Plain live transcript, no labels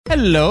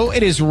Hello,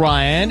 it is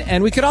Ryan,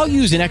 and we could all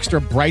use an extra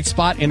bright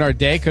spot in our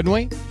day, couldn't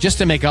we? Just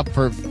to make up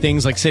for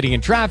things like sitting in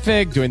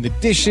traffic, doing the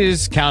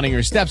dishes, counting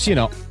your steps, you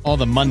know, all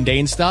the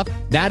mundane stuff.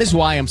 That is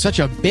why I'm such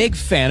a big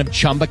fan of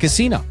Chumba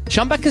Casino.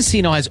 Chumba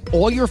Casino has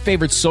all your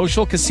favorite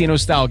social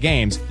casino-style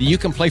games that you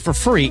can play for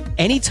free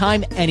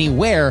anytime,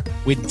 anywhere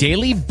with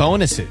daily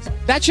bonuses.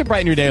 That should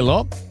brighten your day a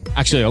little.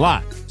 Actually, a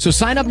lot. So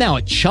sign up now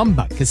at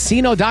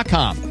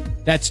ChumbaCasino.com.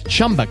 That's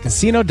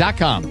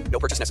ChumbaCasino.com. No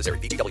purchase necessary.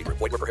 VGW Group.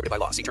 Void where prohibited by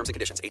law. See terms and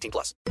conditions.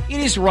 18+. It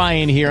is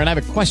Ryan here, and I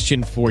have a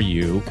question for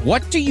you.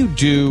 What do you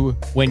do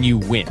when you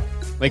win?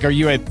 Like, are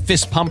you a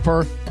fist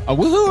pumper, a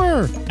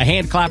woohooer, a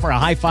hand clapper, a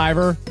high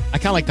fiver? I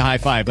kind of like the high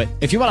five, but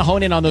if you want to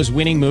hone in on those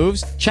winning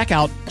moves, check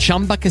out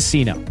Chumba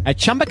Casino. At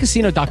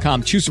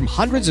ChumbaCasino.com, choose from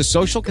hundreds of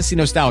social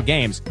casino-style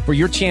games for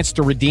your chance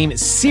to redeem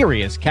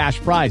serious cash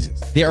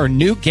prizes. There are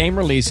new game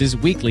releases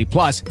weekly,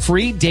 plus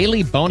free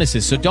daily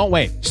bonuses. So don't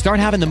wait. Start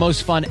having the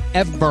most fun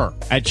ever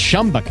at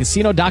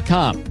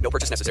ChumbaCasino.com. No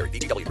purchase necessary.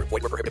 VGW Group.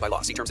 Void where prohibited by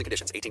law. See terms and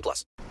conditions.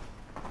 18+.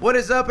 What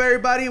is up,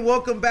 everybody?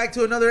 Welcome back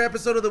to another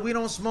episode of the We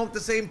Don't Smoke the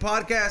Same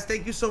podcast.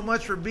 Thank you so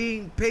much for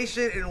being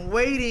patient and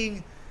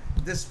waiting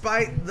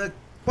despite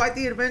quite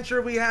the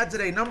adventure we had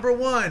today. Number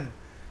one,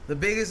 the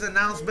biggest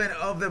announcement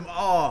of them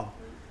all.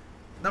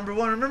 Number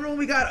one, remember when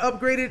we got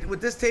upgraded with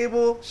this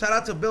table? Shout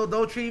out to Bill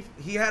Dotrief.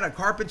 He had a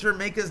carpenter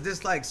make us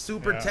this like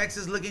super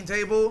Texas looking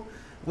table,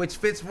 which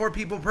fits 4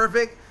 people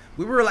perfect.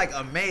 We were like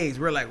amazed.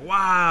 We were like,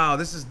 wow,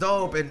 this is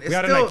dope. And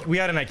it's we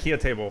had an IKEA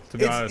table, to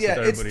be honest with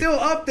everybody. It's still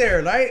up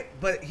there, right?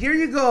 But here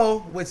you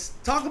go.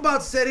 Talk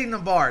about setting the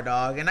bar,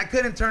 dog. And I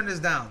couldn't turn this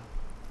down.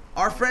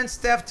 Our friend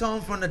Steph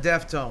Tone from the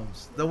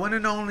Deftones, the one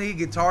and only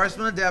guitarist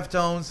from the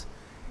Deftones,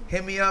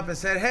 hit me up and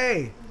said,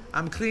 hey,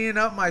 I'm cleaning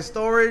up my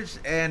storage,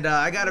 and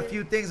I got a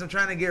few things I'm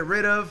trying to get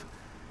rid of.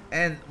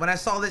 And when I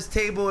saw this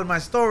table in my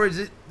storage,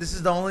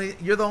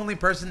 you're the only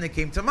person that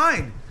came to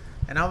mind.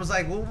 And I was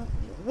like, well,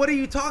 what are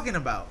you talking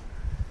about?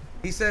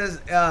 He says,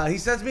 he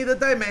sends me the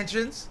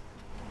dimensions,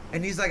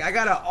 and he's like, I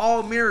got an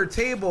all mirror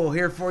table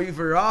here for you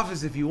for your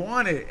office if you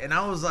want it. And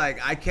I was like,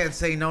 I can't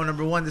say no.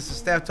 Number one, this is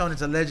Steph Tone.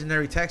 It's a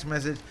legendary text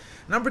message.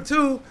 Number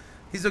two,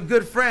 he's a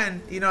good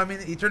friend. You know what I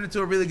mean? He turned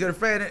into a really good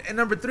friend. And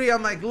number three,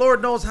 I'm like,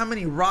 Lord knows how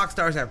many rock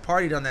stars have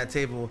partied on that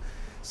table.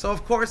 So,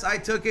 of course, I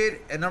took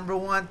it. And number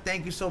one,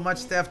 thank you so much,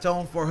 Steph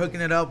Tone, for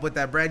hooking it up with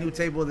that brand new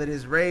table that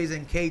is Ray's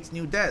and Kate's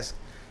new desk.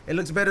 It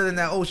looks better than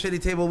that old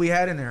shitty table we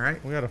had in there,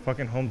 right? We had a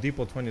fucking Home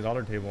Depot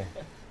 $20 table.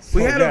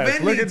 We had a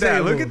vending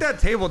table. Look at that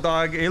table,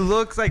 dog. It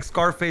looks like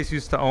Scarface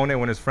used to own it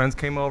when his friends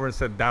came over and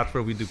said, that's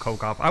where we do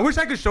coke off. I wish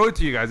I could show it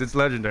to you guys. It's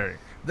legendary.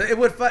 It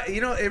would,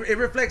 it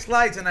reflects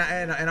lights, and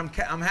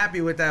I'm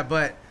happy with that.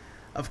 But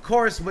of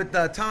course, with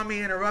the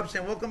Tommy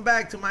interruption, welcome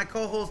back to my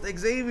co-host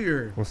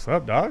Xavier. What's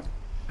up, dog?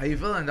 How you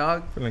feeling,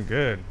 dog? Feeling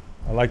good.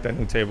 I like that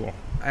new table.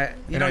 I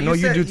know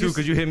you do too,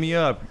 because you hit me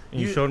up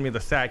and you showed me the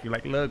sack. You're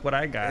like, look what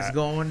I got. It's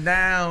going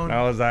down. And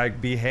I was like,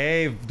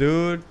 behave,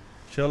 dude.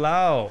 Chill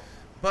out.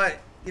 But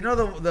you know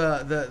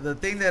the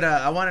thing that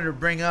I wanted to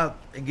bring up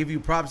and give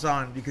you props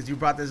on, because you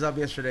brought this up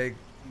yesterday.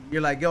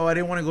 You're like, yo, I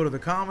didn't want to go to the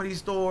Comedy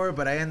Store,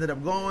 but I ended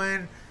up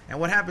going. And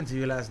what happened to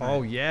you last night?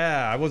 Oh,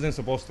 yeah. I wasn't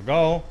supposed to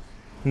go.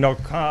 No,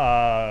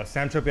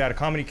 Sam Trippy had a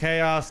Comedy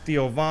Chaos,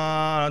 Theo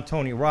Von,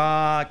 Tony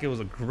Rock. It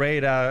was a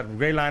great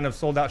line of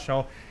sold out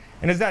show.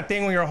 And it's that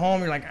thing when you're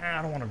home, you're like,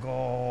 I don't want to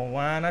go.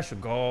 Man, I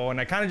should go.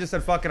 And I kind of just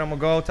said, fuck it, I'm going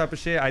to go type of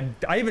shit.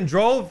 I even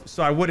drove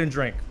so I wouldn't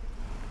drink.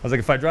 I was like,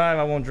 if I drive,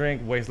 I won't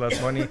drink, waste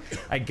less money.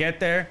 I get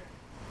there,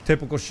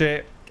 typical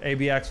shit.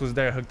 ABX was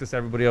there, hooked us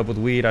everybody up with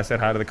weed. I said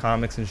hi to the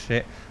comics and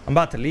shit. I'm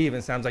about to leave,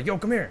 and Sam's like, yo,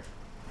 come here.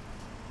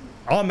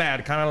 All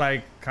mad, kind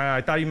of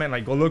I thought you meant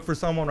like, go look for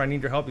someone, or I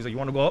need your help. He's like, you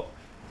want to go up?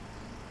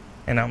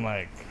 And I'm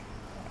like,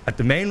 at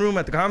the main room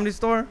at the Comedy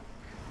Store?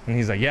 And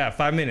he's like, yeah,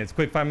 5 minutes,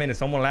 quick 5 minutes.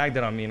 Someone lagged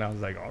it on me, and I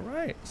was like, all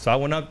right. So I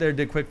went up there,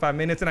 did quick 5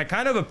 minutes, and I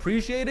kind of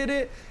appreciated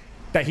it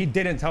that he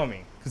didn't tell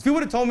me. Because if he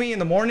would have told me in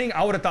the morning,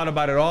 I would have thought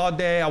about it all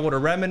day. I would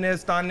have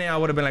reminisced on it. I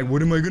would have been like,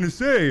 what am I going to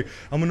say?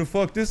 I'm going to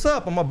fuck this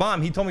up. I'm a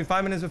bomb. He told me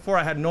 5 minutes before.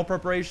 I had no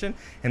preparation.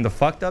 And the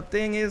fucked up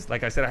thing is,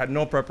 like I said, I had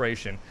no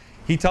preparation.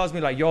 He tells me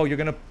like, yo, you're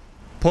going to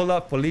pull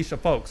up Felicia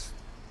Folks.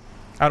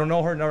 I don't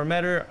know her, never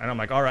met her. And I'm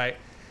like, all right.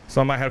 So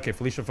in my head, okay,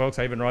 Felicia Folks.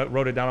 I even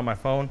wrote it down on my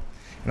phone.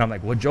 And I'm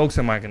like, what jokes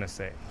am I going to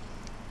say?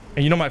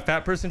 And you know my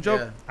fat person joke?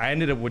 Yeah. I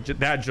ended up with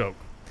that joke.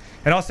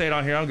 And I'll say it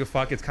on here. I don't give a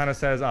fuck. It kind of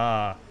says,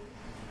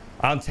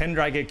 on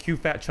Tinder, I get cute,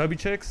 fat, chubby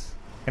chicks.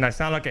 And I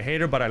sound like a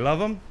hater, but I love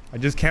them. I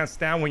just can't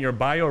stand when your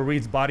bio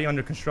reads body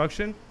under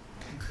construction.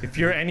 If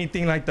you're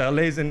anything like the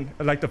LAs and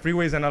like the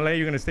freeways in LA,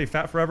 you're going to stay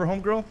fat forever,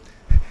 homegirl.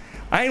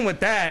 I ain't with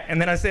that. And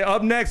then I say,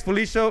 up next,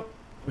 Felicia.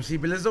 Was she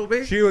Lizzo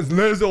big? She was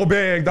Lizzo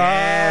big, dog.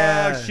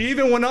 Yeah. She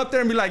even went up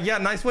there and be like, yeah,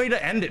 nice way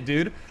to end it,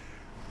 dude.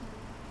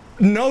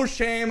 No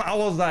shame. I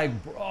was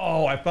like,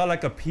 bro, I felt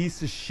like a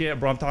piece of shit,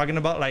 bro. I'm talking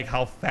about like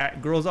how fat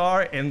girls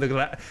are in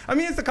the I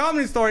mean, it's a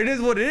Comedy Store. It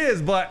is what it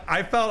is. But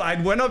I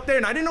went up there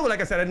and I didn't know,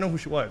 like I said, I didn't know who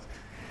she was.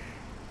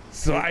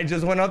 So I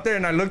just went up there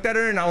and I looked at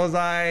her and I was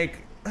like,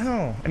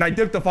 oh. And I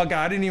dipped the fuck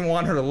out. I didn't even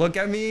want her to look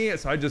at me.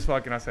 So I just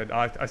fucking, I said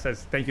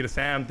thank you to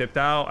Sam, dipped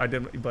out. I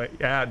did, but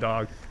yeah,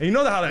 dog. And you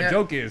know how that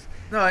joke is.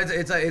 No,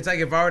 it's like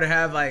if I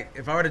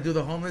were to do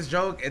the homeless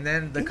joke and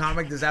then the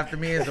comic that's after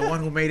me is the one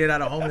who made it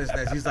out of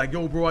homelessness. He's like,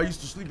 yo, bro, I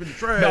used to sleep in the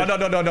trash.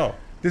 No.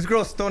 This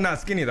girl's still not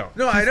skinny though.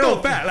 No, She's I know.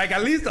 still fat. Like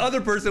at least the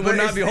other person would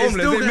But not be it's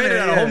homeless. still They made it gonna-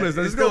 out of yeah, homeless. It's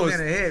This still girl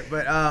gonna was, hit,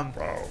 but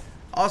bro.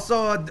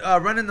 also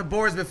running the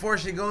boards before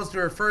she goes to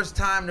her first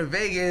time to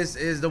Vegas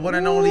is the one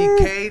and only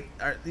Kate.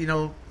 Are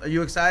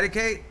you excited,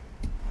 Kate?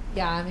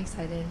 Yeah, I'm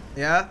excited.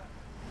 Yeah.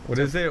 What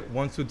is it?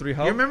 1, 2, 3,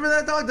 ho. You remember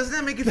that, dog? Doesn't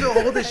that make you feel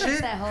old as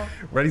shit?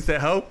 Ready,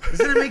 set, ho.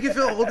 Doesn't it make you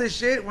feel old as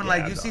shit when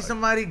like you see dog.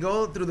 somebody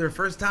go through their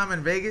first time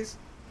in Vegas?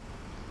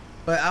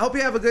 But I hope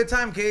you have a good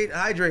time, Kate.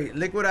 Hydrate,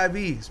 Liquid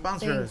IV,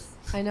 sponsor us. Thanks.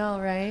 I know,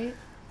 right?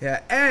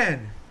 Yeah,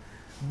 and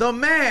the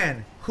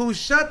man who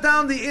shut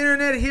down the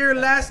internet here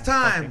last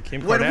time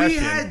Kim when we Kardashian.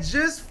 had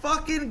just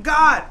fucking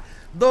got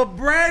the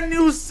brand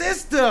new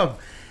system,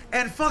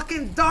 and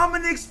fucking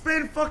Dominic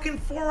spent fucking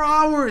 4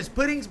 hours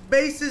putting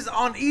bases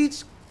on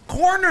each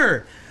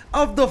corner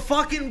of the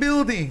fucking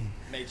building.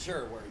 Made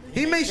sure it worked.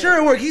 He made sure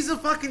it worked. He's a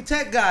fucking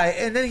tech guy,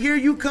 and then here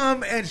you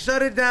come and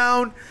shut it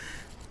down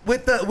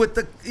with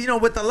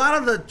a lot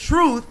of the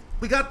truth.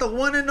 We got the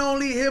one and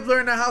only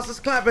Hibbler in the house. Let's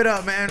clap it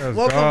up, man. Let's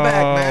Welcome go.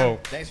 back, man.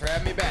 Thanks for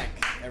having me back,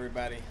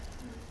 everybody.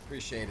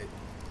 Appreciate it.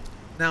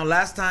 Now,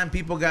 last time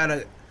people got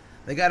a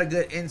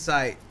good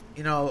insight,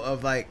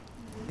 of like,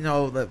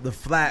 the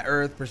flat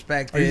Earth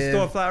perspective. Are you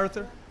still a flat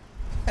earther?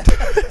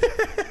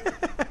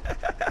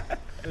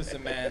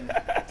 Listen, man.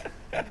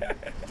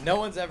 No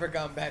one's ever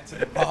gone back to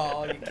the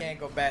ball. You can't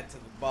go back to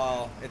the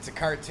ball. It's a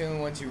cartoon.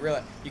 Once you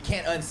realize, you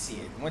can't unsee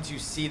it. Once you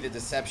see the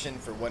deception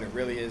for what it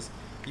really is,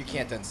 you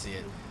can't unsee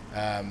it.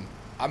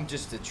 I'm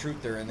just a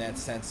truther in that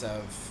sense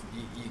of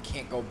you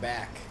can't go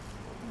back.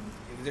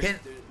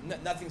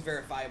 Nothing's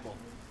verifiable.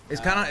 It's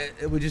kind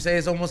of. Would you say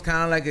it's almost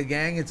kind of like a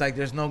gang? It's like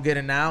there's no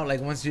getting out.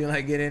 Like once you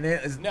like get in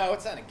it. No,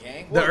 it's not a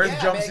gang. The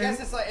Earth jumps I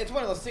guess in? it's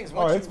one of those things.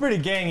 Oh, it's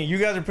pretty gangy. You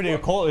guys are pretty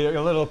occult,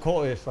 a little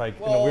occultish, like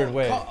in a weird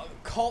way.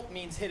 Cult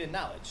means hidden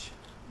knowledge.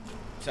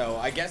 So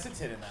I guess it's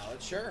hidden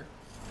knowledge, sure.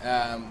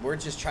 We're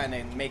just trying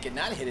to make it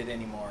not hidden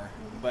anymore.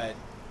 But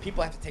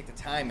people have to take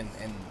the time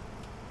and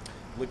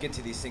look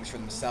into these things for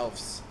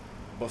themselves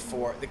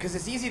before, because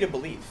it's easy to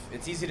believe.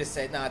 It's easy to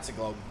say, nah, it's a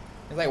globe.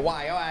 It's like,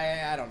 why? Oh,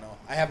 I don't know.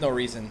 I have no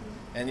reason.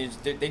 And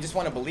they just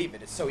want to believe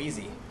it. It's so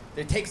easy.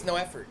 It takes no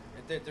effort.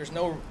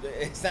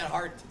 It's not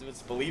hard to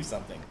just believe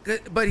something.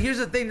 But here's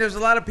the thing: there's a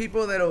lot of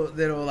people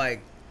that'll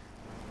like,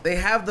 they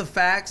have the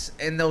facts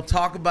and they'll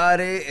talk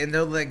about it and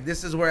they're like,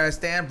 this is where I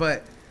stand.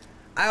 But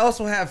I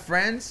also have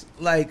friends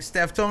like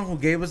Steph Tone, who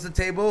gave us the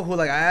table, who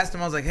like I asked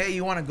him, I was like, hey,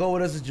 you want to go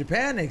with us to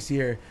Japan next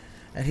year?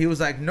 And he was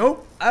like,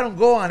 nope, I don't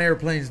go on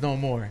airplanes no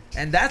more.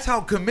 And that's how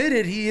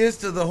committed he is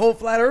to the whole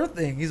flat earth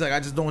thing. He's like,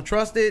 I just don't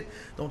trust it.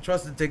 Don't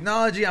trust the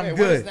technology. I'm Wait,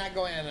 good. What does not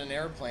going on an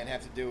airplane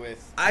have to do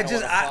with? I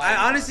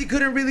honestly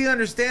couldn't really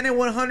understand it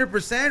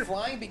 100%.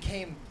 Flying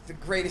became the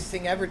greatest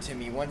thing ever to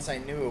me once I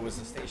knew it was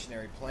a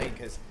stationary plane,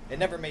 because it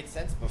never made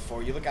sense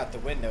before. You look out the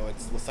window, it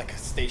looks like a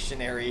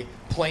stationary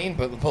plane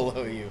but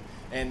below you.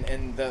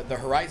 And the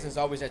horizon is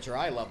always at your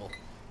eye level.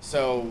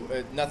 So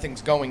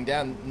nothing's going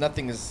down,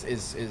 nothing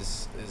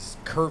is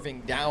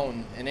curving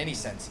down in any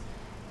sense.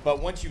 But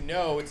once you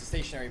know it's a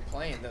stationary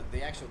plane,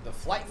 the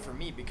flight for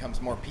me becomes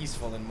more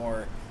peaceful and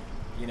more,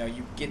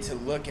 you get to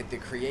look at the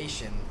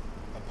creation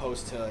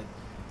opposed to,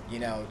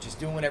 just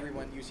doing what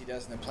everyone usually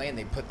does in the plane.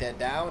 They put that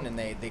down and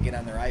they get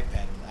on their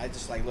iPad. I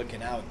just like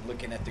looking out,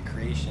 looking at the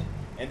creation.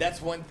 And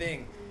that's one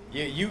thing.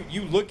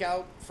 You look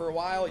out for a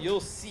while,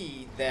 you'll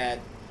see that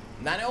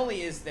not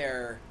only is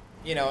there,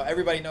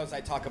 everybody knows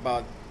I talk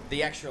about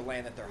the extra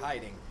land that they're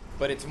hiding,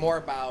 but it's more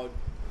about,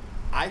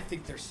 I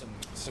think there's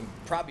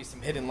probably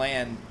some hidden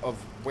land of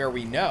where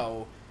we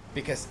know,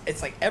 because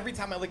it's like every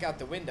time I look out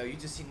the window, you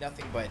just see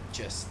nothing but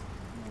just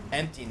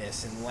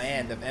emptiness and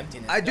land of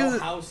emptiness. No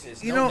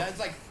houses. It's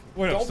like,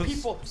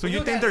 So you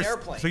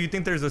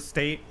think there's a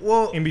state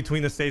in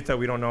between the states that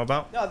we don't know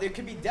about? No, there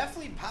could be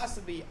definitely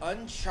possibly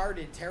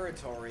uncharted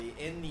territory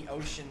in the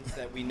oceans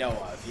that we know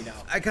of,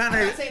 I kinda-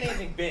 I'm not saying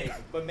anything big,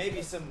 but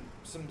maybe some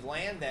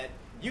land that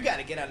you got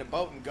to get on a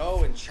boat and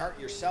go and chart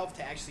yourself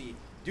to actually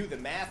do the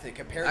math and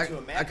compare it to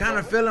a map. I kind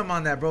of feel him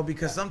on that, bro,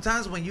 because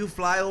sometimes when you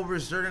fly over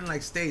certain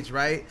like states,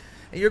 right,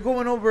 and you're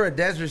going over a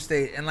desert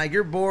state and like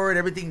you're bored,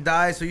 everything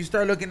dies, so you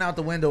start looking out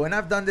the window. And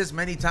I've done this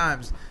many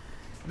times.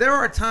 There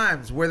are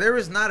times where there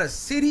is not a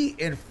city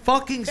in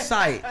fucking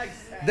sight.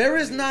 Exactly. There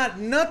is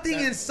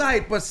nothing in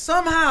sight, but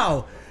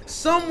somehow,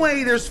 some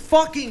way, there's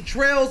fucking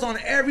trails on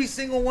every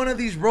single one of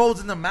these roads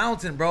in the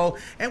mountain, bro.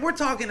 And we're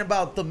talking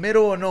about the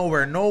middle of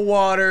nowhere, no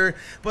water,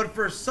 but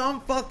for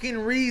some fucking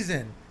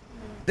reason,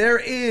 there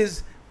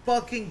is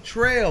fucking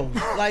trails.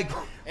 Like,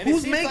 And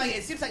it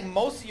seems like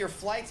most of your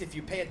flights, if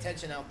you pay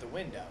attention out the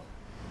window,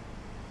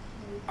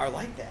 are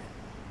like that.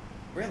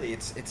 Really,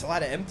 it's a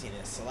lot of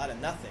emptiness, a lot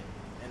of nothing.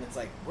 And it's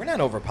like, we're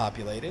not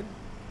overpopulated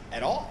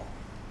at all.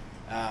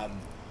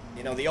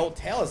 You know, the old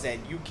tale is that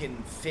you can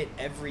fit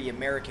every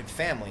American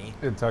family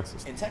In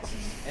Texas. in Texas,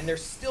 and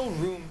there's still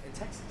room in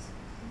Texas.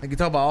 Like you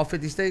talk about all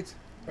 50 states.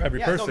 Every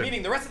Yeah, person. no,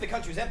 meaning the rest of the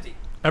country is empty.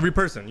 Every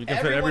person. You can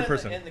fit every Everyone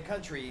person. in the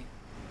country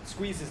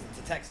squeezes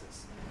into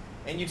Texas,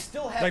 and you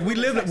still have Like we room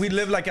in live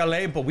Texas. like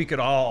LA, but we could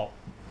all.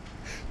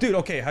 Dude,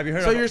 okay, have you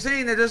heard So of you're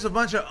saying that there's a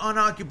bunch of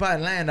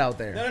unoccupied land out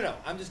there? No.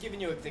 I'm just giving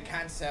you the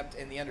concept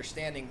and the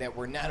understanding that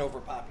we're not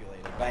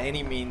overpopulated by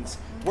any means.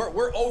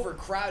 We're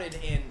overcrowded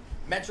in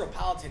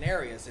metropolitan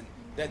areas,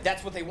 and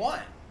that's what they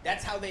want.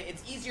 That's how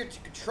it's easier to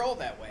control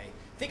that way.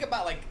 Think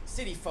about like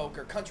city folk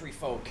or country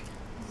folk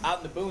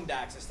out in the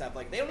boondocks and stuff.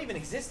 Like they don't even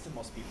exist to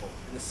most people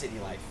in the city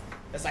life.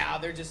 It's like, oh,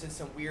 they're just in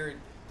some weird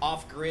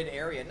off-grid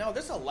area. No,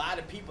 there's a lot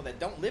of people that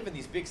don't live in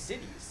these big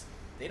cities.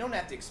 They don't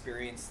have to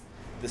experience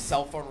the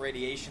cell phone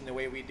radiation the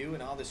way we do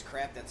and all this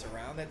crap that's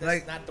around. That's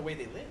Like- not the way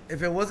they live.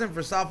 If it wasn't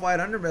for Soft White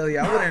Underbelly,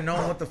 I wouldn't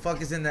know what the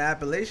fuck is in the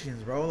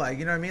Appalachians, bro. Like,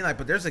 you know what I mean? Like,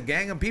 but there's a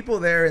gang of people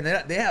there, and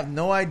they have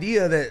no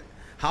idea that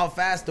how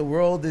fast the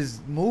world is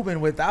moving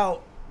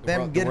without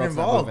them getting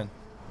involved.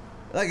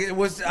 Like it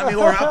was, I mean,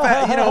 or how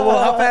fast,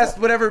 how fast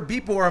whatever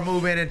people are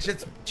moving and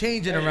shit's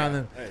changing around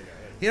them. There you go.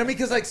 You know what I mean?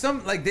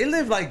 Because like they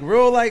live like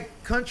real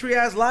like country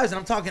ass lives, and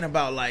I'm talking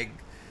about like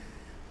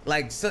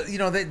so,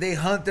 they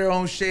hunt their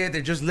own shit.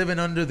 They're just living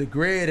under the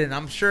grid, and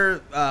I'm sure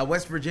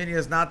West Virginia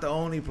is not the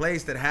only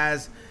place that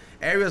has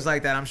areas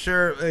like that. I'm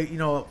sure I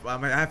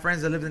have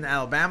friends that lived in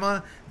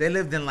Alabama. They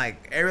lived in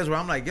like areas where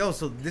I'm like, yo,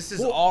 so this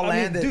is all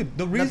land that dude,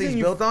 nothing's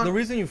built on. The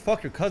reason you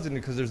fuck your cousin is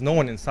because there's no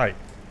one in sight.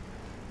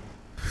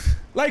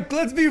 Like,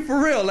 let's be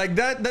for real. Like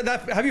that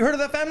have you heard of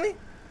that family?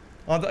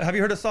 Have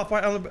you heard of Soft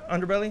White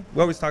Underbelly?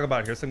 We always talk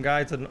about it here. Some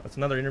guy, it's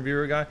another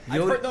interviewer guy.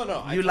 I've heard,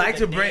 I've You heard like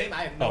the to bring? name.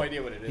 I have no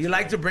idea what it is. You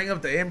like to bring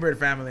up the inbred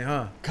family,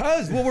 huh?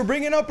 Cause what we're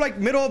bringing up, like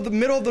middle of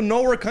the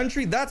nowhere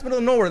country, that's middle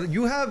of nowhere.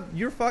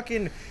 You're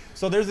fucking.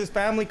 So there's this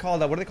family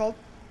called what are they called?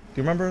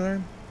 Do you remember their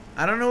name?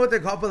 I don't know what they're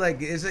called, but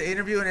like it's an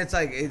interview, and it's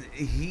like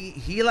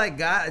he like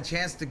got a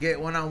chance to get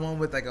one-on-one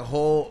with like a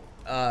whole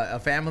a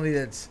family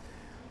that's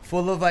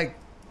full of like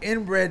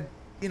inbred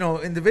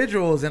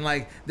individuals, and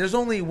like there's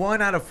only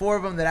 1 out of 4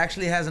 of them that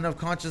actually has enough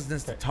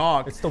consciousness to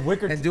talk. It's the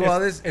Wicker and do all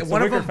this. it's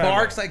One the of them Wicker family.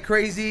 barks like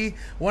crazy.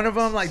 One of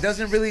them like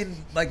doesn't really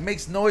like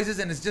makes noises,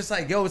 and it's just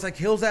like, yo, it's like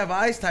Hills Have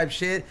Eyes type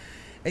shit,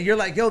 and you're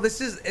like, yo, this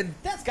is. And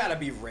That's gotta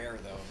be rare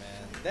though,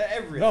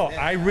 man.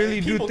 I really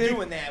do people think-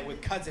 doing that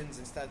with cousins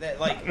and stuff. That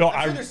like, No,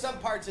 I'm sure there's some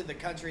parts of the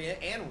country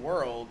and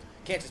world,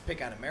 can't just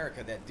pick on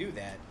America, that do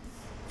that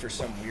for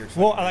some weird.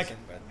 Well, fucking like, reason,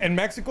 but and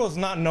Mexico is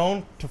not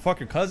known to fuck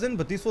your cousin,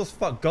 but these fools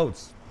fuck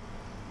goats.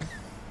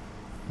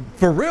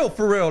 For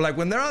real. Like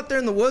when they're out there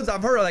in the woods,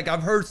 I've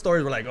heard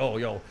stories where like, oh,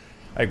 yo,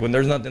 like when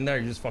there's nothing there,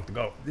 you just fuck the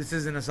goat. this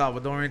isn't a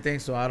Salvadorian thing,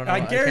 so I don't know. I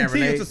can't guarantee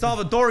you relate. it's a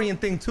Salvadorian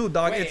thing too,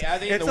 dog. Wait, are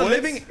they in it's the a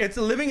woods?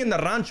 living in the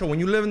rancho. When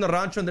you live in the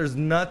rancho and there's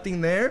nothing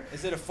there,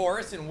 is it a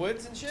forest and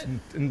woods and shit?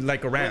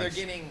 like a Where they're ranch.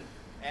 getting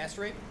ass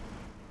raped?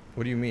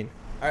 What do you mean?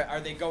 Are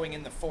they going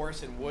in the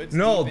forest and woods?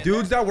 No, deep in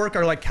dudes there? that work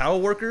are like cow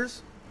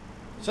workers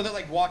So they're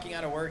like walking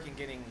out of work and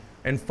getting.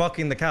 and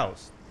fucking the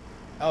cows.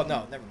 Oh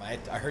no, never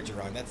mind. I heard you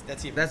wrong.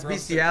 That's even. That's grosser.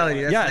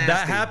 bestiality. That's Yeah, that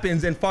nasty.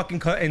 happens in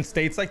fucking in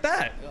states like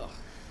that. Ugh.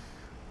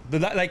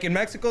 Like in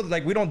Mexico,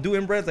 like we don't do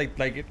inbreds.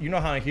 Like you know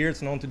how here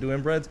it's known to do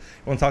inbreds.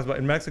 Everyone talks about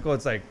in Mexico,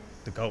 it's like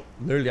the goat.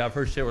 Literally, I've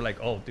heard shit where like,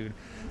 oh, dude,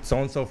 so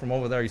and so from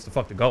over there used to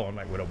fuck the goat. I'm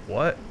like, what a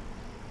what?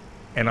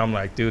 And I'm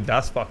like, dude,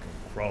 that's fucking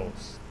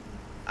gross.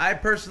 I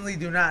personally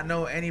do not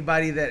know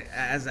anybody that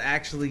has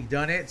actually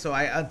done it. So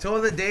until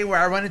the day where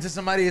I run into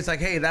somebody, it's like,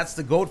 hey, that's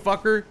the goat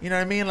fucker. You know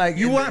what I mean? Like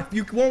You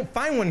won't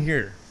find one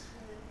here.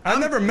 I've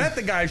never met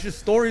the guy. It's just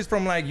stories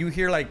from like you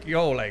hear like,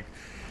 yo, like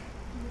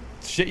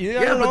shit.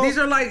 Yeah, but these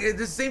are like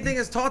the same thing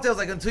as tall tales.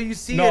 Like until you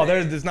see no, it.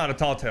 there's not a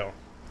tall tale.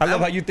 I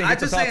love how you think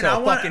it's a just tall saying,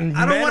 tale. Fucking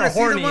I don't men want are to see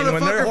the horny, and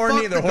when they're motherfucker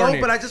horny, fuck they're the horny.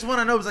 goat. But I just want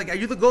to know, it's like, are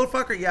you the goat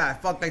fucker? Yeah, I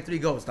fucked like 3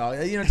 goats, dog.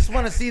 Just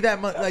want to see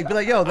that. Like, be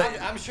like, yo,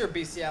 I'm sure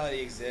bestiality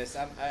exists.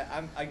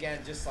 I'm again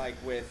just like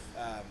with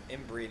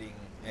inbreeding,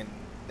 and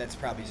that's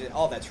probably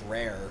all that's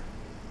rare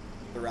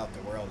throughout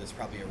the world is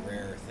probably a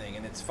rare thing,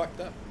 and it's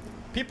fucked up.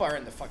 People are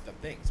into fucked up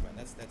things, man.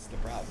 That's the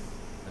problem.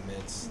 I mean,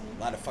 it's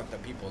a lot of fucked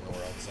up people in the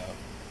world. So,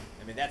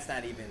 I mean, that's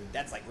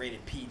like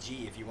rated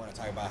PG if you want to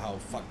talk about how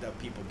fucked up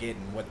people get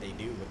and what they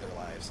do with their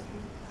lives and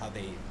how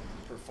they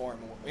perform.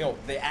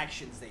 The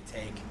actions they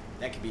take.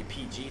 That could be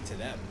PG to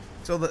them.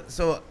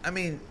 So I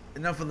mean,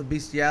 enough of the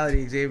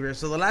bestiality, Xavier.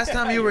 So the last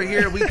time you were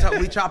here,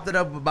 we chopped it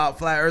up about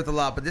flat Earth a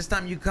lot, but this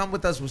time you come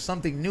with us with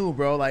something new,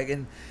 bro. Like,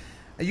 and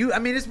I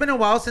mean, it's been a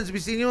while since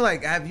we've seen you.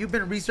 Like, have you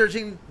been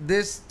researching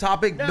this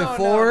topic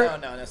before?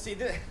 No. See,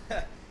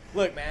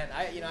 look, man.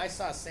 I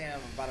saw Sam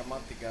about a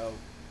month ago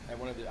at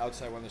one of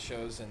the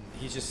shows, and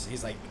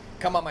he's like,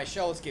 come on my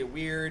show, let's get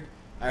weird.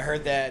 I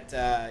heard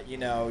that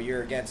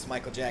you're against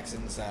Michael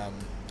Jackson's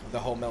the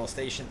whole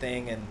molestation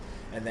thing,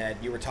 and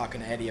that you were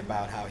talking to Eddie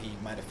about how he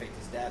might have faked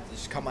his death.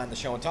 Just come on the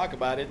show and talk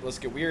about it. Let's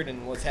get weird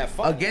and let's have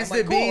fun. Against I'm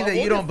like, it being cool, that we'll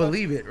you get don't fun.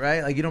 believe it,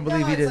 right? Like you don't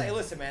believe he it's did. like,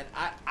 listen, man.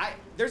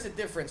 there's a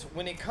difference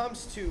when it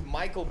comes to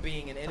Michael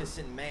being an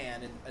innocent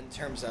man in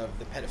terms of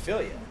the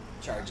pedophilia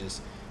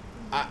charges.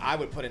 I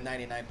would put a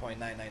 99.99999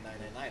 on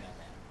that.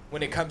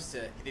 When it comes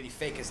to did he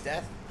fake his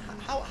death,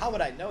 how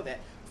would I know that?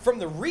 From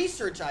the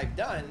research I've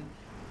done,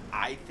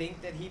 I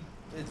think that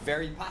it's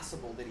very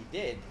possible that he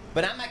did.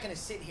 But I'm not going to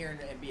sit here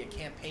and be a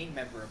campaign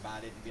member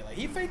about it and be like,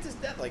 he faked his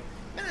death. Like,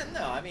 man,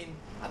 no. I mean,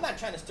 I'm not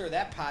trying to stir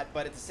that pot,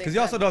 but at the same time. Because he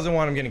also doesn't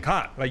want him getting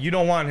caught. Like, you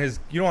don't want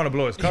to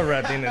blow his cover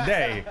at the end of the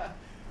day.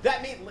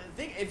 That mean,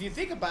 if you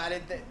think about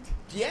it,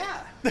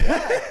 yeah. But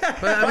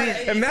I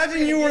mean,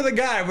 Imagine you were the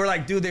guy. We're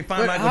like, dude, they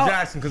found Michael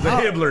Jackson because of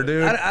Hitler,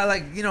 dude. I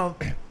like,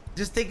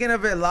 just thinking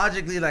of it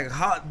logically, like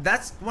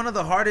that's one of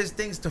the hardest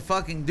things to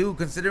fucking do,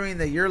 considering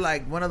that you're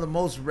like one of the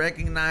most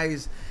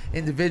recognized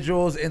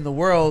individuals in the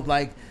world.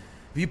 Like,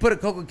 if you put a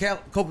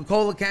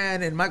Coca-Cola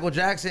can in Michael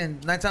Jackson,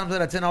 9 times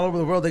out of 10 all over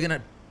the world,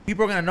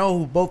 people are gonna know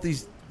who both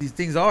these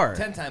things are.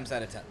 10 times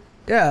out of 10.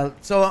 Yeah.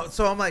 So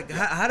I'm like,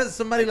 how does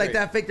somebody like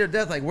that fake their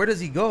death? Like, where does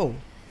he go?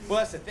 Well,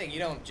 that's the thing. You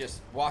don't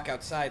just walk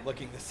outside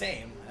looking the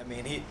same. I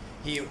mean,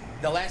 he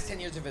the last 10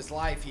 years of his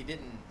life, he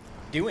didn't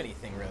do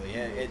anything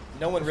really.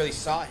 No one really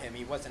saw him.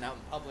 He wasn't out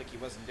in public. He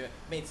wasn't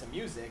made some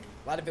music.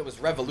 A lot of it was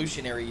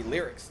revolutionary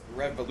lyrics,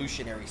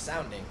 revolutionary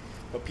sounding.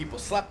 But people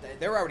slept.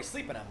 They were already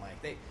sleeping on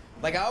Mike.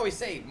 Like I always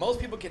say, most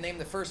people can name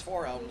the first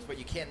 4 albums, but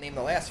you can't name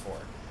the last 4.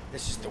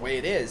 That's just the way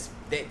it is.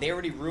 They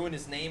already ruined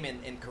his name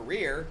and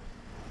career.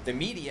 The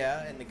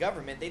media and the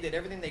government, they did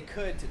everything they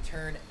could to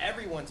turn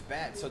everyone's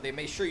back, so they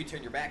made sure you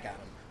turn your back on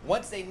him.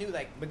 Once they knew,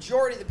 like,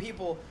 majority of the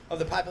people of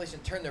the population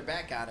turned their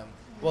back on him,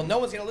 well, no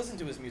one's going to listen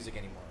to his music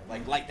anymore.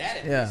 Like that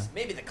at least.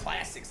 Maybe the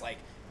classics, like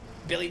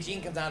Billie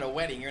Jean comes out at a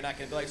wedding, you're not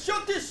going to be like,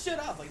 shut this shit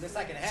off. Like, that's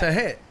not going to happen. It's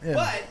a hit. Yeah.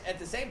 But at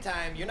the same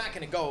time, you're not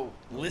going to go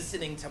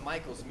listening to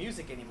Michael's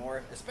music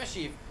anymore,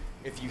 especially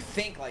if you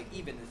think, like,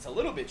 even it's a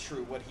little bit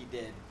true what he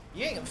did.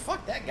 You ain't going to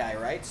fuck that guy,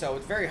 right? So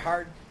it's very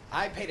hard.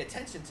 I paid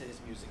attention to his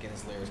music and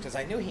his lyrics because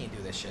I knew he didn't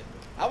do this shit.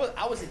 I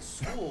was in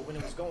school when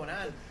it was going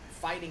on,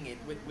 fighting it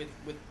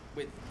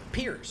with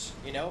peers,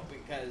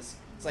 because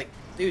it's like,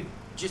 dude,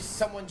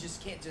 someone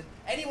just can't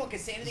anyone can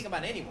say anything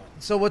about anyone.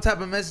 So what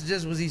type of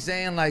messages was he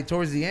saying, like,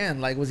 towards the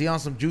end? Like, was he on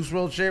some Juice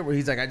WRLD shit where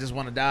he's like, I just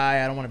want to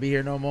die, I don't want to be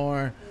here no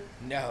more?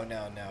 No,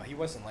 he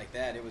wasn't like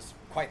that. It was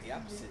quite the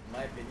opposite, in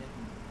my opinion.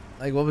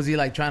 Like, what was he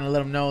like trying to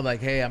let him know,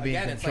 like, hey, I'm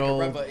being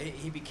controlled? It's like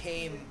he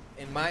became,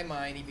 in my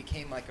mind,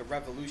 like a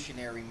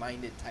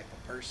revolutionary-minded type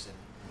of person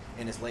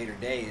in his later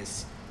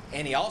days,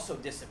 and he also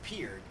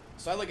disappeared.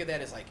 So I look at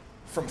that as like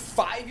from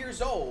 5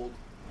 years old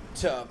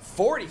to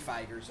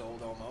 45 years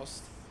old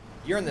almost,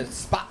 you're in the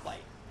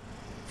spotlight.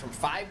 From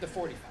 5 to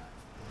 45,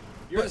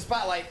 you're in the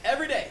spotlight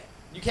every day.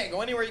 You can't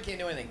go anywhere. You can't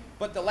do anything.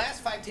 But the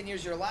last 5-10 years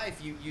of your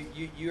life,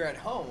 you're at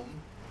home.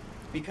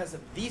 Because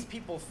of these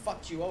people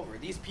fucked you over.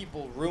 These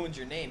people ruined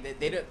your name.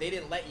 They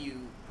didn't let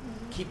you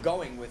keep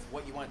going with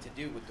what you wanted to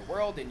do with the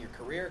world and your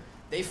career.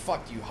 They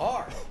fucked you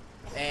hard.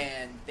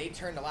 And they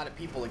turned a lot of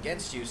people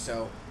against you.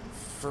 So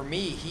for me,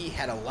 he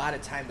had a lot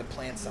of time to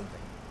plan something.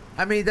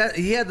 I mean, that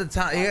he had the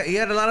time. He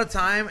had a lot of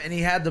time and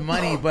he had the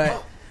money.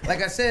 But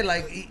like I said,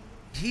 like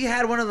he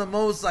had one of the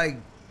most, like,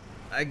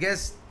 I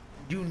guess,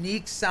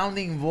 unique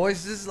sounding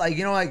voices. Like,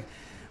 like,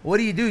 what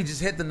do? You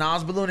just hit the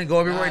Nas balloon and go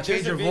everywhere and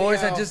change your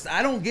voice?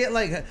 I don't get,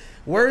 like,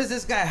 where is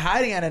this guy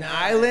hiding at an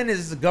island?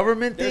 Is this a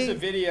government thing? There's a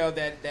video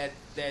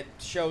that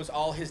shows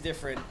all his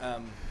different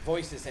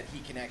voices that he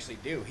can actually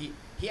do.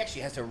 He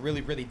actually has a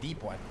really, really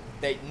deep one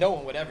that no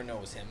one would ever know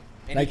was him.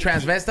 And like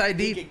transvestite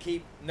deep? He could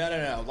keep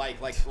no,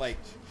 like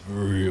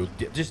real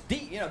deep, just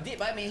deep,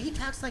 deep. I mean, he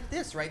talks like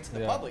this right to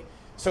the public.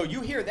 So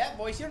you hear that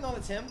voice, you don't know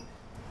that's him.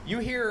 You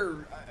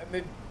hear,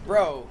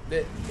 bro,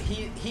 that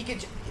he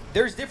could.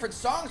 There's different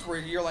songs where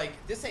you're like,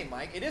 this ain't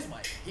Mike, it is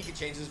Mike. He could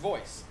change his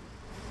voice.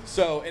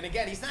 So, and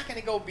again, he's not going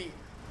to go be,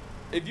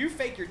 if you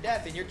fake your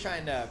death and you're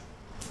trying to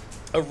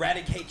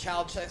eradicate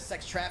child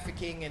sex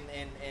trafficking and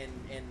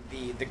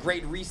the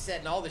Great Reset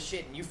and all the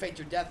shit, and you faked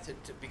your death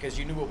because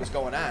you knew what was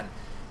going on,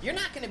 you're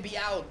not going to be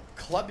out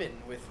clubbing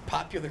with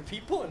popular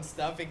people and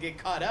stuff and get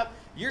caught up.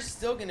 You're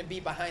still going to be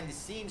behind the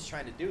scenes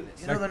trying to do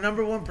this. The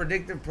number one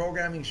predictive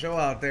programming show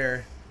out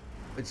there,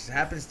 which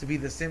happens to be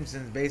The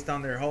Simpsons, based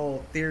on their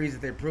whole theories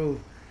that they prove,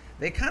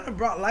 they kind of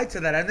brought light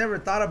to that. I never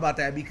thought about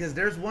that because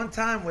there's one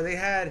time where they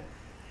had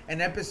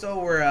an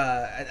episode where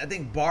I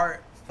think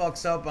Bart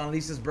fucks up on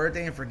Lisa's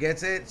birthday and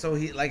forgets it. So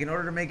he, like, in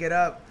order to make it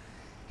up,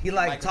 he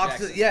like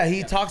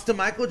talks to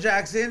Michael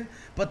Jackson,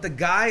 but the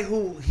guy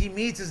who he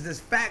meets is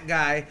this fat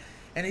guy,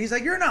 and he's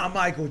like, "You're not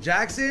Michael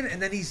Jackson,"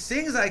 and then he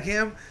sings like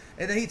him,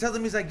 and then he tells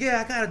him, he's like, "Yeah,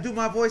 I gotta do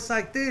my voice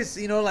like this,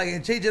 like,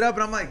 and change it up,"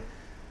 and I'm like,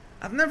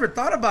 I've never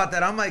thought about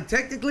that. I'm like,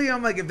 technically,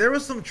 if there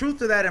was some truth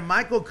to that, and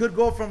Michael could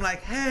go from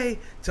like, hey,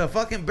 to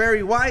fucking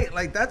Barry White,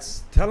 like,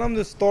 that's... Tell him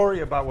the story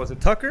about, was it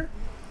Tucker?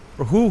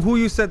 Or who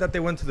you said that they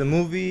went to the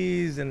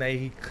movies and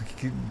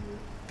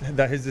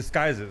that his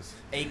disguises?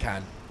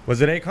 Akon.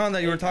 Was it Akon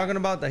that you were talking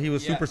about? That he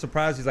was super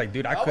surprised? He's like,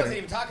 dude, I couldn't... wasn't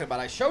even talking about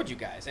it. I showed you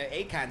guys.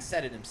 Akon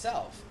said it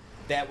himself.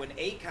 That when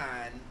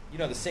Akon,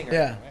 the singer,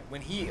 yeah, right?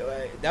 When he,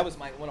 that was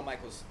one of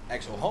Michael's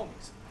actual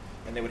homies.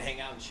 and they would hang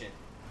out and shit.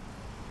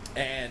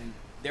 And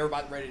they were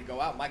about ready to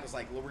go out. Michael's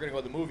like, well, we're gonna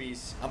go to the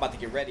movies. I'm about to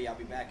get ready. I'll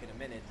be back in a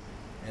minute.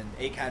 And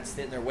Akon's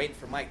sitting there waiting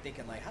for Mike,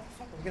 thinking like, how the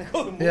fuck are we gonna go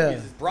to the movies? Yeah.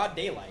 It's broad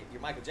daylight.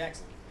 You're Michael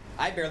Jackson.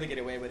 I barely get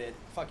away with it.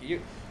 Fuck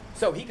you.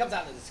 So he comes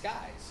out in a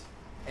disguise,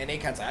 and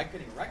Akon's like, I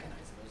couldn't even recognize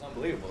him. It was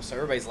unbelievable. So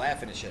everybody's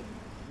laughing and shit.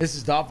 This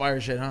is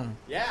Dollfire shit, huh?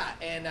 Yeah,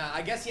 and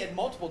I guess he had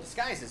multiple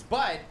disguises,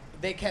 but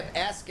they kept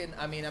asking.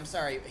 I mean, I'm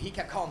sorry, he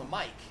kept calling him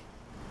Mike,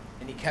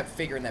 and he kept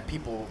figuring that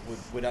people would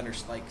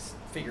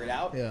figure it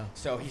out. Yeah.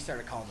 So he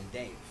started calling him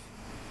Dave.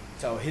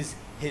 So his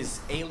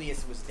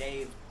alias was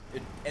Dave,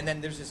 and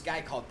then there's this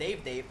guy called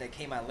Dave that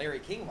came on Larry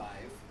King Live.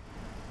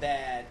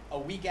 That a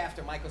week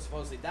after Michael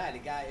supposedly died, a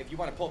guy. If you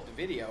want to pull up the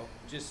video,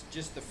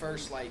 just the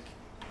first like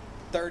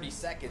 30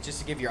 seconds, just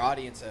to give your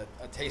audience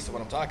a taste of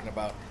what I'm talking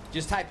about.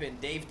 Just type in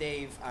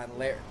Dave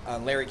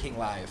on Larry King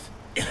Live,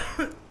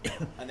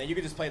 and then you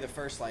can just play the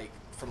first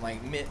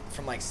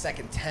from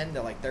second 10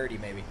 to like 30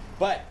 maybe.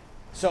 But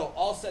so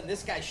all of a sudden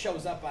this guy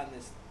shows up on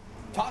this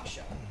talk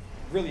show,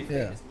 really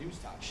famous news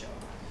talk show,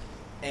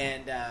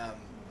 and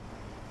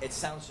it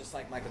sounds just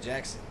like Michael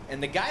Jackson.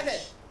 And the guy that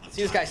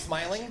see this guy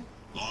smiling,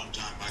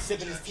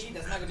 sipping his tea,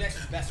 that's Michael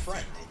Jackson's best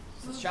friend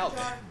since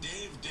childhood.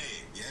 Dave,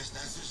 yes,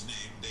 that's his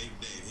name, Dave.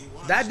 He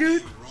was That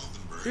dude? David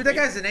Rothenberg. Dude, that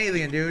guy's an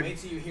alien, dude. Wait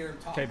till you hear him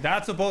talk. Okay,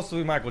 that's supposed to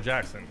be Michael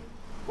Jackson.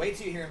 Wait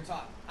till you hear him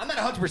talk. I'm not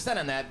 100%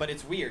 on that, but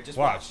it's weird. Just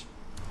Watch.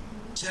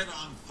 Set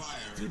on fire.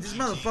 Dude, in this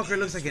motherfucker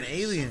looks like an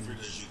 1983, alien. Suffered,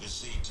 as you can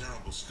see,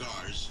 terrible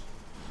scars.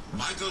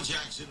 Michael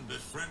Jackson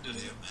befriended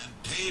him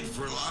and paid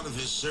for a lot of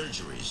his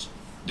surgeries.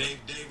 Dave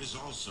is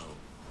also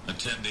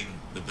attending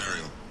the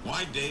burial.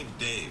 Why Dave?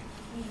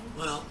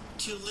 Well,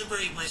 to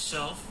liberate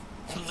myself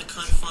from the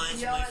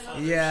confines of my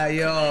father's Yeah,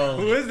 yo.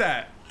 Who is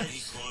that?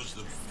 He caused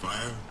the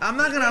fire. I'm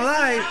not gonna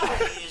lie.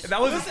 That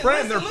was his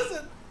friend.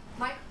 Listen.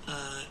 Mike.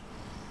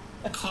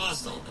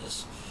 caused all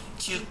this.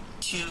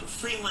 To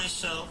free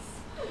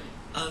myself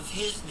of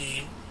his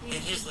name and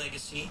his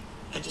legacy,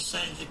 I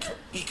decided to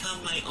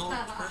become my own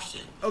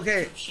person.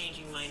 Okay. From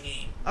changing my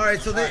name. All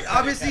right, so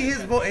obviously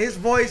his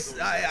voice.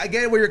 I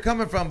get where you're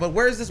coming from, but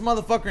where's this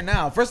motherfucker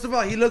now? First of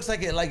all, he looks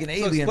like an So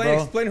alien,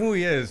 bro. explain who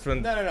he is.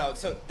 From No.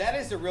 So that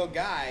is the real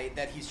guy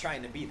that he's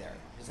trying to be there.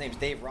 His name's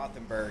Dave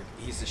Rothenberg.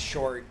 He's a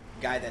short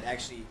guy that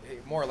actually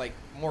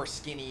more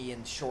skinny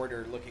and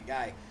shorter looking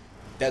guy.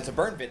 That's a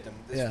burn victim.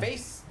 His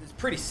face is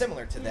pretty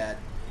similar to that,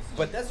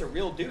 but that's a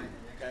real dude.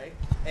 Okay,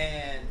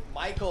 and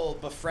Michael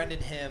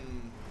befriended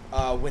him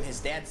when his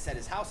dad set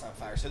his house on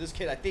fire. So this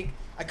kid,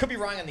 I could be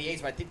wrong on the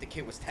age, but I think the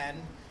kid was 10,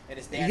 and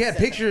his dad. He had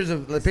pictures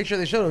of the picture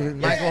they showed of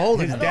Michael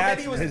holding his him. dad.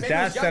 Maybe he was His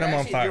dad set younger. him on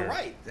Actually, fire. You're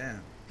right.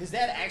 Damn. His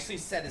dad actually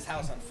set his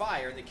house on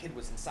fire, and the kid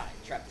was inside,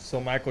 trapped inside.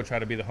 So Michael tried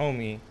to be the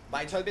homie.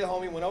 Mike tried to be the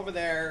homie, went over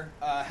there,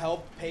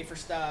 helped pay for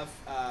stuff,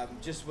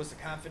 just was a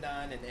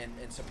confidant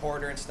and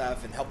supporter and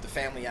stuff, and helped the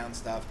family out and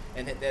stuff.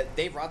 And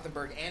Dave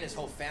Rothenberg and his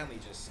whole family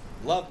just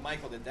loved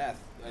Michael to death.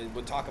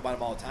 Would talk about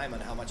him all the time on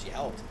how much he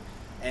helped.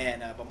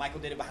 And but Michael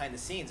did it behind the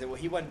scenes. And well,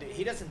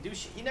 he doesn't do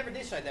shit. He never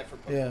did shit like that for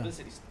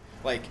publicity,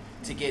 like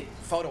to get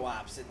photo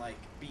ops and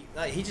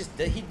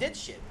he did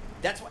shit.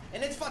 That's why,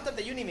 and it's fucked up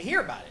that you didn't even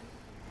hear about it.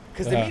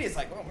 Because the media's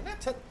like, well, we're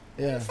not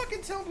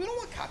fucking telling. We don't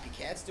want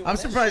copycats doing. I'm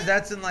that surprised shit.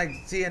 that's in like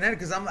CNN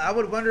because I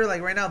would wonder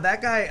like right now that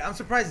guy. I'm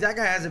surprised that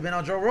guy hasn't been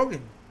on Joe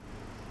Rogan.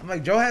 I'm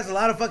like Joe has a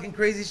lot of fucking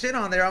crazy shit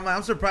on there.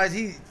 I'm surprised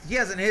he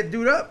hasn't hit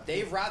dude up.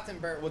 Dave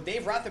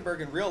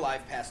Rothenberg in real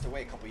life passed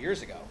away a couple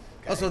years ago.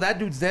 Okay? Oh, so that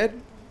dude's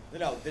dead?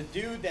 No, the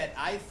dude that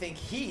I think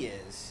he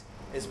is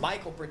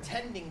Michael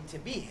pretending to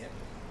be him,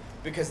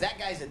 because that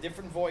guy's a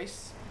different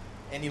voice.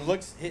 And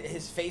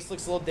his face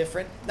looks a little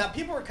different. Now,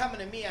 people were coming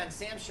to me on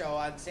Sam's show.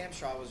 I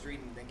was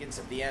reading and getting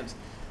some DMs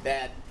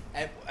that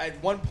at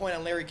one point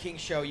on Larry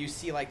King's show, you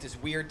see like this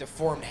weird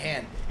deformed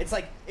hand. It's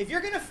like if you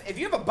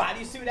have a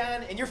bodysuit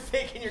on and you're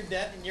faking your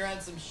death and you're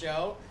on some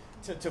show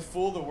to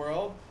fool the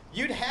world,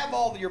 you'd have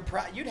all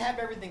you'd have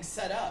everything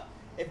set up.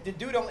 If a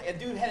dude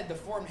had a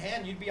deformed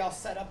hand, you'd be all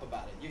set up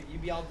about it.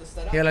 You'd be all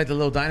set up. Yeah, like the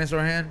little dinosaur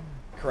hand.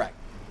 Correct.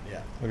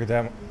 Yeah. Look at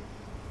that.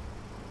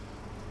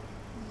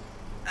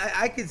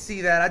 I could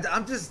see that.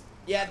 I'm just.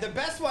 Yeah, the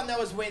best one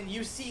though is when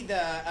you see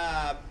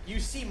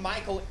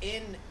Michael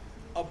in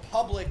a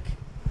public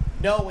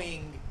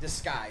knowing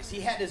disguise. He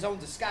had his own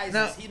disguises.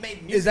 Now, He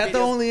made music is that the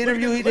videos. only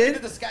interview he Look did?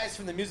 at the disguise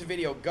from the music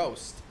video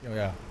Ghost. Oh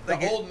yeah.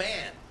 The old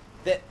man.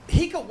 That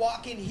he could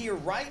walk in here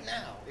right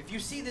now. If you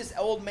see this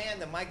old man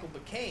that Michael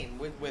became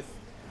with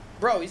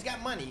bro, he's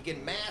got money. You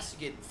get masks,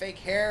 you get fake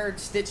hair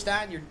stitched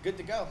on, you're good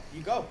to go.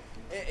 You go.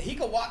 He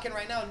could walk in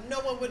right now,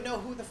 no one would know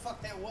who the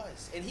fuck that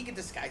was. And he could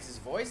disguise his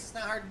voice. It's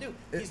not hard to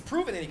do. He's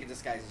proven that he can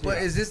disguise his But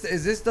voice.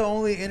 is this the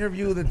only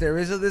interview that there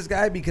is of this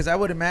guy? Because I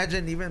would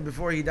imagine even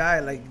before he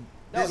died, like.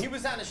 No, he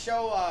was on a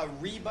show,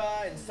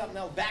 Reba and something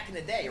else back in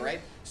the day, right?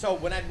 So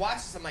when I'd watch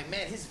this, I'm like,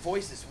 man, his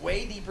voice is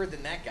way deeper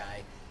than that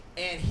guy.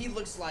 And he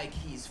looks like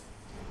he's,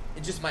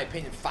 in just my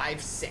opinion,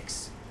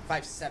 5'6",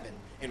 5'7",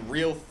 and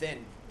real thin,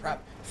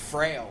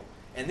 frail.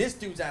 And this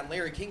dude's on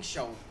Larry King's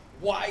show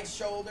wide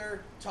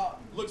shoulder,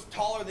 looks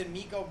taller than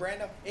Miko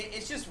Brando.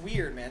 It's just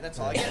weird, man. That's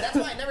all. Again, that's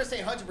why I never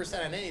say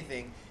 100% on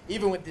anything,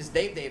 even with this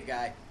Dave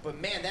guy. But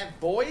man, that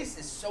voice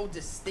is so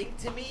distinct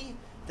to me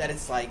that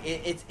it's like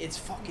it's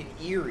fucking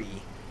eerie.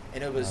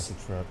 And it was.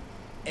 That's a trip.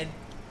 And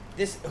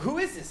who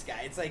is this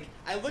guy? It's like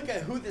I look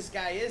at who this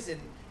guy is, and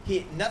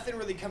nothing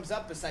really comes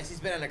up besides he's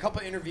been on a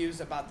couple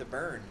interviews about the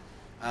burn.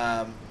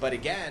 But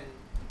again.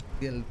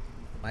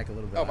 Mike a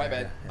little bit. Oh, my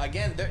bad. Yeah.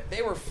 Again,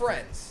 they were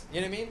friends.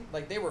 You know what I mean?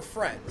 Like, they were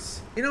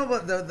friends. You know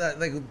what?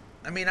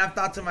 I've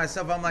thought to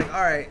myself, I'm like,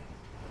 all right,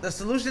 the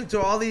solution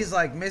to all these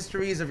like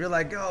mysteries, if you're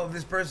like, oh,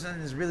 this person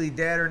is really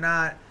dead or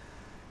not.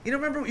 You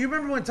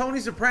remember when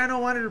Tony Soprano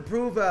wanted to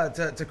prove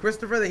to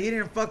Christopher that he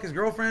didn't fuck his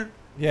girlfriend?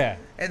 Yeah.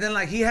 And then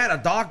like he had a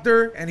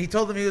doctor, and he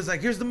told him, he was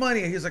like, here's the money,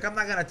 and he was like, I'm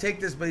not gonna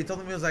take this, but he told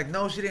him, he was like,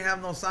 no, she didn't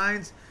have no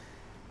signs.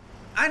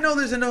 I know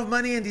there's enough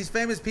money in these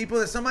famous people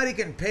that somebody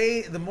can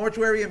pay the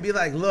mortuary and be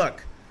like,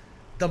 look,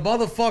 the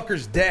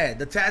motherfucker's dead.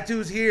 The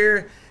tattoo's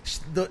here.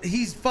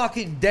 He's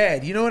fucking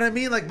dead. You know what I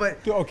mean? Like, but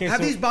have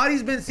these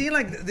bodies been seen?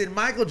 Like, did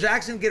Michael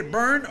Jackson get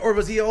burned, or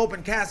was he an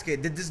open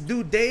casket? Did this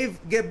dude Dave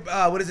get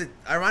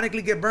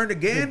ironically get burned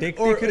again? They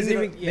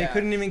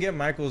couldn't even get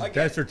Michael's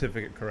death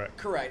certificate correct.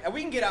 Correct. And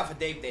we can get off of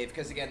Dave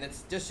because again,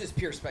 that's just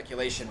pure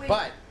speculation. Wait.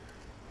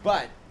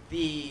 But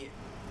the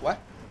what?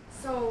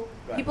 So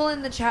people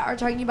in the chat are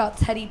talking about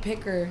Teddy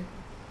Picker.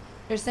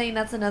 They're saying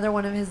that's another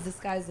one of his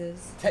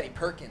disguises. Teddy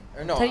Perkins.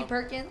 Or no. Teddy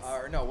Perkins?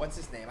 Or no, what's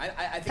his name? I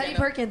think Teddy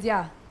Perkins,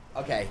 yeah.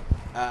 Okay.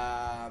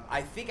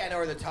 I think I know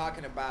where they're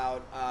talking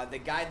about. The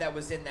guy that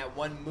was in that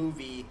one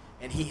movie,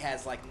 and he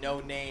has, like, no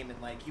name, and,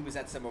 like, he was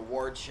at some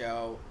award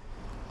show.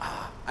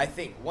 I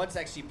think, once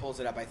actually pulls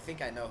it up, I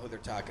think I know who they're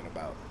talking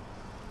about.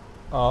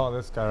 Oh,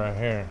 this guy right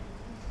here.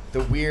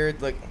 The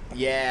weird look.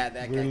 Yeah,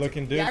 that guy. Weird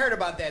looking dude. Yeah, I heard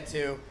about that,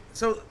 too.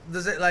 So,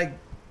 does it, like...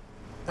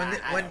 When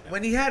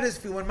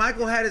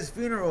Michael had his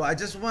funeral, I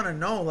just want to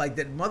know, like,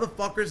 did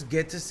motherfuckers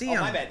get to see him?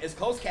 Oh, my bad. It's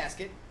closed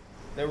casket.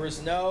 There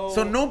was no...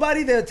 So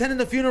nobody that attended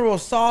the funeral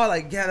saw,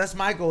 like, yeah, that's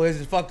Michael.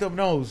 His fucked up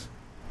nose.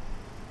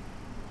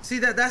 See,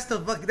 that's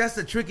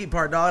the tricky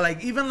part, dog.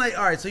 Like, even like,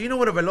 all right, so you know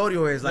what a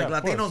velorio is? Like, yeah,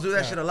 Latinos do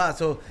that shit a lot.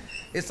 So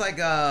it's like,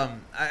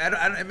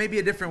 it may be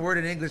a different word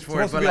in English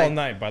for it, but like, all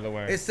night, by the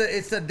way. It's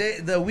the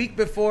day, the week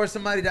before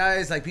somebody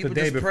dies. Like, people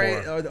just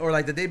pray, or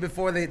like the day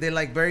before they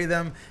like bury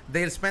them.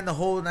 They spend the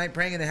whole night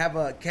praying, and they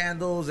have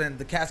candles and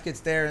the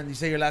casket's there, and you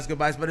say your last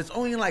goodbyes. But it's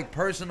only like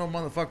personal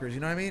motherfuckers. You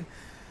know what I mean?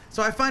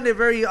 So I find it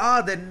very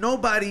odd that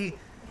nobody.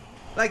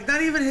 Like,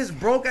 not even his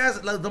broke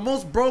ass, like the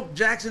most broke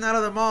Jackson out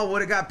of them all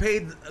would have got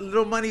paid a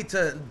little money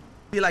to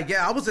be like,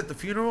 yeah, I was at the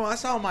funeral. I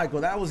saw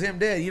Michael. That was him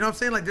dead. You know what I'm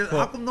saying? Like,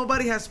 how come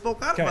nobody has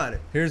spoke out about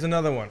it? Here's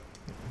another one.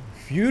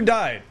 If you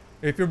died,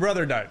 if your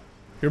brother died,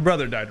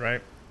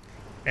 right?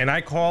 And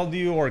I called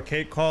you, or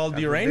Kate called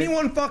you, or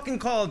anyone fucking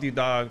called you,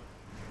 dog,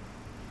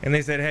 and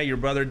they said, hey, your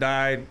brother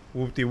died,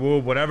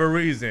 whoop-de-whoop, whatever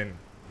reason,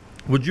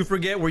 would you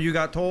forget where you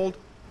got told?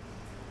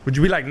 Would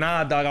you be like,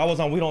 nah, dog, I was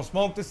on We Don't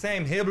Smoke the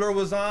Same, Hibbler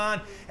was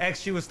on,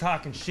 she was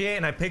talking shit,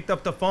 and I picked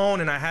up the phone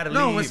and I had to leave.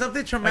 No, when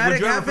something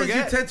traumatic happens,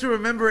 you tend to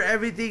remember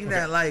everything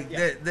that like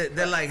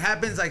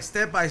happens like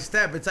step by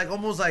step. It's like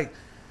almost like,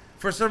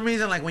 for some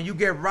reason, like when you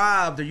get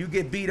robbed or you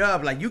get beat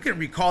up, like you can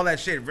recall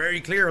that shit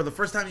very clear, or the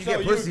first time you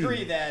get pussy. So you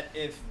agree that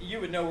if you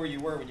would know where you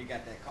were when you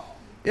got that call?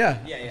 Yeah.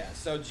 Yeah.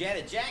 So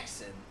Janet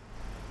Jackson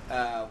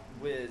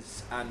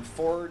was on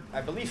four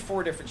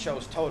different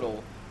shows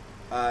total.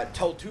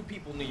 Told two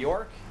people in New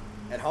York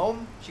at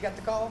home she got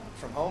the call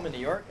from home in New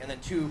York, and then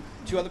two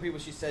other people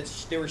she said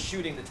they were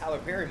shooting the Tyler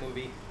Perry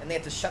movie and they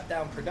had to shut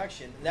down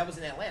production, and that was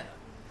in Atlanta.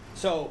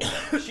 So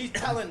she's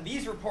telling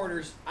these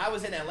reporters, I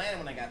was in Atlanta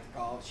when I got the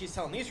call. She's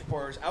telling these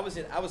reporters, I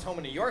was home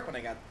in New York when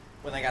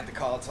I got the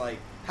call. It's like,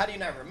 how do you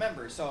not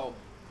remember? So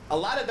a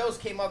lot of those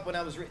came up when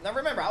I was now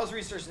remember, I was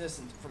researching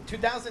this from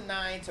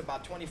 2009 to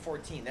about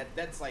 2014.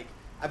 That's like,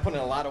 I put in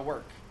a lot of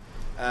work,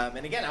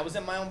 and again, I was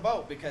in my own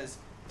boat because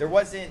there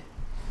wasn't.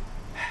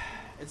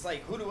 It's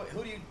like, who do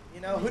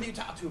you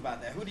talk to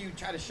about that? Who do you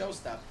try to show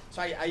stuff?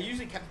 So I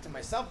usually kept it to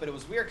myself, but it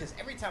was weird because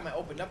every time I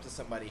opened up to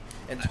somebody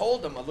and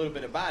told them a little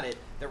bit about it,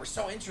 they were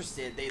so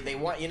interested. They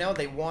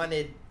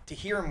wanted to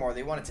hear more.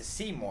 They wanted to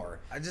see more.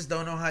 I just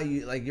don't know how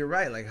you, like, you're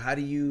right. Like, how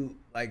do you,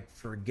 like,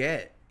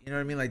 forget? You know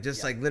what I mean? Like,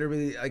 just like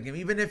literally, like,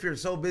 even if you're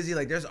so busy,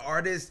 like, there's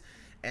artists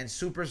and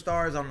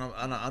superstars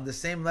on the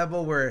same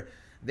level where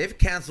they've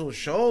canceled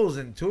shows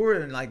and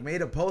toured and like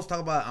made a post talk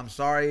about, I'm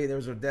sorry, there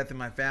was a death in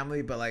my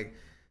family, but like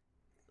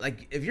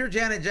if you're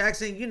Janet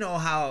Jackson, you know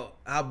how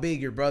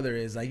big your brother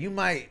is. Like, you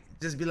might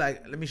just be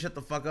like, let me shut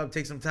the fuck up,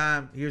 take some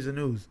time, here's the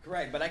news.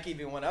 Correct, but I can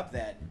even one up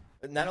that.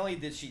 Not only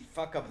did she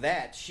fuck up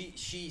that,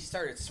 she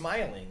started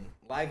smiling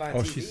live on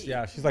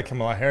TV. She's like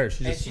Kamala Harris.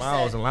 She just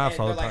smiles and laughs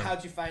all the time. Like,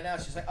 how'd you find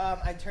out? She's like,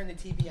 I turned the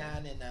TV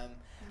on and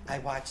I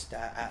watched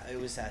it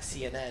was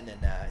CNN,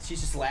 and she's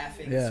just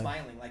laughing and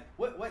smiling. Like,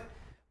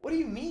 what do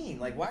you mean?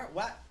 Like,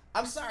 why?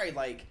 I'm sorry,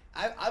 like,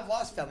 I've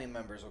lost family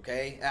members,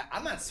 okay?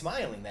 I'm not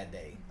smiling that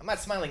day. I'm not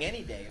smiling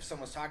any day if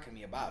someone's talking to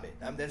me about it.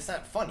 That's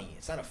not funny.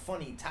 It's not a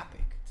funny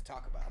topic to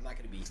talk about. I'm not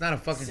going to be. It's not a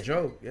fucking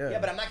joke. Yeah. Yeah,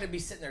 but I'm not going to be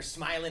sitting there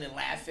smiling and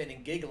laughing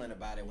and giggling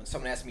about it when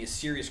someone asks me a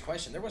serious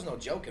question. There was no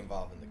joke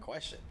involved in the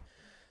question.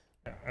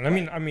 And I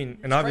mean,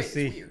 and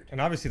obviously,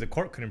 the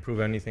court couldn't prove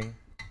anything.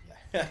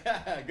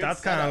 That's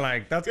kind of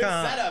like that's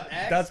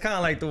kind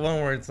of like the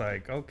one where it's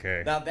like,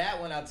 okay. Now that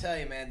one, I'll tell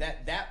you, man,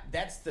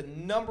 that's the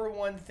number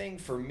one thing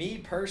for me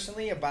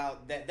personally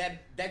about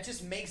that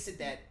just makes it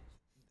that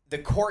the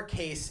court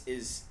case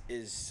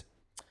is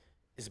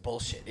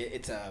bullshit.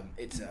 It's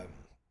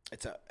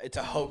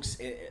a hoax,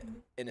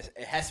 and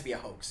it has to be a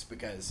hoax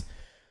because.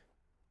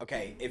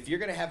 Okay, if you're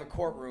gonna have a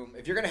courtroom,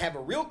 if you're gonna have a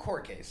real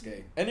court case,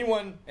 okay,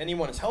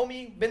 anyone's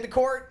homie been to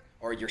court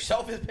or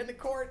yourself has been to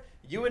court,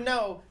 you would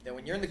know that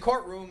when you're in the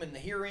courtroom and the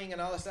hearing and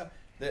all that stuff,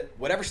 that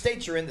whatever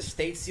state you're in, the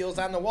state seals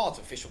on the wall. It's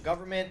official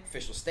government,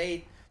 official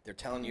state. They're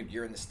telling you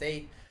you're in the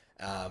state.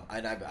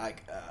 And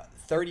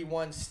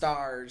 31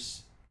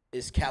 stars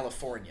is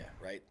California,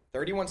 right?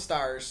 31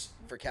 stars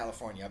for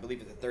California. I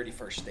believe it's the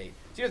 31st state.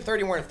 It's either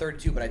 31 or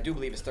 32, but I do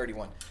believe it's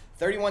 31.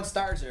 31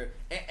 stars are,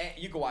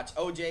 you can watch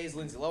OJ's,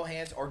 Lindsay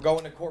Lohan's, or go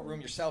in the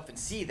courtroom yourself and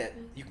see that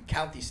you can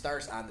count these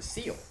stars on the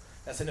seal.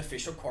 That's an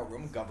official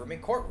courtroom,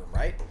 government courtroom,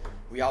 right?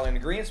 We all in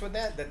agreement with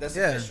that? That's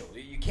official.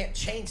 You can't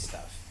change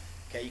stuff,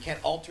 okay? You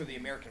can't alter the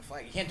American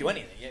flag. You can't do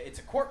anything. It's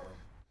a courtroom.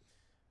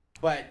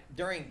 But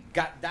during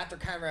Dr.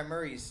 Conrad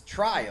Murray's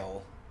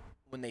trial,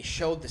 when they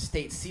showed the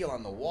state seal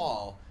on the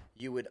wall,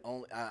 you would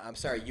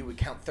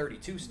count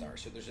 32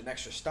 stars. So there's an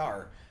extra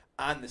star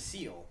on the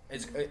seal.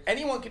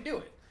 Anyone could do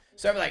it.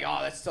 So I'm like, oh,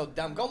 that's so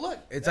dumb. Go look.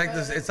 It's like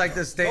this. It's like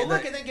the state. Go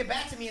look and then get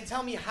back to me and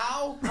tell me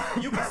how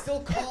you can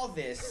still call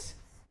this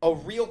a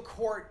real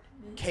court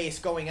case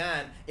going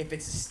on if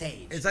it's a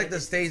stage. It's like the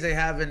stage they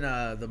have in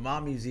the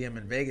Mob Museum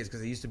in Vegas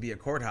because it used to be a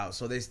courthouse.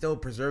 So they still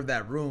preserve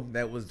that room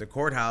that was the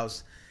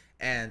courthouse,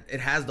 and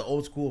it has the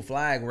old school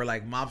flag where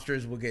like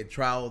mobsters will get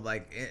trialed,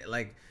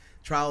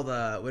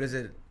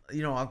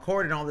 on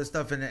court and all this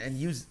stuff, and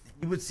you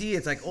would see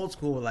it's like old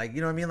school, like, you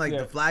know what I mean, like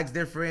the flag's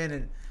different,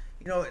 and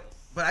you know.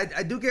 But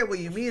I do get what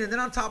you mean, and then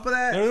on top of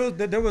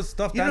that, there was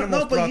stuffed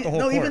animals throughout the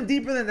whole court. Even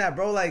deeper than that,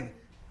 bro. Like,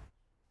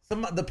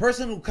 the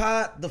person who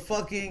caught the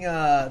fucking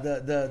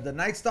the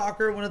Night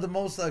Stalker, one of the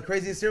most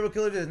craziest serial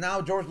killers, is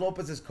now George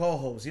Lopez's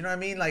co-host. You know what I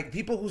mean? Like,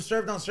 people who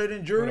served on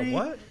certain juries.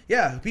 What?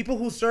 Yeah, people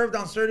who served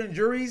on certain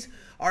juries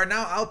are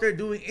now out there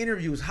doing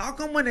interviews. How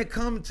come when it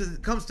comes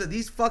to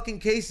these fucking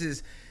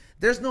cases,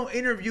 there's no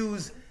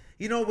interviews?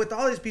 You know, with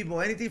all these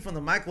people, anything from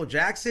the Michael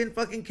Jackson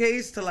fucking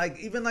case to like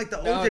even like the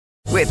OJ.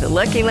 With the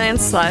Lucky Land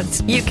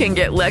Slots, you can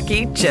get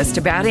lucky just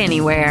about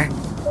anywhere.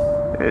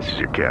 This is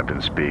your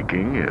captain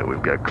speaking.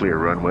 We've got clear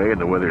runway and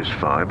the weather's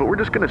fine, but we're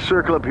just going to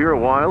circle up here a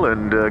while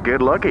and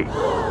get lucky.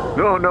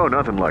 No,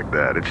 nothing like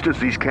that. It's just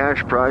these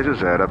cash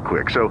prizes add up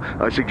quick. So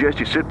I suggest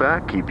you sit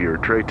back, keep your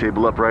tray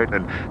table upright,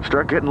 and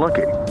start getting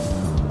lucky.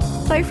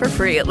 Play for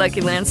free at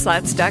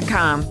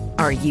LuckyLandSlots.com.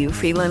 Are you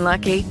feeling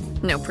lucky?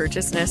 No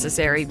purchase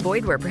necessary.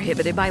 Void where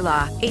prohibited by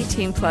law.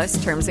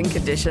 18+ terms and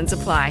conditions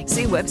apply.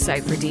 See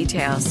website for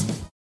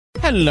details.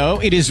 Hello,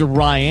 it is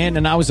Ryan,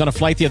 and I was on a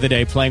flight the other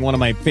day playing one of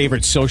my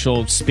favorite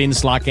social spin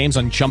slot games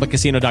on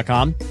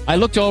ChumbaCasino.com. I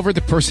looked over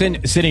the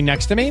person sitting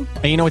next to me,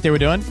 and you know what they were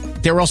doing?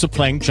 They were also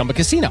playing Chumba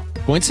Casino.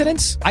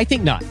 Coincidence? I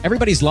think not.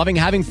 Everybody's loving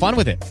having fun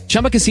with it.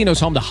 Chumba Casino is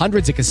home to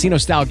hundreds of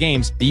casino-style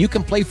games that you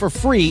can play for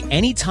free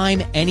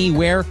anytime,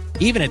 anywhere,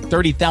 even at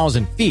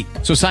 30,000 feet.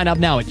 So sign up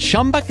now at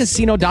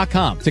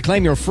ChumbaCasino.com to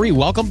claim your free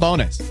welcome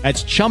bonus.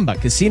 That's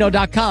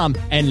ChumbaCasino.com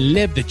and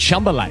live the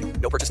Chumba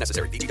life. No purchase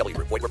necessary. VGW.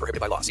 Void where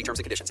prohibited by law. See terms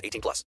and conditions.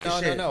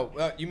 18+.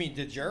 No. You mean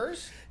the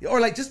jurors?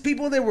 Or like just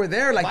people that were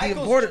there, like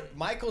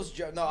Michael's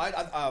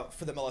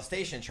for the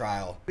molestation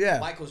trial. Yeah.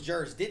 Michael's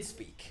jurors did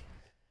speak,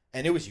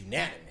 and it was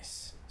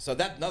unanimous. So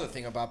that's another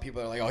thing about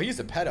people that are like, oh, he's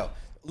a pedo.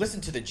 Listen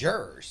to the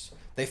jurors.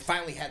 They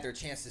finally had their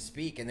chance to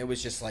speak, and it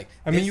was just like,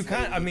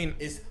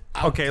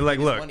 okay, like,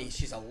 look, money.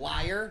 She's a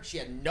liar. She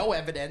had no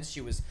evidence.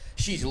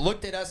 She's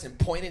looked at us and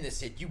pointed and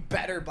said, "You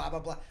better blah blah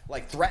blah,"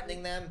 like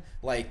threatening them.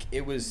 Like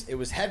it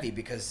was heavy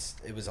because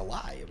it was a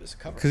lie. It was a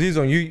cover. Because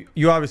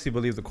you obviously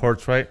believe the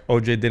courts, right?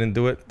 OJ didn't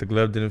do it. The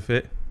glove didn't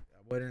fit.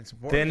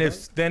 Then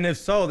if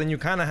so, then you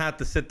kind of have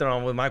to sit there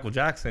on with Michael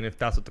Jackson if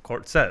that's what the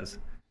court says.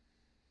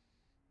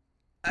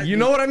 You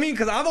know what I mean?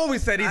 Because I've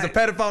always said he's a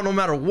pedophile no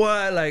matter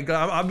what. Like,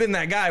 I've been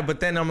that guy.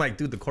 But then I'm like,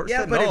 dude, the court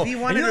said no. If he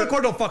wanted the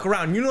court don't fuck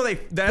around. You know the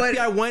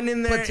FBI went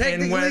in there. But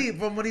technically,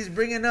 from what he's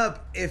bringing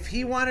up, if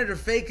he wanted to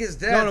fake his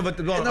death.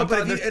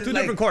 There's two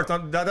different courts.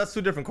 That's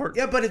two different courts.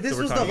 Yeah, but if this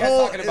was the whole. You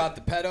guys talking about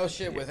the pedo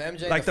shit with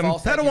MJ? Like the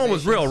pedo one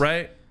was real,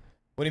 right?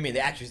 What do you mean,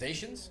 the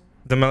accusations?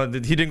 He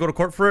didn't go to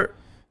court for it?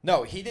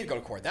 No, he did go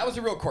to court. That was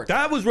a real court.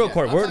 That was real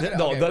court. We're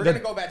going to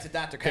go back to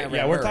Dr. Conrad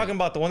Yeah, we're talking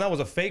about the one that was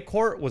a fake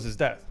court was his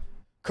death.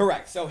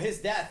 Correct. So his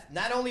death,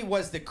 not only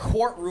was the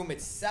courtroom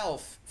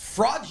itself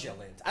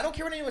fraudulent. I don't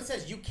care what anyone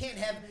says. You can't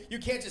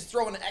just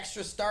throw an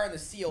extra star in the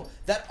seal.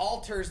 That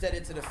alters that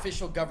it's an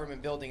official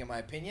government building, in my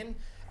opinion.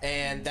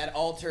 And that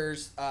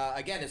alters,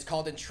 again, it's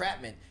called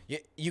entrapment.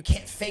 You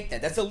can't fake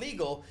that. That's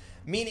illegal.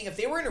 Meaning if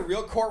they were in a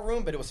real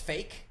courtroom, but it was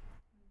fake,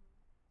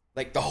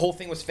 like the whole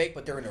thing was fake,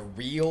 but they're in a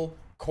real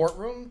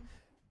courtroom,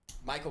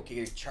 Michael could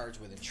get charged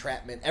with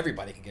entrapment.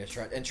 Everybody can get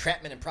charged.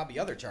 Entrapment and probably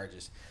other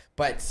charges.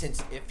 But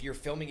since if you're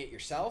filming it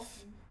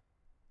yourself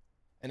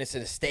and it's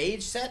in a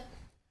stage set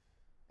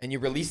and you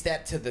release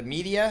that to the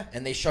media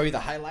and they show you the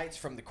highlights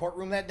from the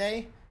courtroom that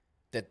day,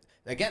 that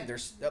again,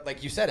 there's,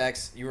 like you said,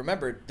 X, you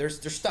remember, there's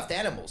stuffed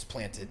animals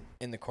planted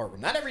in the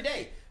courtroom. Not every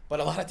day, but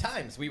a lot of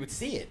times we would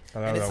see it.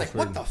 And it's like,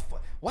 what the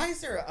fuck? Why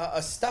is there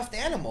a stuffed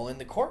animal in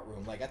the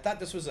courtroom? Like, I thought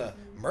this was a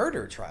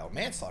murder trial,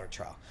 manslaughter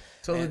trial.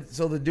 So,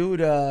 the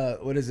dude,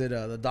 what is it?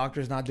 The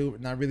doctor's not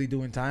really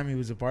doing time. He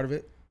was a part of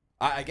it.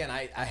 I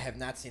have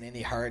not seen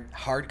any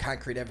hard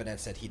concrete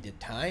evidence that he did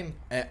time,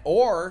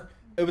 or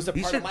it was a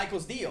part of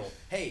Michael's deal.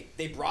 Hey,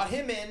 they brought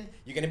him in.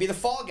 You're gonna be the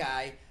fall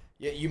guy.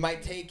 You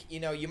might take,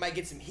 you might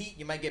get some heat.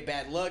 You might get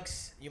bad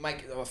looks. You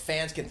might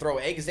fans can throw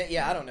eggs at you.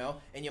 I don't know,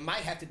 and you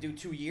might have to do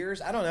 2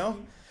 years. I don't know.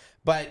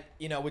 But,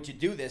 would you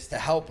do this to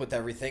help with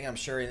everything? I'm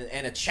sure,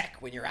 and a check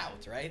when you're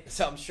out, right?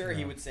 So I'm sure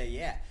he would say,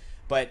 yeah.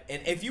 But,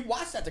 and if you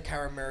watch Dr.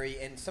 Kyler Murray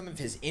and some of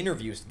his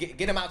interviews, get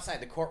him outside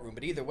the courtroom.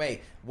 But either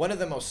way, one of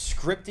the most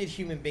scripted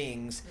human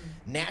beings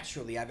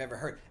naturally I've ever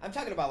heard. I'm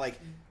talking about, like,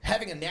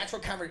 having a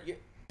natural conversation.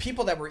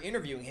 People that were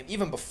interviewing him,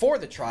 even before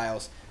the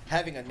trials,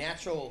 having a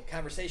natural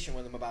conversation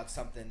with him about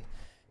something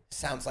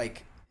sounds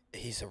like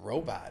he's a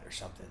robot or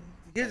something.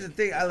 Here's the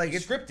thing,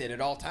 it's scripted at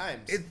all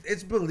times.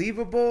 It's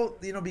believable,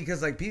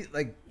 because like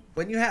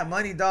when you have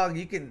money, dog,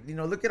 you can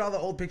look at all the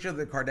old pictures of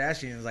the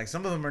Kardashians. Like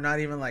some of them are not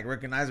even like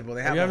recognizable.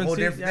 They have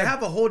They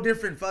have a whole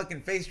different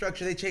fucking face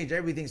structure. They change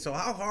everything. So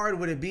how hard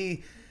would it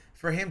be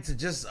for him to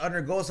just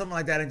undergo something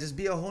like that and just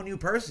be a whole new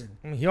person?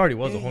 I mean, he already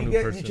was a whole new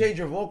person. You change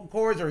your vocal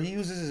cords, or he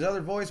uses his other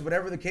voice,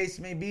 whatever the case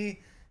may be.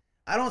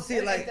 I don't see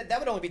it like that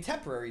would only be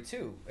temporary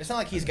too. It's not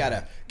like he's got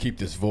to keep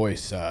this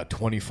voice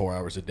 24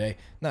 hours a day.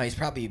 No, he's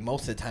probably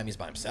most of the time he's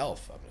by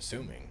himself, I'm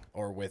assuming,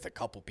 or with a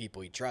couple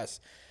people he trusts.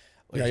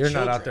 Yeah, you're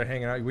not out there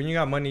hanging out. When you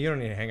got money, you don't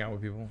need to hang out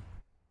with people.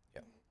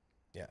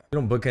 Yeah. You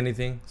don't book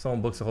anything.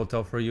 Someone books a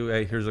hotel for you.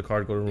 Hey, here's a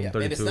card. Go to room 32.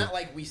 And it's not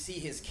like we see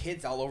his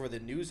kids all over the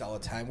news all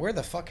the time. Where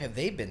the fuck have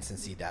they been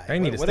since he died? They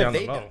need to stay on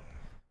the boat.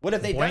 What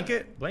have they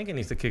done? Blanket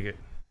needs to kick it.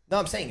 No,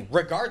 I'm saying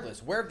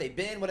regardless, where have they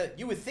been?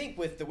 You would think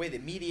with the way the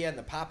media and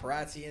the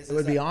paparazzi is, it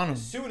would be on them.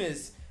 As soon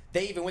as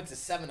they even went to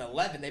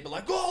 7-Eleven, they'd be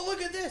like, "Oh,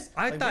 look at this!"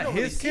 I thought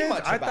his kids.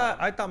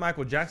 I thought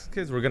Michael Jackson's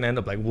kids were gonna end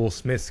up like Will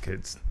Smith's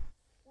kids.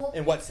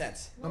 In what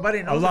sense?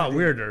 Nobody knows. A lot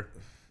weirder.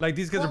 Like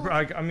these kids are.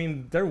 I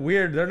mean, they're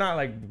weird. They're not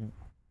like.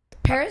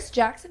 Paris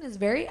Jackson is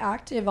very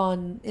active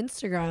on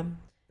Instagram.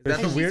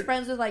 She's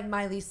friends with like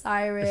Miley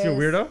Cyrus. Is she a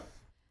weirdo?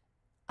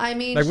 I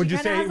mean, like, she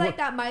kind of has like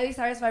that Miley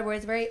Cyrus vibe where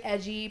it's very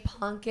edgy,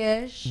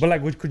 punkish. But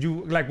like, could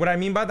you like what I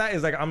mean by that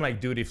is like I'm like,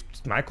 dude, if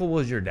Michael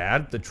was your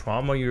dad, the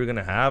trauma you're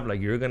gonna have,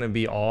 like you're gonna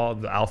be all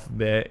the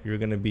alphabet, you're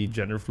gonna be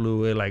gender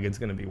fluid, like it's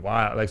gonna be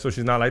wild. Like, so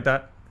she's not like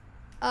that.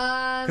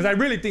 Because I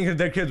really think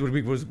their kids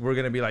were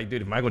gonna be like,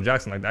 dude, if Michael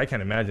Jackson like that, I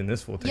can't imagine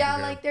this fool. Yeah,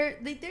 like they're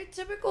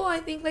typical. I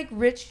think like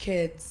rich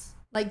kids,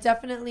 like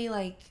definitely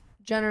like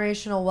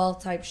generational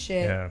wealth type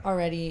shit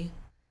already.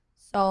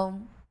 So,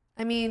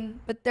 I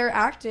mean, but they're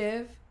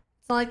active.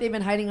 It's not like they've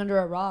been hiding under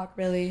a rock,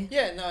 really.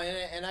 Yeah, no,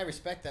 and I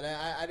respect that.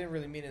 I didn't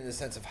really mean it in the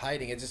sense of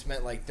hiding. It just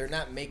meant like they're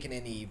not making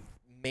any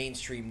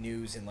mainstream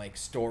news and like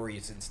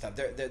stories and stuff.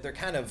 They're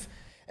kind of.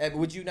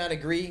 Would you not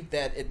agree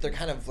that they're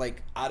kind of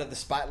like out of the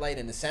spotlight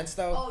in a sense,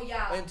 though? Oh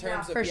yeah, in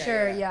terms of for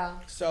sure.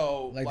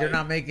 So like they're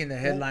not making the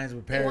headlines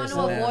with Paris. They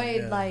want to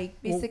avoid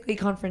like basically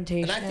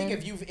confrontation. And I think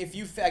if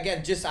you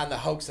again just on the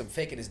hoax of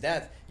faking his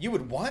death, you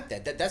would want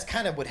that. That's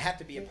kind of would have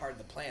to be a part of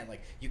the plan.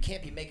 Like you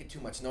can't be making too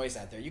much noise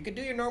out there. You could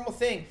do your normal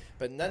thing,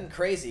 but nothing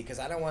crazy because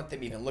I don't want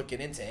them even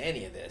looking into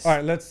any of this. All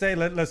right, let's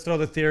throw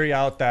the theory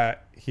out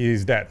that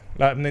he's dead,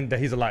 and then that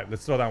he's alive.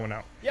 Let's throw that one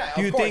out. Yeah,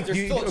 of course.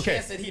 There's still a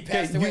chance that he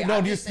passed away.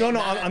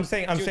 I'm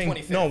saying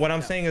no. What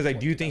I'm saying is like,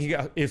 do you think he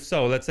got? If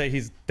so, let's say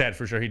he's dead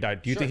for sure. He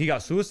died. Do you think he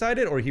got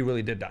suicided or he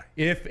really did die?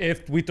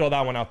 If we throw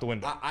that one out the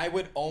window, I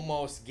would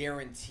almost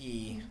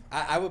guarantee.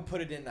 I would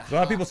put it in the. A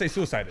lot of people say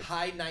suicided.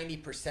 High 90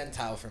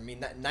 percentile for me.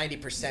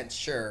 90%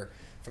 sure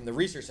from the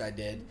research I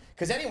did,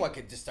 because anyone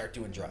could just start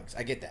doing drugs.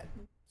 I get that.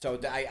 So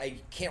I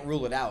can't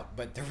rule it out,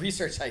 but the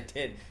research I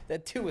did,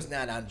 that dude was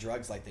not on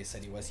drugs like they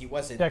said he was. He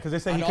wasn't. Yeah, because they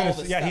said he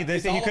couldn't. Yeah, they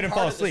say he couldn't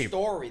fall asleep.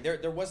 Story.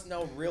 There was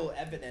no real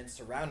evidence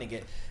surrounding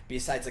it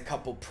besides a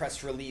couple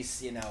press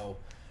release,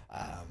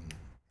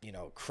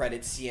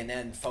 credit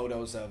CNN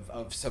photos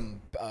of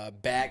some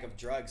bag of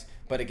drugs.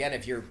 But again,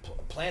 if you're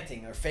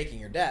planting or faking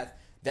your death,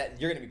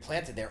 that you're going to be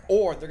planted there,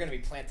 or they're going to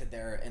be planted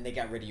there, and they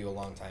got rid of you a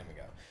long time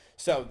ago.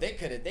 So they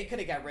could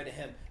have got rid of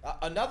him.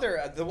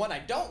 The one I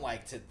don't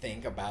like to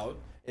think about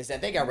is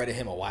that they got rid of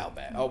him a while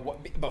back,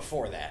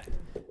 before that,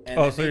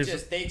 and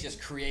they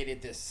just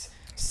created this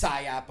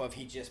psyop of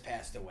he just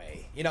passed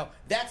away.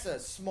 That's a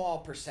small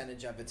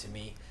percentage of it to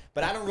me,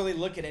 but I don't really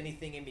look at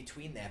anything in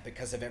between that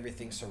because of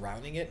everything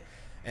surrounding it,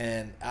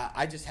 and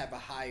I just have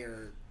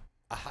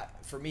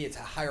for me it's a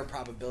higher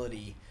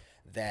probability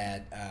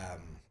that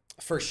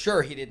for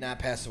sure he did not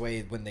pass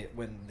away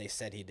when they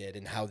said he did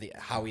and how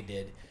he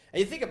did. And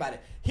you think about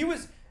it,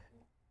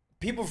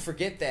 people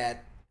forget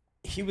that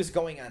he was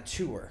going on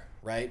tour,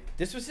 right?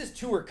 This was his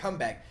tour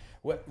comeback.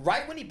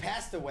 Right when he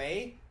passed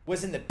away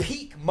was in the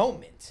peak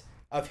moment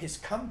of his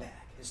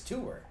comeback, his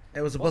tour.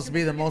 It was supposed to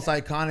be the most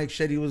iconic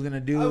shit he was gonna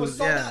do. It was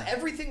sold out.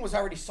 Everything was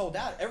already sold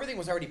out. Everything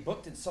was already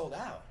booked and sold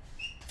out.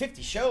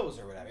 50 shows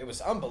or whatever. It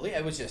was unbelievable.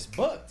 It was just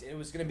booked. It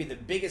was gonna be the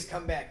biggest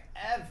comeback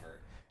ever.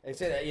 They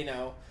said,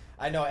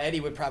 I know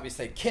Eddie would probably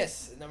say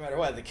Kiss. No matter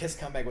what, the Kiss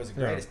comeback was the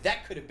greatest. Yeah.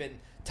 That could have been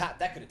top.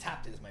 That could have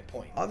topped it. Is my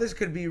point. All this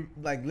could be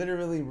like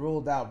literally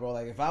ruled out, bro.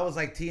 Like if I was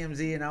like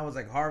TMZ and I was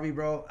like Harvey,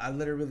 bro, I'd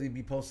literally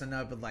be posting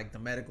up at like the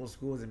medical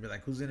schools and be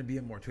like, who's gonna be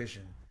a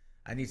mortician?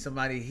 I need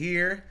somebody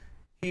here.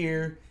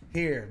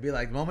 Be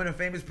like, the moment a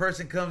famous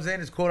person comes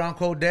in, is quote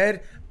unquote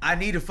dead, I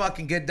need to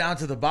fucking get down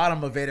to the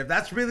bottom of it. If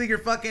that's really your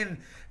fucking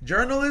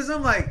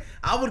journalism, like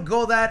I would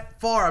go that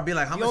far. I'd be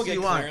like, how much do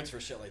you want? You don't get clearance for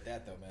shit like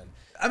that though, man.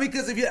 I mean,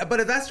 but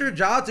if that's your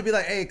job to be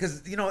like, hey,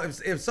 because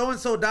if so and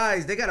so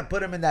dies, they gotta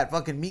put him in that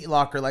fucking meat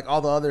locker like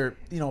all the other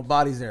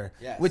bodies there,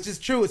 yes. Which is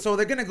true. So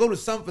they're gonna go to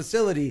some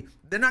facility.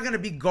 They're not gonna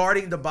be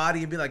guarding the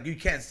body and be like, you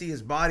can't see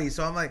his body.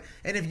 So I'm like,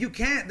 and if you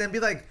can't, then be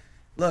like,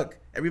 look,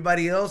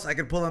 everybody else, I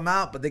could pull them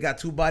out, but they got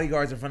 2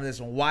 bodyguards in front of this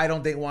one. Why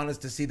don't they want us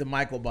to see the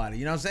Michael body?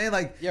 You know what I'm saying?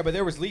 Like, yeah, but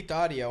there was leaked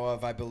audio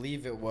of, I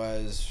believe it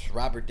was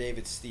Robert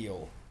David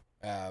Steele,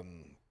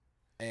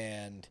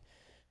 and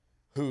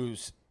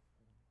who's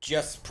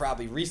just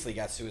probably recently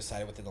got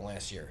suicided within the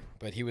last year.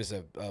 But he was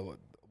a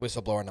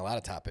whistleblower on a lot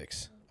of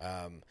topics.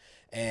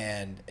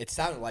 And it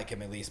sounded like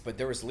him at least, but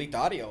there was leaked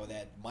audio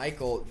that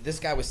this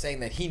guy was saying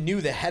that he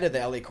knew the head of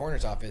the LA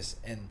Coroner's office,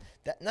 and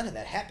that none of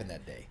that happened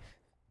that day.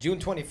 June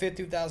 25th,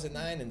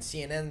 2009, and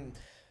CNN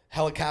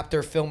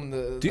helicopter filmed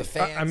the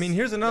fans. I mean,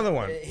 here's another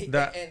one. He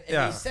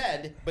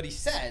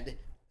said,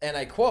 and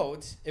I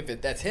quote,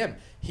 that's him,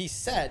 he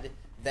said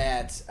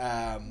that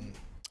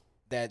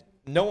that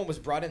no one was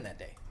brought in that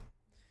day.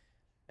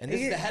 And this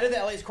is the head of the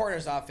LA's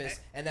coroner's office,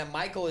 and that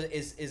Michael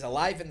is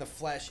alive in the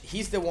flesh.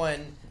 He's the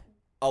one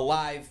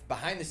alive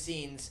behind the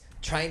scenes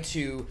trying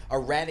to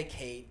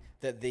eradicate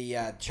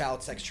the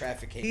child sex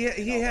trafficking.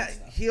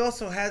 He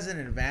also has an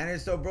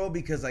advantage though, bro,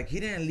 because like he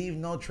didn't leave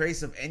no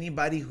trace of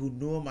anybody who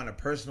knew him on a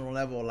personal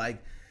level.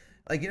 Like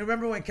you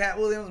remember when Cat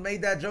Williams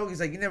made that joke? He's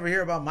like, you never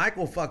hear about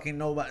Michael fucking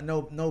no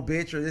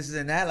bitch or this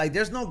and that. Like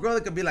there's no girl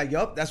that could be like,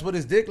 yup, that's what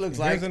his dick looks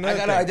like. I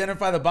gotta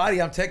identify the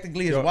body. I'm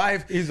technically his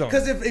wife.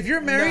 Because if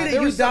you're married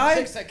and you die,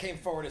 chicks that came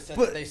forward and said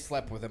that they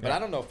slept with him, but I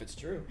don't know if it's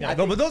true. Yeah,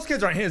 but those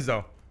kids aren't his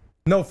though.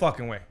 No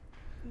fucking way.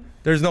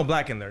 There's no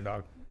black in there,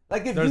 dog.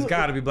 Like there's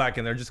got to be black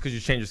in there just because you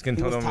change your skin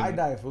tone. It was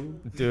tie-dye,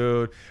 food.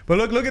 Dude. But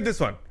look at this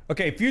one.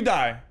 Okay, if you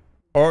die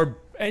or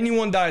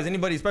anyone dies,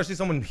 anybody, especially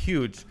someone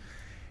huge,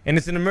 and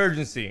it's an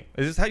emergency,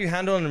 is this how you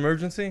handle an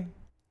emergency?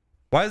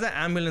 Why is that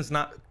ambulance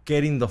not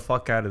getting the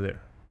fuck out of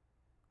there?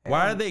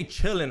 Why are they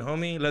chilling,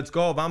 homie? Let's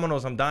go.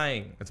 Vámonos. I'm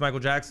dying. It's Michael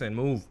Jackson.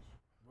 Move.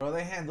 Bro,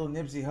 they handled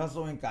Nipsey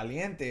Hussle in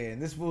Caliente, and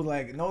this fool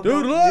like no.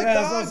 Dude, look,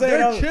 dog,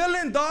 they're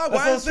chilling, dog.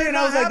 Why is it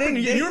not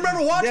happening? You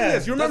remember watching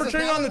this? You remember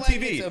turning on the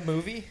TV? It's a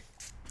movie.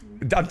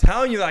 I'm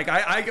telling you, like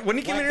I when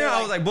he came in here, I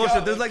was like,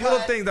 bullshit. There's like little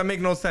things that make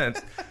no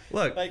sense.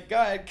 Look, like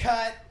go ahead,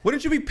 cut.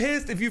 Wouldn't you be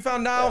pissed if you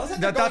found out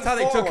that that's how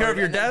they took care of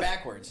your death?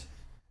 Backwards.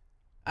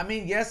 I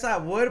mean, yes, I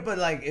would, but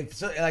like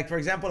for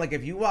example, like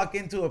if you walk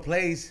into a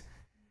place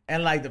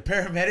and like the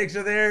paramedics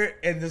are there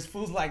and this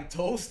fool's like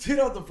toasted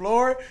on the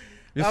floor.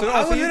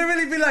 I would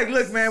literally be like,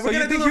 look, man, we're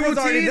going to do the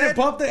routine and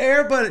pump the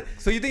air, but...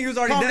 So you think he was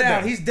already dead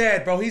now? He's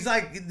dead, bro. He's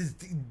like,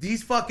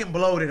 he's fucking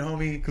bloated,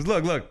 homie. Because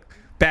look,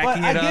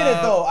 backing it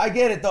up. I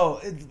get it, though.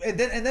 And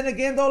then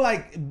again, though,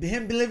 like,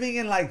 him living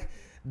in, like,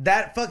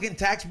 that fucking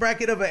tax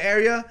bracket of an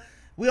area,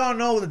 we all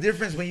know the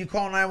difference when you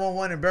call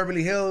 911 in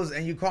Beverly Hills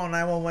and you call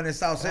 911 in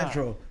South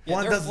Central.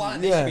 Yeah,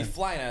 they should be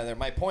flying out of there.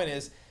 My point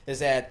is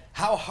that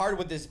how hard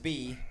would this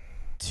be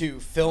to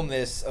film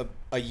this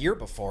a year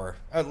before,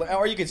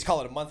 or you could just call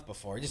it a month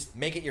before. Just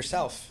make it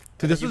yourself.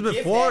 Dude, this was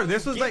before.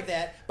 This was like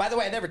that. By the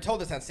way, I never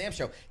told this on Sam's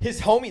show.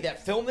 His homie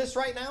that filmed this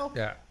right now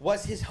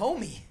was his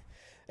homie.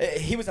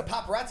 He was a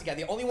paparazzi guy,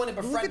 the only one that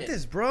befriended. Look at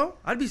this, bro.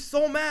 I'd be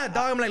so mad,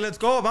 dog. I'm like, let's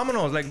go,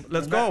 vámonos. Like,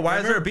 let's go. Why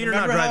is there a beater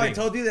not driving? Remember how I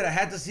told you that I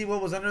had to see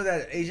what was under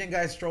that Asian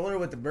guy's stroller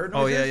with the bird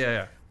noises? Oh,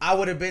 yeah. I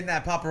would have been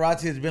that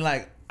paparazzi that's been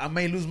like, I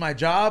may lose my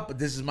job, but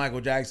this is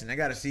Michael Jackson. I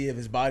got to see if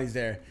his body's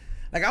there.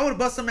 Like, I would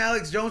bust some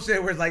Alex Jones shit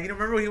where it's like,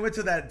 remember when he went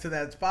to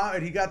that spot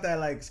and he got that,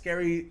 like,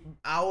 scary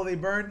owl they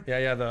burned?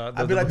 Yeah,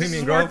 I'd be like, this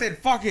is worth it.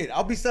 Fuck it.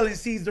 I'll be selling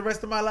seeds the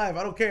rest of my life.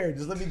 I don't care.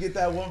 Just let me get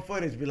that one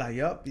footage. Be like,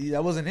 yup,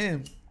 that wasn't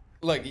him.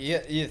 Look,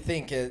 you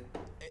think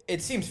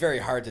it seems very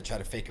hard to try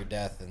to fake your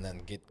death and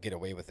then get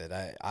away with it,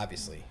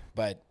 obviously.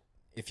 But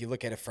if you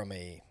look at it from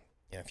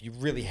if you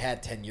really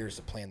had 10 years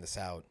to plan this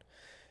out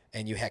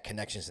and you had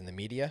connections in the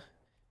media,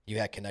 you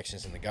had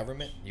connections in the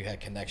government. You had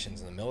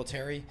connections in the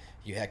military.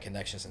 You had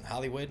connections in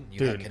Hollywood.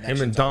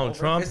 Him and Donald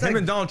Trump. Him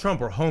and Donald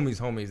Trump were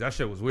homies. That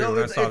shit was weird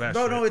when I saw that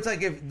shit. No, it's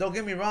like, don't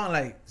get me wrong.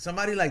 Like,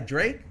 somebody like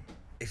Drake,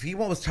 if he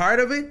was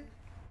tired of it,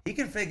 he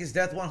can fake his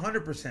death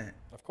 100%.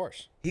 Of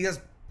course. He has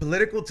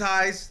political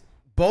ties,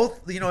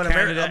 both in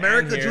Canada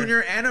America and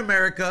Junior and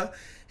America.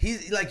 He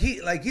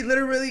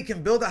literally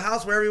can build a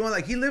house where everyone,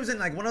 like, he lives in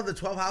like one of the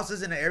 12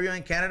 houses in an area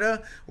in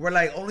Canada where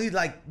like only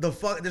like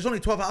there's only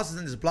 12 houses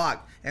in this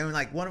block, and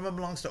like one of them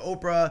belongs to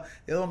Oprah,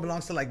 the other one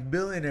belongs to like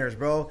billionaires,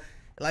 bro.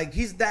 Like,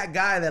 he's that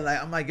guy that,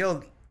 like, I'm like,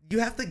 yo, you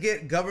have to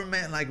get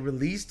government like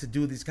release to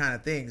do these kind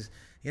of things.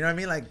 You know what I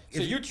mean? Like,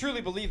 so you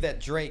truly believe that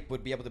Drake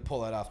would be able to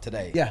pull that off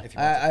today? Yeah, if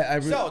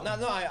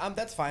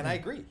that's fine. I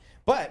agree.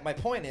 But my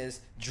point is,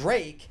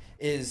 Drake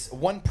is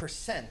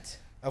 1%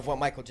 of what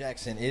Michael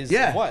Jackson is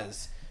and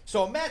was.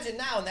 So imagine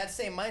now in that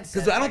same mindset.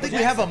 Because I don't think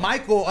we have a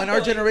Michael in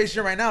our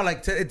generation right now.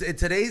 Like, in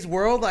today's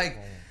world, like,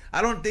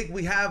 I don't think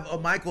we have a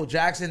Michael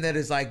Jackson that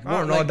is like. I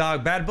don't know,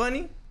 dog. Bad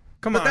Bunny.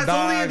 Come on, that's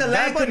dog. only in the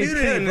Latin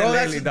community, bro.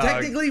 That's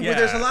technically where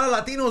there's a lot of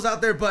Latinos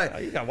out there,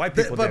 but you got white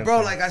people. But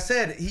bro, like I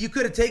said, you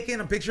could have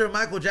taken a picture of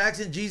Michael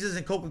Jackson, Jesus,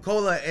 and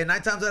Coca-Cola, and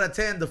 9 times out of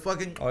 10, the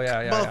fucking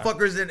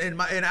motherfuckers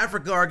in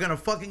Africa are gonna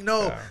fucking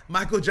know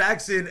Michael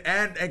Jackson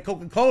and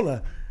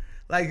Coca-Cola.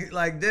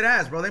 Like dead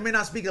ass, bro. They may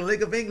not speak a lick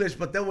of English,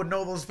 but they would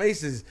know those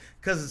faces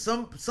because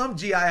some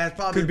GI has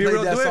probably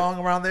played that song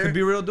around there. Could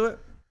Be Real do it?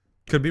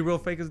 Could Be Real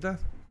fake his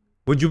death?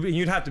 Would you?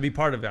 You'd have to be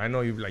part of it. I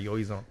know you'd be like, yo,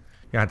 he's on.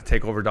 You have to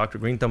take over Dr.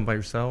 Green Thumb by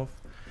yourself.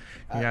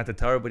 You have to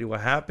tell everybody what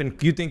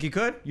happened. You think he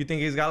could? You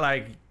think he's got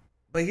like?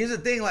 But here's the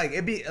thing, like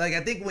it'd be like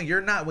I think when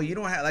you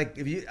don't have like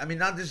if you, I mean,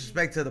 not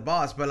disrespect to the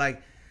boss, but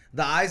like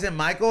the eyes that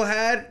Michael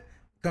had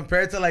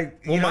compared to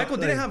like. Well, Michael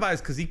didn't have eyes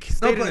because he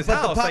stayed in his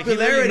house. The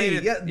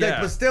popularity,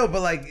 but still,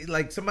 but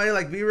like somebody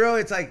like Be Real,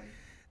 it's like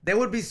there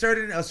would be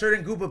a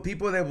certain group of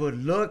people that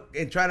would look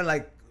and try to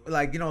like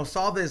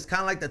solve this, kind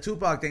of like the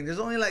Tupac thing. There's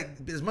only like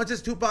as much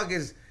as Tupac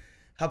is.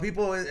 How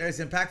people is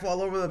impactful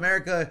all over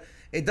America,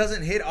 it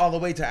doesn't hit all the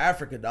way to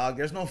Africa, dog.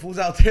 There's no fools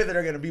out there that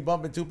are gonna be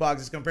bumping Tupac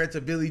as compared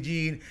to Billie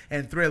Jean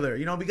and Thriller.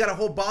 You know, we got a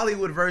whole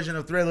Bollywood version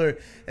of Thriller,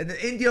 and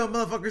the India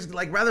motherfuckers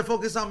like rather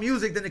focus on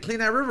music than to clean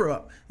that river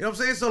up. You know what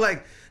I'm saying? So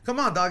like, come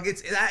on, dog.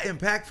 It's that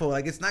impactful.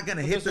 Like, it's not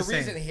gonna hit the same.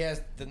 There's a reason he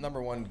has the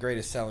 #1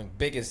 greatest selling,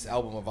 biggest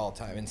album of all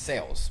time in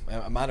sales.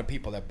 Amount of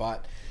people that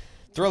bought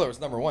Thriller was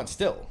 #1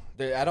 still.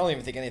 I don't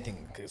even think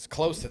anything is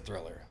close to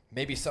Thriller.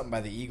 Maybe something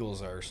by the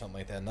Eagles or something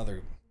like that.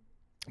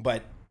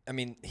 But I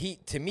mean,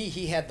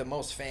 he had the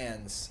most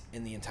fans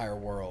in the entire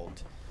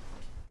world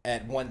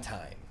at one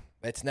time.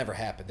 It's never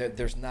happened.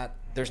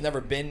 There's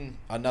never been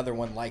another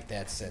one like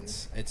that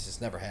since. It's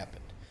just never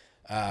happened.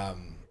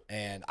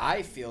 And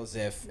I feel as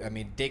if, I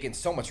mean, digging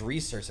so much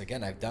research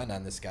again I've done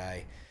on this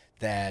guy,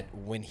 that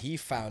when he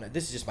found,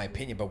 this is just my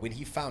opinion, but when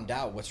he found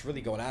out what's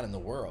really going on in the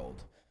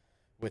world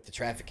with the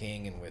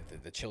trafficking and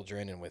with the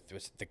children and with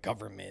the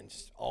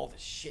government, all the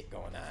shit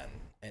going on,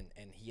 and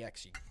he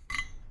actually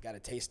got a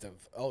taste of,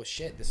 oh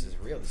shit, this is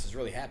real, this is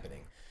really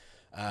happening.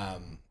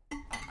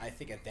 I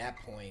think at that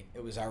point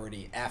it was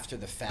already after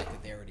the fact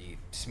that they already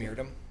smeared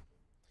him,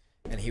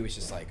 and he was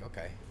just like,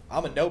 okay,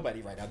 I'm a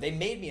nobody right now. They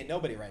made me a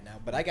nobody right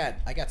now, but I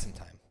got some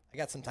time. I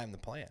got some time to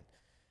plan.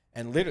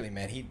 And literally,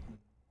 man,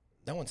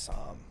 no one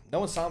saw him.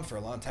 No one saw him for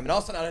a long time. And all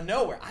of a sudden, out of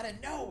nowhere,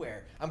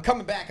 I'm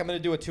coming back. I'm gonna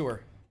do a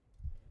tour.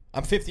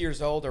 I'm 50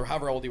 years old, or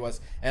however old he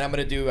was, and I'm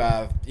gonna do,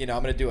 a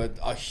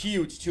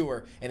huge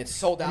tour, and it's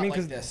sold out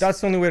like this. That's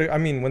the only way to. I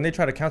mean, when they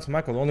try to cancel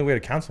Michael, the only way to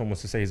cancel him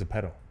was to say he's a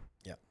pedo.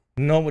 Yeah.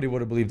 Nobody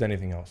would have believed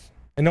anything else,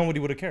 and nobody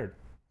would have cared.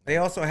 They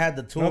also had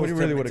the tools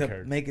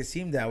to make it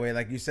seem that way.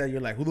 Like you said, you're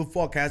like, who the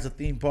fuck has a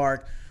theme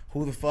park?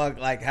 Who the fuck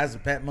like has a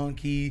pet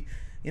monkey?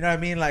 You know what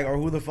I mean? Like, or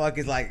who the fuck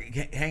is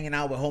like hanging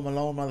out with Home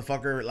Alone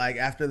motherfucker like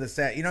after the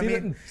set? You know what I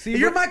mean? If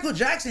you're Michael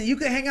Jackson, you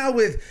can hang out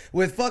with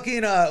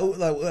fucking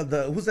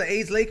who's the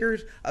A's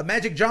Lakers?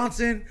 Magic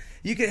Johnson.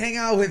 You can hang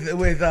out with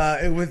NWA.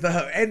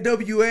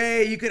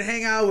 You can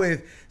hang out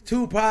with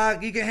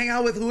Tupac. You can hang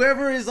out with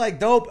whoever is like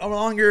dope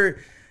along your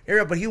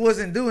area. But he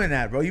wasn't doing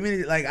that, bro. You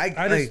mean like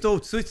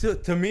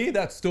to me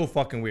that's still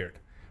fucking weird.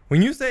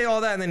 When you say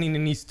all that and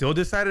then he still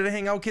decided to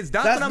hang out with kids,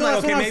 that's when I'm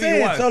like, okay, maybe he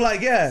was. So like,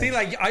 yeah. See,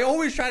 like I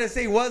always try to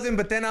say he wasn't,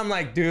 but then I'm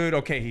like, dude,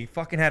 okay, he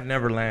fucking had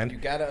Neverland. You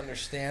gotta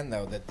understand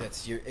though that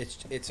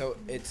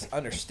it's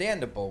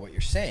understandable what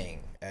you're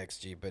saying,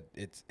 XG, but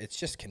it's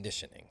just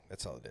conditioning.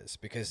 That's all it is,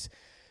 because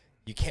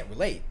you can't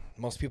relate.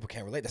 Most people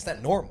can't relate. That's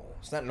not normal.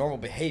 It's not normal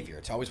behavior.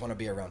 It's always want to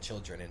be around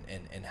children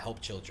and help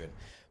children.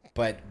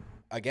 But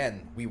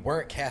again, we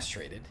weren't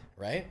castrated,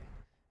 right?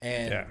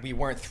 And we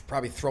weren't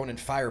probably thrown in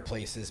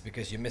fireplaces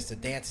because you missed a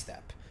dance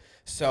step.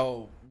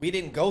 So we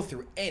didn't go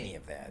through any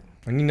of that.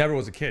 And he never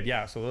was a kid,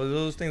 yeah. So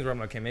those things where I'm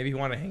like, okay, maybe he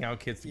wanted to hang out with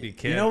kids to be a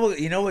kid.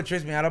 You know what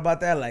trips me out about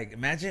that? Like,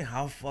 imagine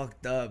how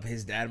fucked up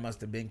his dad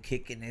must have been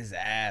kicking his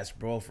ass,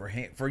 bro,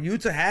 for you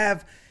to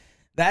have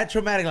that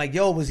traumatic. Like,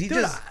 yo, was he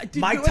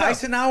Mike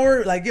Tyson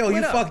hour? Like, yo,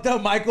 you fucked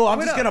up, Michael. I'm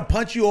just gonna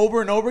punch you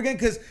over and over again.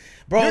 Because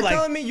Bro, You're like,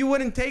 telling me you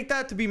wouldn't take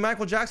that to be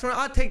Michael Jackson?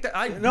 I'd take that.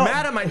 I'm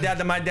mad at my dad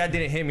that my dad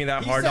didn't hit me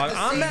that hard, dog.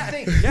 I'm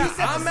mad. Yeah,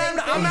 I'm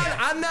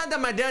mad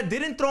that my dad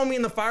didn't throw me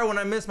in the fire when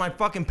I missed my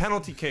fucking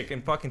penalty kick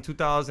in fucking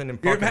 2001.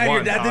 You're mad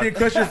your dad didn't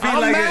crush your feet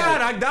I'm like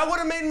mad. That would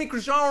have made me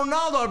Cristiano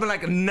Ronaldo. I'd be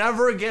like,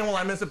 never again will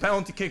I miss a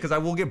penalty kick because I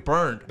will get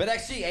burned. But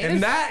actually,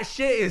 that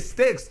shit is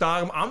sticks,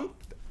 dog. I'm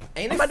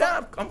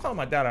calling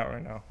my dad out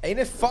right now. Ain't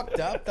it fucked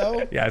up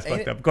though? Yeah, it's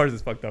fucked up. Of course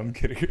it's fucked up. I'm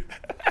kidding.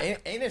 Ain't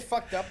it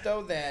fucked up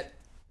though that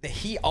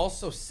he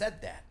also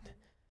said that?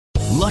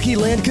 Lucky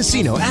Land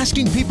Casino,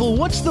 asking people,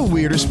 what's the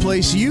weirdest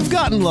place you've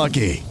gotten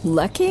lucky?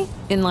 Lucky?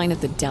 In line at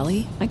the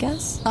deli, I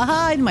guess?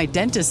 Aha, in my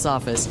dentist's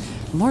office.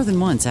 More than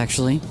once,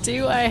 actually.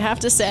 Do I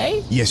have to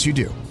say? Yes, you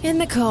do. In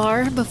the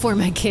car before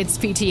my kids'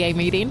 PTA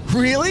meeting.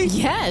 Really?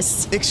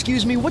 Yes.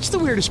 Excuse me, what's the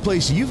weirdest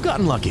place you've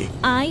gotten lucky?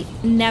 I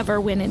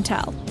never win and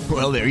tell.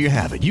 Well, there you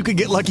have it. You can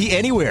get lucky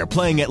anywhere,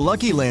 playing at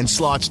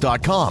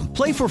LuckyLandSlots.com.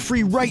 Play for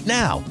free right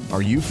now.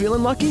 Are you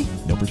feeling lucky?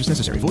 No purchase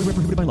necessary. Void where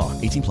prohibited by law.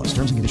 18+.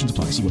 Terms and conditions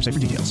apply. See website for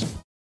details.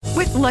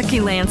 With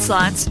Lucky Land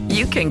Slots,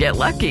 you can get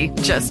lucky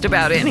just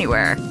about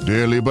anywhere.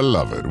 Dearly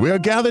beloved, we are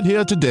gathered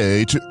here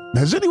today to...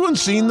 Has anyone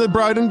seen the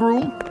bride and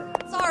groom?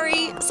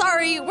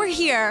 Sorry, we're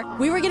here.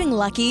 We were getting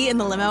lucky in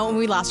the limo and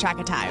we lost track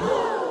of time.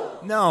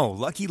 No,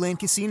 Lucky Land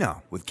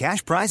Casino, with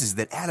cash prizes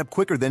that add up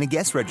quicker than a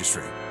guest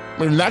registry.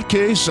 In that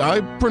case,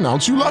 I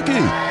pronounce you lucky.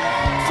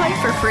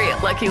 Play for free at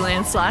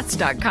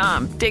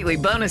LuckyLandSlots.com. Daily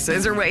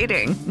bonuses are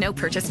waiting. No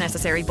purchase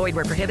necessary. Void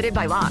where prohibited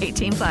by law.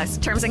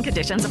 18+. Terms and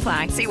conditions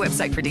apply. See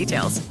website for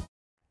details.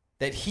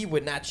 That he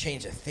would not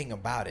change a thing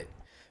about it,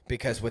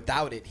 because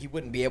without it, he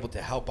wouldn't be able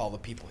to help all the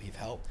people he've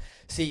helped.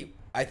 See,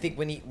 I think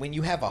when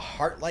you have a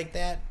heart like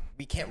that,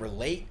 we can't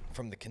relate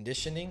from the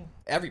conditioning.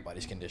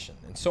 Everybody's conditioned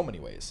in so many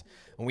ways,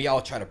 and we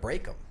all try to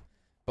break them.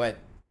 But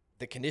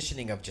the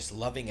conditioning of just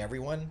loving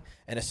everyone,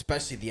 and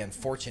especially the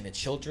unfortunate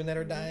children that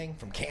are dying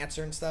from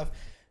cancer and stuff.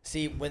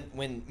 See,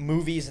 when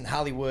movies and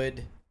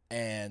Hollywood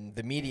and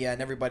the media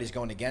and everybody's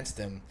going against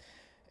them,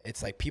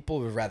 it's like people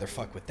would rather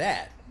fuck with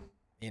that.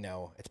 You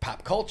know, it's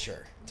pop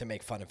culture to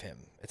make fun of him.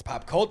 It's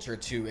pop culture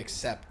to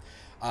accept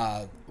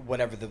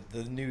whatever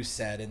the news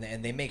said,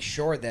 and they make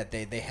sure that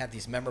they have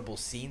these memorable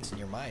scenes in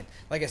your mind.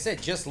 Like I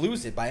said, Just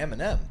Lose It by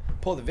Eminem.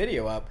 Pull the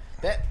video up.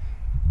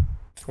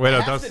 I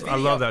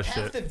love that shit.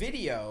 Half the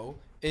video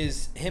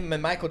is him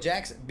and Michael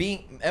Jackson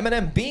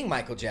Eminem being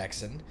Michael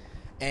Jackson,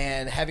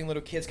 and having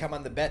little kids come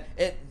on the bed.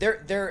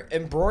 They're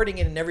embroidering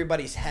it in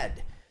everybody's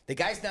head. The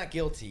guy's not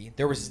guilty.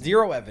 There was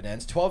zero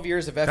evidence. 12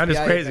 years of FBI. That is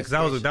crazy, because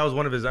that was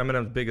one of his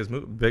Eminem's biggest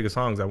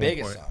songs at one point.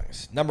 Biggest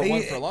songs. Number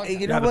one for a long time.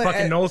 You know the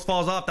fucking nose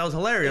falls off. That was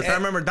hilarious. I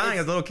remember dying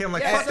as a little kid. I'm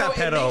like, fuck that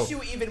pedo. It makes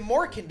you even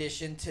more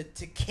conditioned to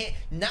can't.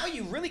 Now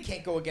you really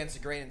can't go against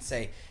the grain and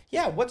say,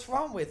 yeah, what's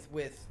wrong with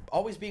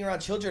always being around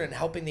children and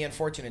helping the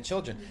unfortunate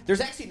children? There's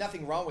actually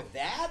nothing wrong with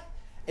that.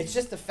 It's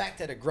just the fact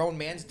that a grown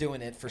man's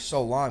doing it for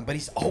so long, but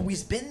he's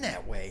always been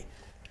that way.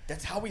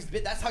 That's how he's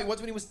been. That's how he was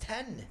when he was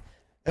 10.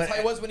 That's how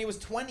he was when he was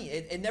 20.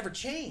 It never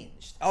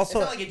changed. Also,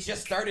 it's not like it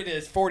just started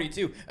at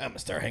 42. I'm gonna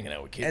start hanging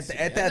out with kids.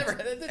 At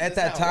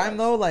that time,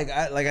 though,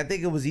 I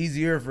think it was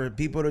easier for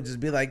people to just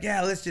be like,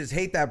 yeah, let's just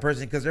hate that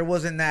person, because there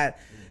wasn't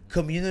that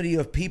community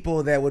of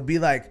people that would be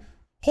like,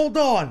 hold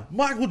on,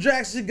 Michael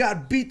Jackson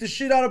got beat the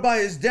shit out of by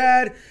his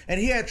dad, and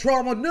he had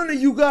trauma. None of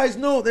you guys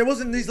know. There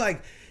wasn't these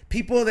like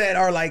people that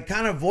are like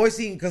kind of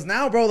voicing, because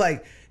now, bro,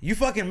 like, you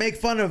fucking make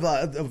fun of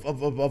a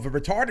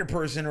retarded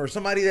person, or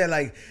somebody that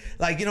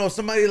like you know,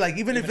 somebody like,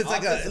 even if it's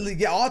autism. Like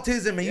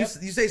autism, and you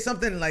say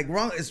something like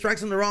wrong, it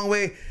strikes them the wrong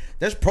way.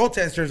 There's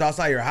protesters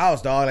outside your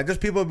house, dog. Like, there's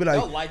people who be like,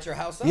 they'll light your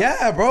house up.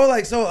 Yeah, bro.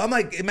 Like, so I'm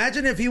like,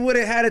 imagine if he would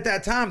have had at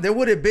that time, there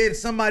would have been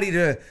somebody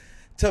to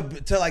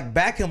like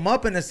back him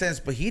up in a sense,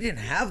 but he didn't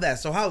have that.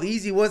 So how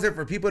easy was it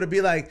for people to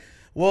be like,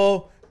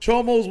 well,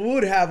 Chomos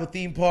would have a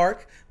theme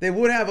park, they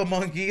would have a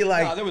monkey,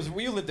 like, no,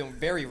 we lived in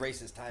very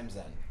racist times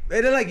then.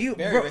 They're like,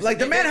 bro, like,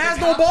 the man has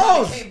no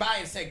balls. Came by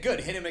and said,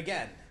 "Good, hit him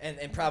again,"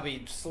 and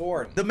probably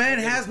swore. The man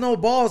has no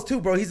balls too,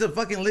 bro. He's a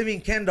fucking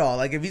living Ken doll.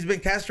 Like, if he's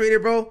been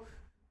castrated, bro,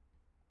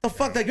 the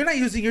fuck, like, you're not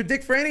using your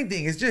dick for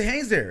anything. It just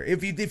hangs there.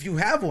 If you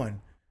have one,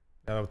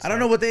 I don't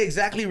know what they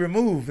exactly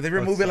remove. They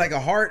remove it like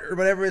a heart or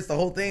whatever. It's the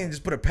whole thing, and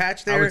just put a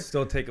patch there. I would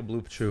still take a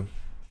blue chew.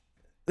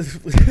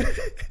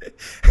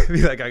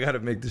 Be like, I gotta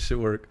make this shit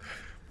work.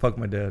 Fuck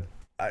my dad.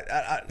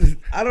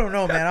 I don't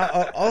know, man.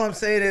 All I'm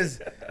saying is,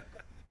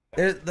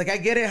 like, I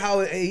get it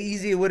how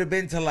easy it would have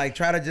been to like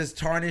try to just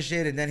tarnish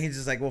it, and then he's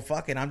just like, well,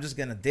 fuck it, I'm just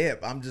gonna dip.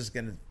 I'm just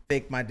gonna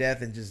fake my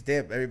death and just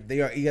dip. But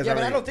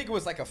I don't think it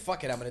was like a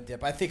fuck it, I'm gonna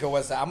dip. I think it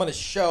was I'm gonna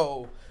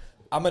show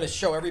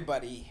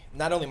everybody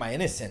not only my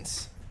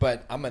innocence,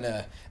 but I'm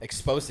gonna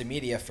expose the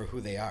media for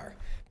who they are,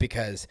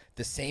 because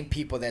the same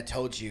people that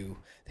told you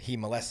he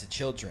molested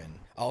children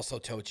also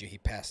told you he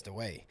passed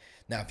away.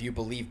 Now, if you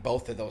believe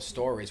both of those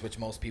stories, which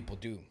most people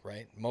do,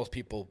 right? Most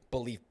people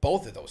believe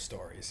both of those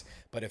stories.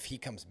 But if he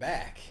comes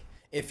back,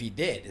 if he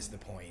did, is the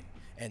point,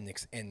 and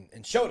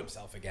showed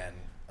himself again,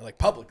 like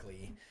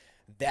publicly,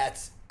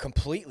 that's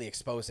completely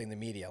exposing the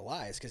media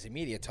lies because the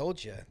media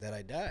told you that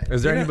I died.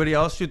 Is there anybody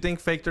else you think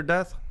faked their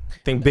death?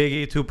 Think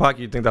Biggie, Tupac?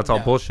 You think that's all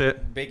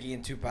bullshit? Biggie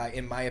and Tupac,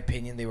 in my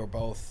opinion, they were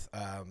both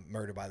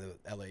murdered by the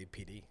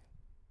LAPD.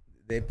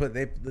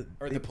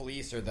 Or the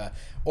police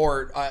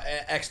or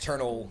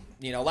external.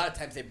 You know, a lot of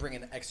times they bring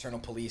in external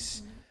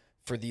police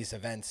for these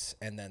events,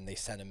 and then they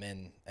send them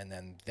in, and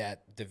then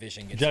that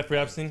division gets. Jeffrey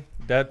Epstein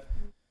dead.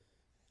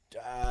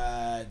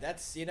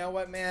 That's, you know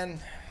what, man.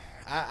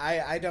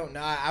 I don't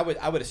know.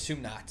 I would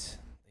assume not.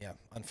 Yeah,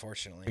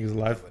 unfortunately. He's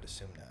alive? I would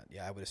assume not.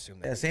 Yeah, I would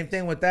assume that. Yeah, same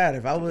thing with that.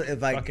 If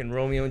like fucking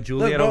Romeo and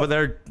Juliet over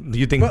there, do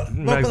you think all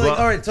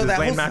right, so that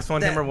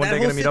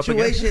whole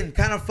situation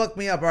kind of fucked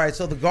me up. All right,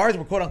 so the guards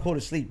were quote unquote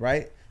asleep,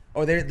 right?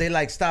 Or they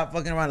like stopped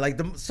fucking around. Like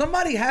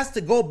somebody has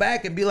to go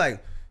back and be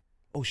like,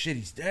 oh shit,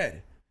 he's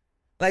dead.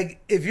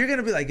 Like if you're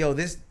gonna be like, yo,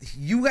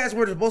 you guys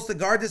were supposed to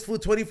guard this fool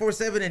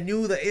 24/7 and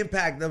knew the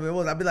impact of it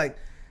was. I'd be like,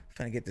 I'm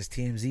trying to get this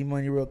TMZ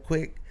money real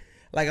quick.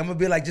 Like, I'm gonna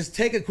be like, just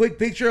take a quick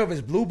picture of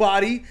his blue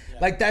body,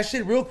 like that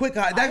shit real quick.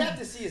 I have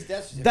to see his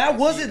death certificate. That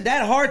wasn't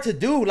that hard to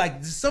do.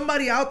 Like,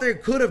 somebody out there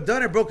could have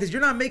done it, bro, because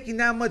you're not making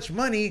that much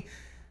money,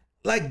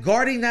 like,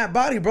 guarding that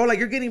body, bro. Like,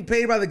 you're getting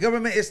paid by the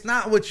government. It's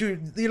not what you're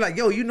like,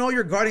 yo, you know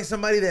you're guarding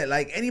somebody that,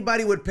 like,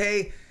 anybody would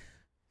pay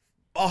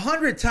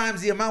 100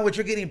 times the amount what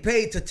you're getting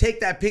paid to take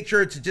that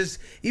picture, to just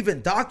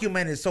even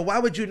document it. So why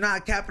would you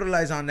not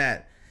capitalize on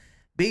that?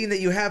 Being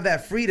that you have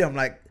that freedom,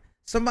 like,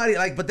 somebody,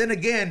 like, but then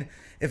again,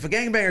 if a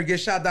gangbanger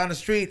gets shot down the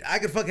street, I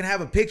could fucking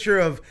have a picture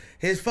of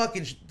his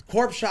fucking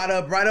corpse shot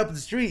up right up the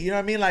street. You know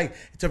what I mean? Like,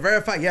 to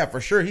verify, yeah, for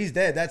sure he's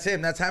dead. That's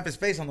him. That's half his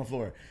face on the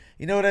floor.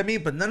 You know what I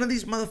mean? But none of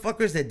these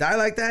motherfuckers that die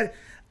like that,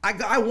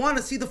 I want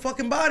to see the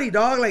fucking body,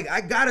 dog. Like,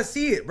 I gotta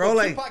see it, bro. Well,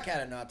 like, Tupac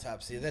had an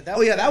autopsy. That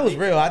was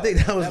real. I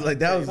think that was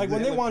like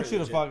when they want you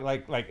to fuck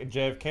like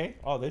JFK.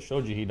 Oh, they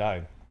showed you he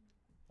died.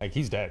 Like,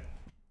 he's dead.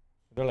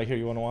 They're like, here,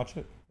 you want to watch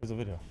it? Here's a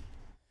video.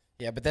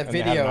 Yeah, but that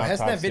video,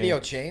 hasn't that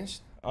video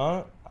changed?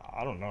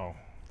 I don't know.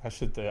 That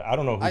shit. I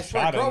don't know who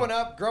shot him.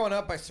 Growing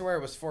up, I swear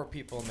it was 4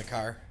 people in the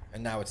car,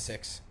 and now it's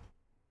 6.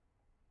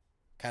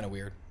 Kind of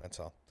weird. That's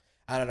all.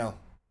 I don't know.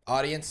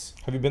 Audience.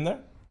 Have you been there?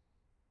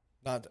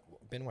 Not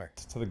been where?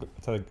 To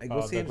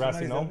the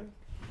grassy knoll.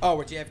 Oh,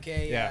 where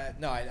JFK? Yeah.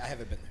 No, I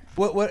haven't been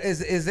there. What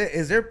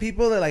is there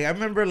people that, like, I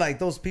remember, like,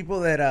 those people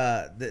that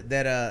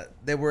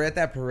were at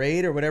that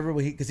parade or whatever,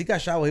 because he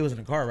got shot while he was in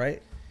the car,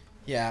 right?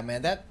 Yeah,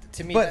 man, that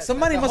to me. But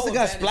somebody must have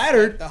got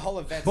splattered. The whole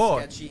event's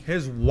sketchy.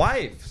 His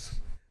wife's.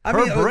 I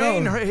mean, her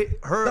brain, her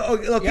I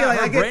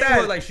get brain that.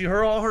 Was like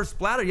all her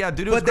splatter. Yeah,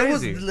 dude, it was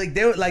crazy.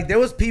 There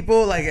was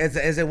people like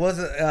as it was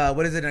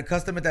what is it, a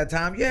custom at that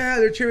time? Yeah,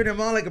 they're cheering him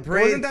on like a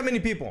parade. It wasn't that many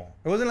people.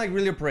 It wasn't like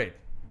really a parade.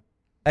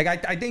 Like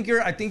I think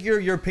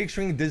you're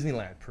picturing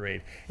Disneyland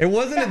parade. It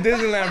wasn't a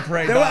Disneyland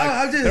parade.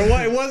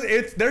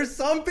 There's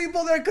some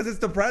people there because it's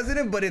the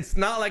president, but it's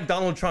not like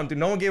Donald Trump. Dude,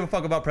 no one gave a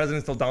fuck about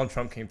presidents till Donald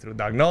Trump came through,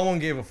 dog. No one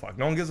gave a fuck.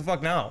 No one gives a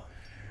fuck now.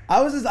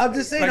 I'm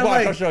just saying.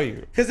 Like, I'll show you.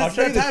 Because it's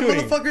that time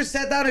motherfuckers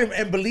sat down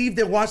and believed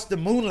they watched the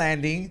moon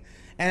landing.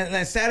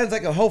 And Saturday's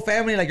like a whole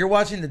family, like you're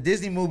watching the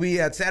Disney movie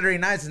at Saturday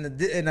nights in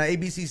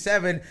ABC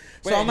 7.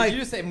 So Wait, I'm like, did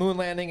you just say moon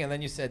landing and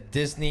then you said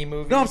Disney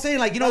movie? No, I'm saying,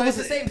 like, you know, it's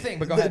the same thing.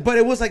 But go ahead. But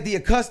it was like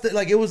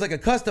it was like a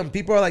custom.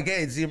 People are like,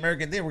 hey, it's the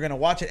American thing. We're gonna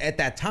watch it at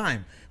that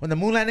time when the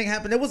moon landing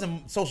happened. There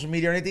wasn't social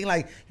media or anything.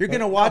 Like, you're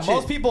gonna watch it.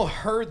 Most people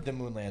heard the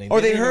moon landing, or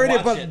they heard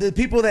it, but the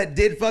people that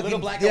did fucking little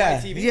black and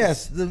white TV.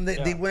 Yes, when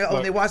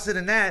they watched it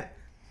in that.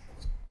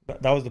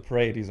 That was the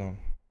parade he's on.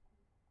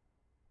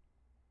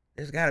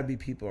 There's got to be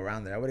people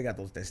around there. I would have got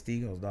those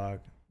testigos, dog.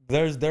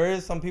 There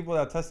is some people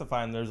that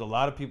testify, and there's a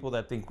lot of people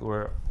that think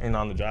we're in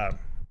on the job.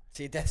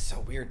 See, that's so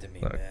weird to me,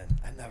 man.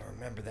 I never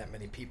remember that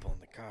many people in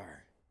the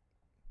car.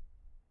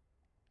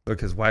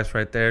 Look, his wife's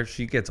right there.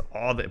 She gets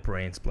all the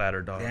brain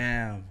splatter, dog.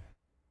 Damn.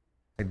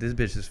 Like, this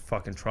bitch is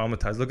fucking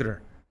traumatized. Look at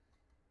her.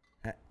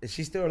 Is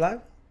she still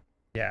alive?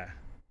 Yeah.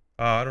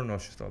 I don't know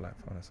if she's still alive,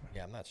 honestly.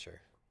 Yeah, I'm not sure.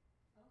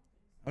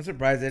 I'm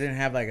surprised they didn't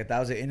have like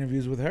 1,000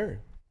 interviews with her.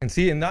 And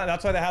see, and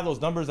that's why they have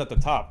those numbers at the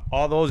top.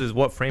 All those is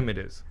what frame it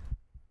is.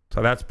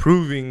 So that's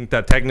proving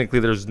that technically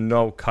there's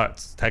no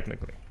cuts,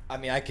 technically. I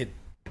mean, I could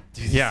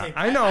do the same.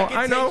 I know.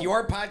 I could take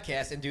your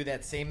podcast and do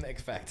that same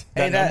effect.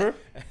 That number?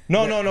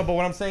 No. But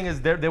what I'm saying is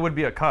there would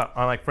be a cut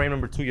on like frame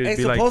number 2. You'd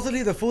be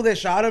supposedly the fool that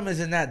shot him is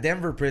in that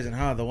Denver prison,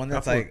 huh? The one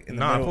that's like in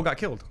the middle. That fool got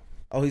killed.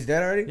 Oh, he's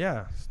dead already?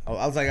 Yeah. Oh,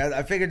 I was like,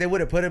 I figured they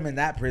would have put him in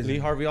that prison. Lee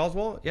Harvey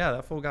Oswald? Yeah,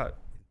 that fool got.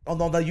 Oh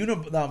no,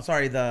 I'm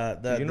sorry, the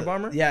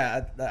Unabomber?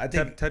 Yeah, I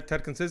think Ted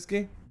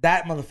Kaczynski.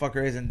 That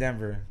motherfucker is in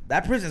Denver.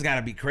 That prison's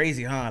gotta be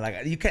crazy, huh?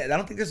 Like, you can't. I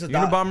don't think this is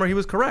Unabomber. He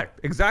was correct.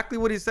 Exactly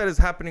what he said is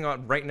happening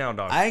right now,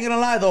 dog. I ain't gonna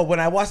lie though.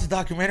 When I watched the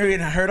documentary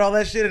and I heard all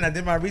that shit and I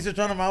did my research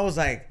on him, I was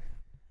like,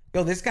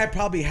 yo, this guy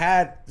probably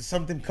had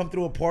something come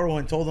through a portal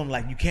and told him,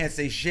 like, you can't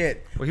say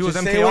shit. Well, he was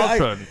MK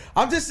Ultra.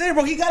 I'm just saying,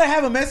 bro, he gotta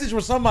have a message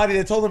from somebody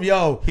that told him,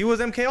 yo. He was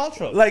MK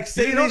Ultra. Like,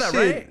 say you know this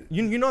that, shit. Right?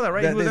 You know that,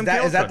 right? He was MK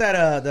Ultra. Is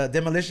that the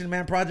Demolition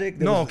Man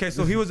project? No, okay,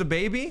 so he was a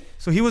baby.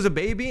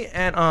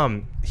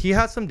 And he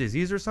had some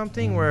disease or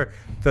something where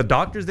the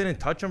doctors didn't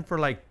touch him for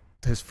like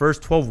his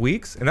first 12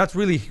 weeks, and that's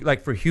really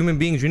like for human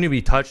beings. You need to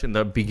be touched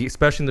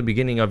especially in the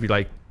beginning of your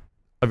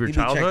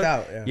childhood. Checked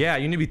out, yeah,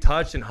 you need to be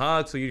touched and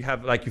hugged so you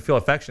have you feel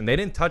affection. They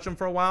didn't touch him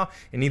for a while,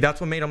 and that's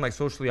what made him like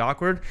socially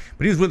awkward.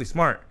 But he was really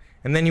smart.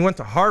 And then he went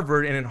to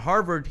Harvard, and in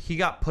Harvard he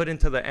got put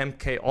into the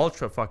MK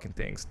Ultra fucking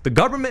things. The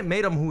government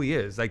made him who he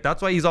is. Like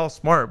that's why he's all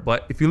smart.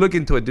 But if you look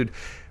into it, dude,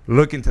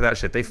 look into that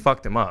shit. They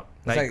fucked him up.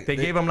 Like they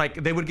gave him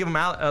they would give him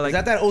out. Is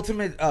that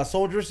ultimate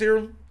soldier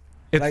serum?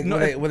 Like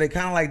where they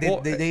kind of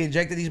like they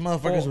injected these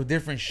motherfuckers with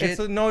different shit.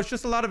 It's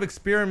just a lot of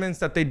experiments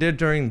that they did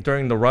during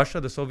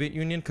the Soviet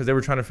Union, because they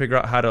were trying to figure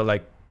out how to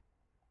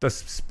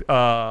what's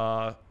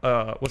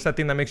that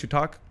thing that makes you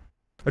talk?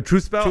 A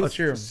truth spell? Truth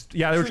serum.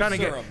 Yeah, they were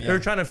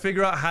trying to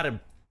figure out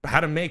how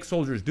to make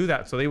soldiers do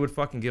that. So they would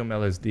fucking give them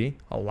LSD,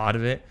 a lot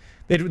of it.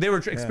 They were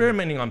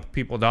experimenting on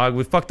people, dog,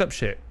 with fucked up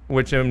shit.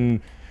 Which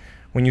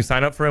when you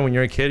sign up for it when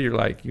you're a kid, you're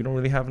like, you don't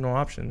really have no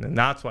option, and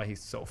that's why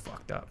he's so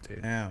fucked up,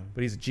 dude. Yeah.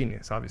 But he's a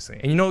genius, obviously.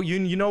 And you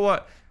know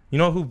what? You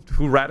know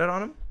who ratted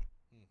on him?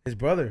 His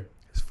brother.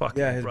 His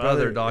fucking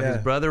brother, dog. Yeah.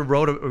 His brother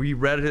he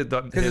read it.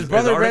 Because his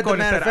brother read the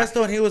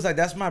manifesto and he was like,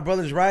 "That's my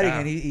brother's writing,"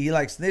 and he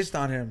like snitched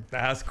on him.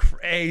 That's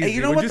crazy. Hey,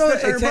 you know what though?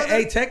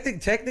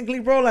 Technically,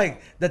 bro,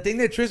 like the thing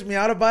that trips me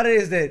out about it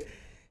is that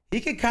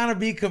he could kind of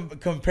be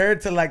compared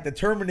to like the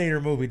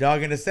Terminator movie,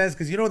 dog, in a sense,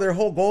 because their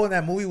whole goal in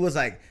that movie was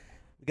like,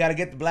 we got to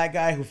get the black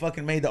guy who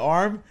fucking made the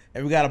arm,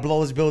 and we got to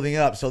blow his building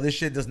up so this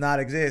shit does not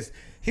exist.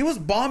 He was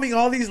bombing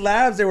all these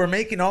labs that were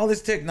making all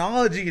this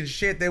technology and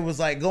shit that was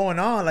like going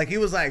on. Like he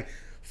was like,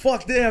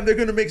 fuck them, they're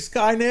gonna make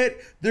Skynet,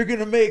 they're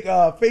gonna make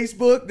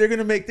Facebook, they're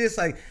gonna make this.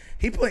 Like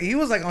he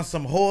was like on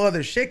some whole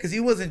other shit, because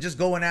he wasn't just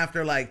going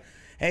after like,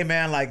 hey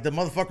man, like the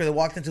motherfucker that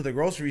walked into the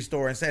grocery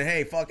store and said,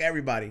 hey, fuck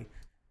everybody.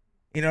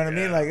 You know what I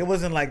mean? Like it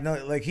wasn't like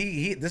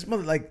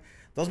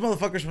those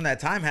motherfuckers from that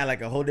time had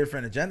like a whole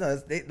different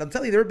agenda. I'm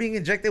telling you, they were being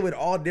injected with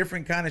all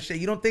different kind of shit.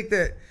 You don't think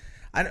that?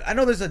 I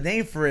know there's a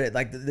name for it.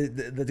 Like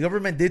the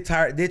government did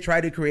try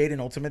to create an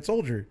ultimate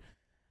soldier.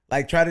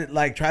 Like try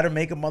to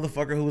make a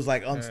motherfucker who was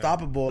like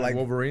unstoppable, like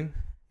Wolverine.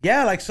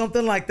 Yeah, like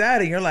something like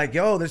that. And you're like,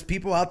 yo, there's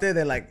people out there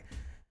that like,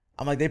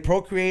 I'm like, they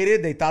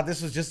procreated. They thought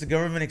this was just a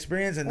government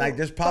experience, and like,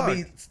 there's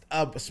probably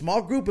a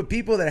small group of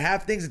people that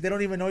have things that they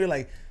don't even know. You're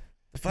like,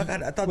 the fuck,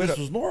 I thought this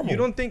was normal. You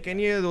don't think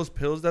any of those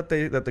pills that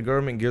the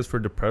government gives for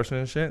depression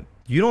and shit?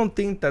 You don't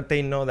think that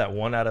they know that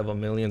 1 out of 1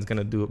 million is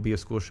gonna be a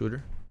school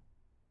shooter?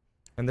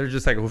 And they're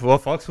just like, well,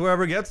 fuck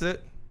whoever gets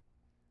it.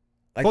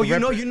 Like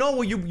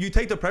you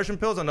take depression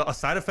pills, and a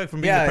side effect from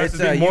being depressed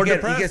is being more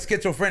depressed. You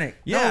get schizophrenic.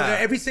 Yeah, no,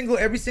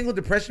 every single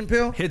depression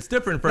pill hits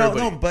different for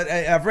everybody. No, but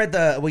I've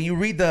read when you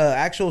read the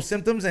actual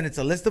symptoms, and it's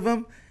a list of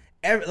them.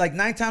 Like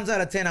 9 times out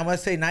of 10, I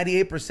must say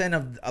 98%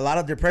 of a lot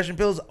of depression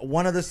pills,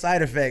 one of the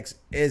side effects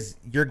is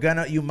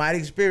you might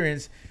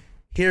experience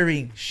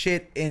hearing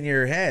shit in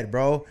your head,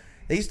 bro.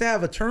 They used to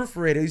have a term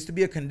for it. It used to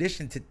be a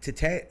condition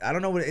I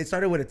don't know what it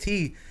started with a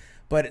T.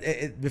 But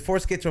before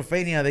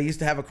schizophrenia, they used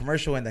to have a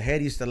commercial and the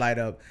head used to light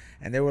up,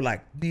 and they were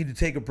like, "Need to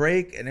take a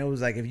break." And it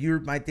was like, if you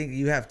might think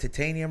you have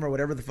titanium or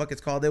whatever the fuck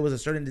it's called, there was a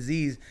certain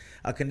disease,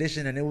 a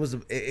condition, and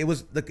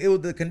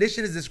the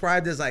condition is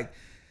described as like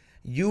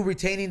you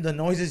retaining the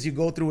noises you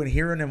go through and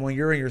hearing them when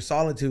you're in your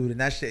solitude, and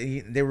that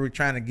shit. They were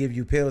trying to give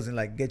you pills and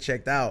like get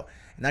checked out.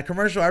 And that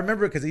commercial, I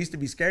remember because it used to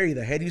be scary.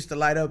 The head used to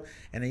light up,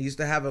 and it used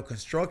to have a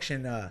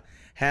construction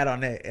hat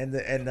on it, and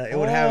it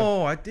would have.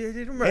 Oh, I did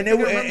remember.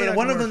 And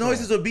one of the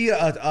noises would be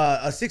a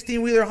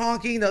 16-wheeler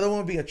honking. The other one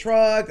would be a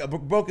truck, a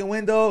broken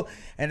window,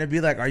 and it'd be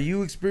like, "Are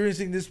you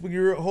experiencing this when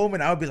you're at home?"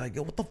 And I would be like,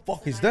 "Yo, what the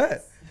fuck is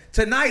that?"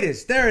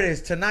 Tinnitus. There it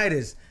is.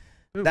 Tinnitus.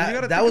 Dude,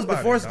 that was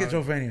before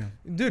schizophrenia.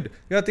 Dude, you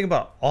gotta think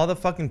about all the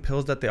fucking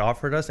pills that they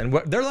offered us, and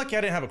they're lucky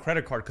I didn't have a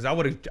credit card, because I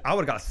would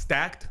have got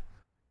stacked.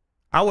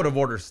 I would have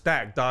ordered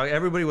stacked, dog.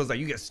 Everybody was like,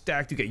 you get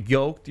stacked, you get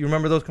yoked. You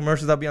remember those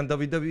commercials that'd be on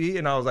WWE?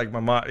 And I was like, my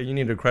mom, you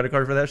need a credit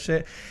card for that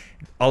shit?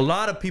 A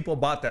lot of people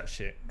bought that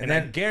shit. And I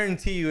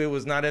guarantee you it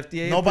was not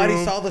FDA Nobody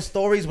approved. saw the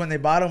stories when they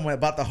bought them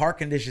about the heart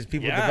conditions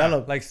people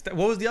developed. Like,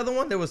 what was the other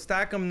one? There was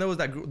Stack'em. There was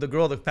the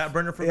girl, the fat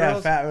burner for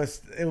girls. Yeah,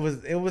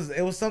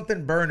 it was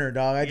something burner,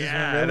 dog. I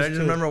just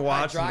remember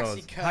watching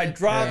those.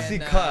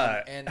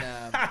 Hydroxycut. And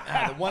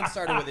the one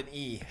started with an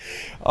E.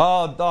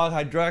 Oh, dog,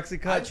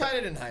 Hydroxycut. I tried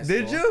it in high school.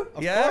 Did you?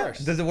 Of course.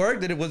 Does it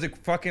work? Was it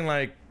fucking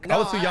like? No, I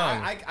was too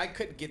young. I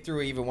couldn't get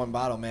through even one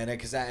bottle, man,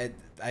 because I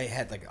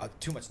had like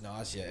too much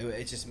nausea.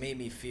 It just made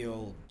me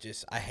feel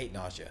I hate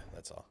nausea.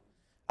 That's all.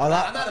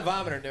 I'm not a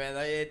vomiter, man.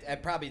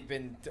 It probably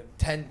been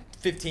 10,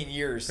 15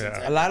 years since.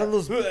 A lot of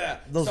those.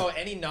 So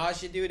any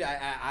nausea, dude,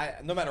 I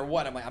no matter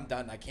what, I'm like, I'm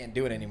done. I can't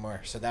do it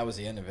anymore. So that was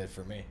the end of it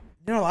for me.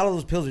 You know, a lot of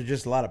those pills are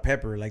just a lot of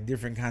pepper, like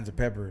different kinds of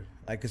pepper.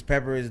 Like, because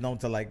pepper is known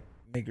to like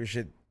make your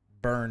shit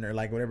burn, or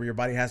like whatever your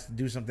body has to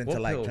do something to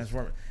like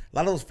transform it. A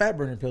lot of those fat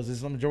burner pills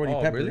is the majority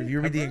pepper. Really? If you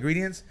read the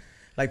ingredients,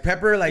 like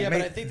pepper, like but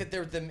I think that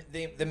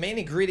the main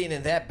ingredient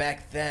in that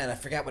back then, I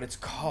forgot what it's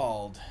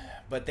called,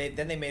 but then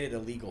they made it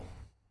illegal.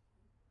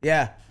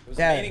 Yeah, it was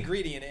the main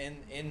ingredient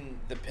in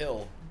the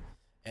pill,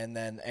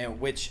 and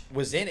which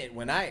was in it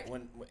when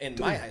in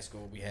my high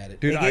school we had it.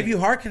 Dude, it gave you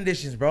heart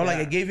conditions, bro. Like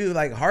it gave you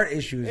like heart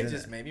issues. It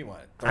just made me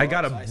want it. I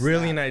got a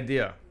brilliant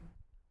idea.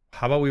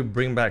 How about we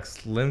bring back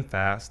Slim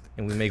Fast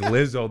and we make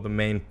Lizzo the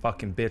main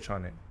fucking bitch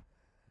on it?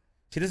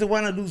 She doesn't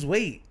want to lose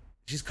weight.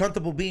 She's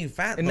comfortable being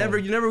fat. You never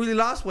really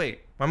lost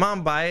weight. My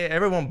mom buy it.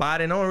 Everyone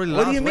bought it. No one really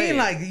lost weight. What do you mean?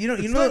 Like you know,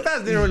 Slim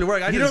Fast didn't really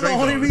work. You know the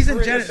only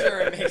reason,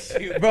 sure it makes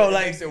you, bro, it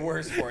like makes it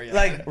worse for you.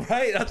 Like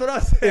right? That's what I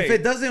was saying. If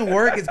it doesn't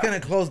work, it's gonna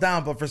close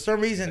down. But for some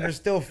reason, there's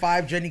still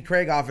 5 Jenny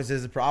Craig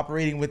offices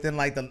operating within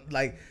like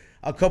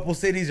a couple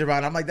cities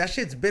around. I'm like, that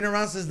shit's been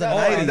around since the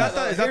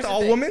 90s. Is that the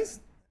all women's?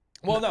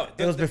 Well, no,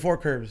 it was before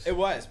Curbs. It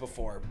was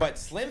before, but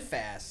Slim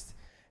Fast,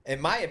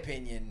 in my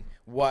opinion,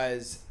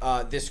 was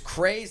this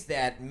craze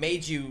that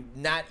made you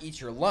not eat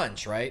your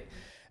lunch, right?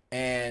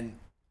 And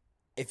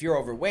if you're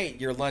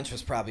overweight, your lunch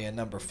was probably a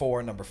number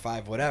 4, number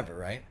 5, whatever,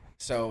 right?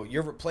 So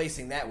you're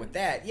replacing that with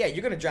that. Yeah,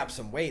 you're gonna drop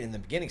some weight in the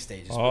beginning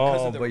stages.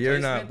 Because of the but you're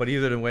not. But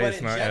either way,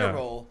 it's not. But in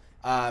general,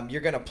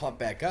 you're gonna plump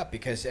back up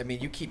because I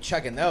mean, you keep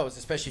chugging those,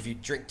 especially if you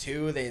drink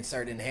 2, they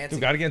start enhancing.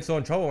 Dude, gotta get so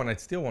in trouble when I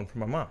steal one from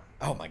my mom.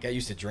 Oh my god, you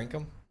used to drink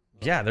them?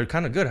 Yeah, they're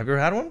kind of good. Have you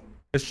ever had one?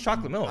 It's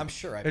chocolate milk. I'm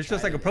sure it's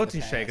just like a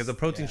protein shake. It's a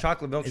protein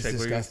chocolate milkshake. It's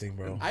disgusting,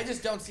 bro. I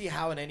just don't see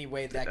how in any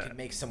way that could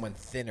make someone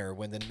thinner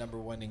when the number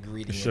 1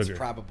 ingredient Sugar. is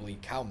probably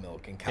cow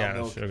milk, and cow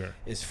milk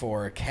is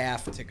for a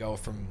calf to go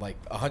from like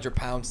 100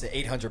 pounds to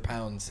 800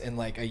 pounds in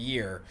like a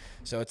year.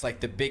 So it's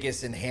like the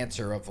biggest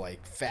enhancer of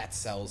like fat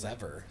cells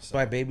ever. So. That's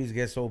why babies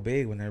get so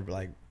big when they're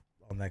like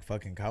on like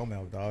fucking cow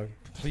milk, dog.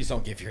 Please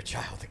don't give your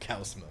child the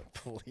cow's milk,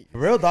 please. For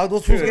real, dog.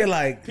 Those fools get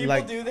like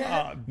people do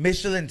that.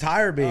 Michelin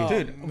tire big.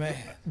 Dude, man.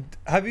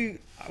 Have you?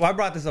 Well, I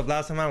brought this up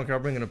last time. I don't care.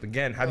 I'll bring it up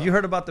again. Have you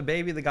heard about the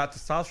baby that got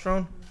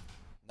testosterone?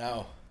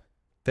 No.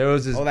 There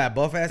was this. Oh, that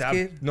buff ass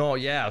kid. No,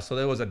 yeah. So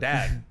there was a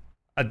dad.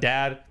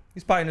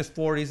 He's probably in his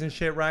 40s and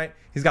shit, right?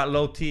 He's got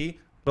low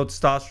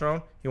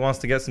testosterone. He wants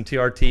to get some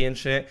TRT and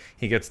shit.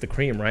 He gets the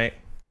cream, right?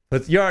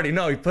 But you already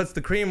know, he puts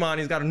the cream on,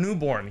 he's got a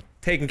newborn,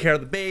 taking care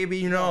of the baby,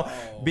 you know,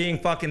 being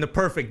fucking the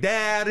perfect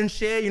dad and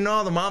shit, you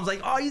know. The mom's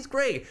like, oh, he's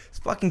great. This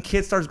fucking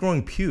kid starts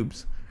growing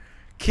pubes.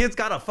 Kid's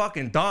got a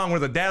fucking dong where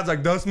the dad's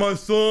like, that's my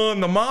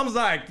son. The mom's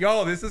like,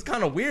 yo, this is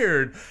kind of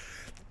weird.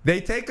 They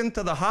take him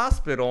to the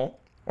hospital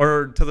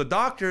or to the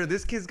doctor.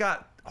 This kid's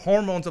got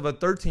hormones of a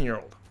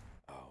 13-year-old,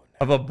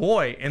 of a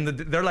boy. And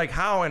they're like,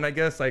 how? And I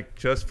guess like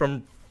just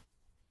from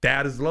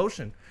dad's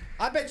lotion.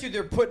 I bet you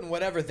they're putting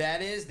whatever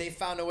that is. They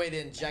found a way to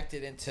inject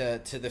it into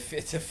to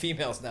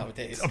females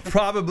nowadays.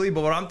 Probably,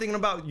 but what I'm thinking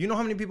about, you know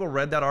how many people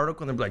read that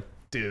article and they're like,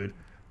 dude,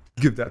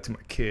 give that to my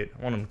kid.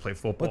 I want him to play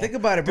football. Well, think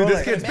about it, bro. Dude,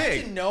 this kid's big.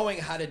 Imagine knowing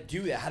how to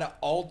do that, how to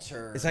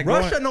alter. It's like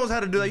Russia knows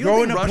how to do that. You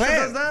don't think Russia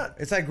does that?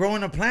 It's like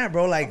growing a plant,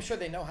 bro. Like I'm sure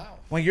they know how.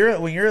 When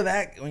you're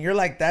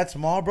like that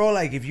small, bro.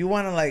 Like if you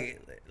want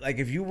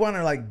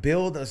to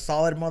build a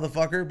solid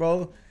motherfucker,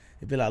 bro,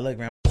 it'd be like, look,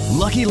 man.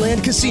 Lucky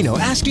Land Casino,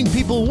 asking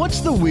people, what's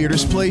the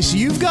weirdest place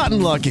you've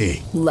gotten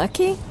lucky?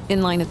 Lucky?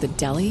 In line at the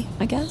deli,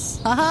 I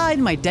guess? Aha,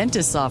 in my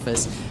dentist's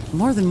office.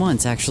 More than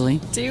once,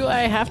 actually. Do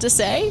I have to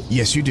say?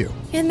 Yes, you do.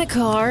 In the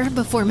car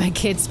before my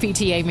kids'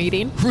 PTA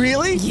meeting.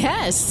 Really?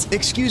 Yes.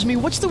 Excuse me,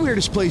 what's the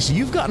weirdest place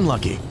you've gotten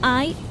lucky?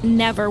 I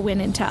never win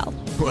and tell.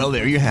 Well,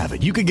 there you have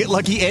it. You can get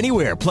lucky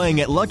anywhere,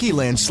 playing at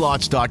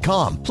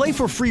LuckyLandSlots.com. Play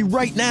for free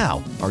right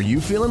now. Are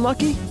you feeling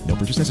lucky? No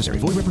purchase necessary.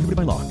 Void where prohibited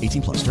by law.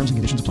 18 plus. Terms and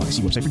conditions apply.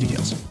 See website for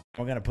details.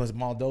 We're going to put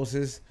small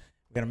doses.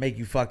 We're going to make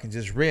you fucking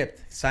just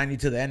ripped. Sign you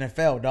to the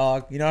NFL,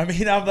 dog. You know what I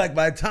mean? I'm like,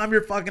 by the time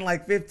you're fucking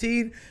like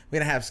 15, we're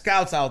going to have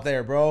scouts out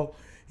there, bro.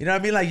 You know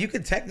what I mean? Like, you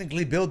could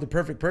technically build the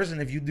perfect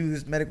person if you do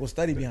this medical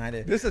study behind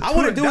it. I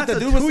want to do what the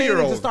dude was saying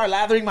and just start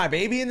lathering my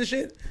baby in the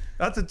shit.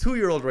 That's a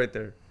 2-year-old right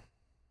there.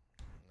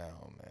 No,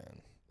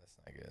 man. That's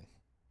not good.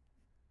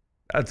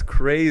 That's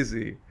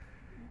crazy.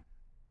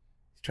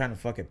 He's trying to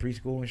fuck at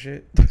preschool and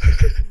shit.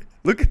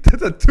 Look at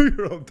that, a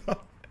 2-year-old dog.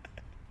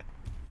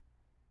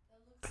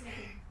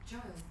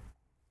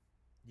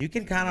 You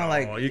can kind of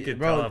like, you can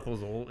bro. tell if it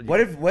was old.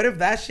 What if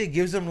that shit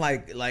gives him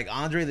like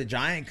Andre the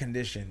Giant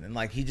condition and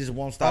like he just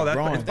won't stop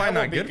growing? It's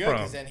probably not good for him.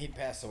 Because then he'd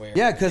pass away.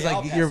 Yeah, because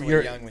like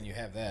you're young when you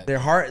have that. Their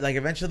heart, like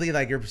eventually,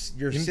 like your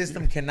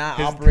system cannot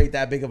operate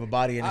that big of a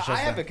body. And I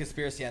have a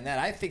conspiracy on that.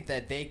 I think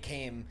that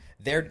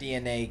their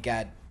DNA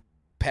got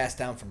passed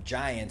down from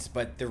giants,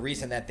 but the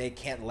reason that they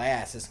can't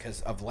last is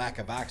because of lack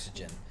of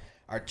oxygen.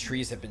 Our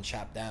trees have been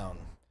chopped down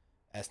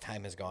as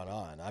time has gone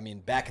on. I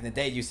mean, back in the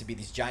day, it used to be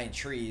these giant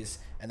trees,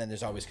 and then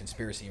there's always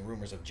conspiracy and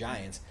rumors of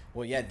giants.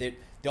 Well, yeah, the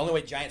only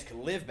way giants could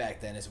live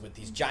back then is with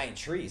these giant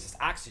trees. It's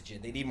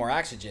oxygen. They need more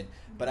oxygen.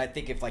 But I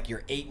think if like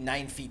you're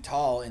 8-9 feet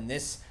tall in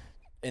this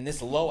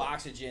low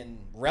oxygen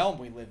realm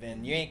we live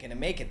in, you ain't gonna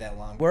make it that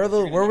long. Where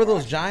were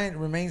those giant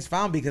remains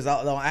found? Because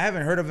I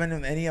haven't heard of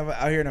any of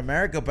out here in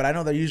America, but I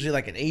know they're usually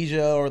like in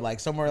Asia or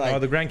like somewhere like. Oh,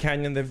 the Grand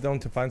Canyon. They've known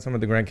to find some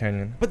of the Grand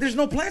Canyon. But there's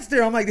no plants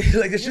there. I'm like,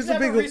 it's just a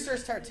big.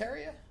 Research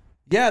Tartaria.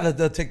 Yeah,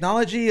 the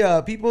technology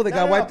people that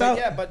got wiped out.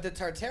 Yeah, but the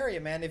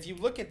Tartaria, man, if you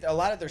look at a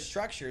lot of their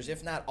structures,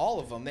 if not all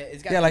of them,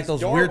 it's got like those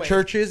doorways. weird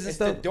churches and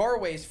stuff. The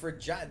doorways for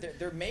giants.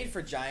 They're made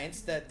for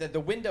giants.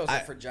 The windows are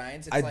for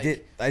giants.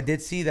 It's I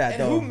did see that,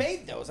 and though. who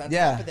made those? On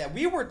top of that,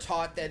 we were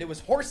taught that it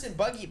was horse and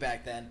buggy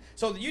back then.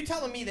 So you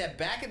telling me that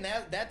back in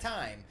that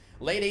time,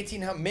 mid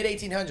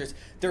 1800s,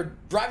 they're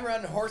driving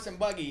around in horse and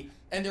buggy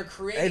and they're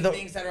creating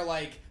things that are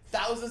like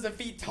thousands of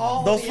feet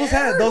tall. Those fools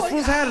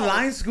had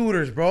line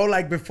scooters, bro.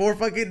 Like before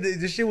fucking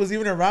this shit was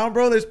even around,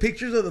 bro. There's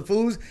pictures of the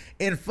fools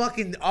in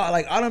fucking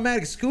like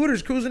automatic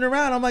scooters cruising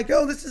around. I'm like,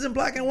 yo, this isn't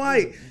black and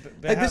white.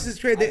 This is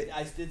crazy.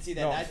 I did see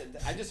that. No.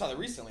 I just saw that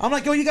recently. I'm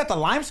like, yo, you got the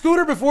Lime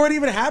scooter before it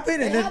even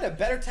happened. They and had a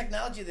better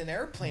technology than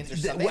airplanes or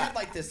something. They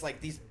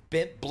had these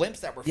blimps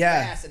that were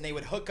fast, and they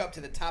would hook up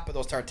to the top of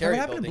those Tartaria buildings.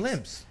 What happened to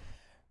blimps?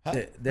 Huh?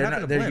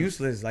 They're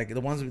useless. Like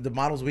the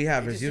models we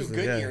have is useless. They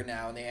do Goodyear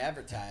now, and they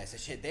advertise the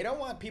shit. They don't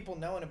want people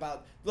knowing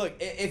about. Look,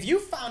 if you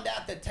found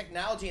out that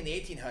technology in the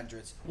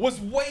 1800s was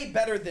way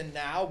better than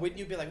now, wouldn't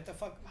you be like, what the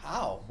fuck?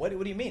 How? What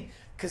do you mean?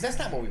 Because that's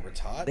not what we were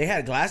taught. They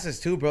had glasses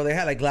too, bro. They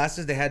had like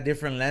glasses. They had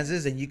different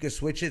lenses, and you could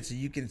switch it so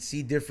you can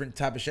see different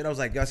type of shit. I was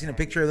like, yo, I seen a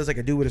picture of this like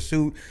a dude with a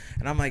suit,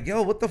 and I'm like,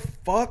 yo, what the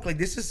fuck? Like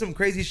this is some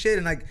crazy shit,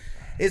 and like.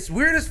 It's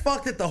weird as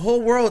fuck that the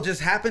whole world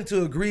just happened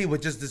to agree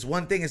with just this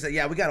one thing and said,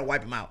 yeah, we got to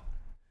wipe him out.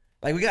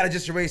 Like, we got to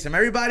just erase him.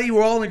 Everybody,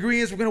 we're all in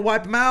agreement. We're going to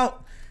wipe him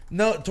out.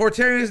 No,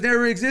 Tortarians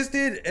never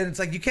existed. And it's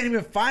like, you can't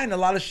even find a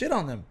lot of shit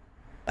on them.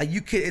 Like,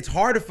 it's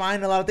hard to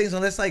find a lot of things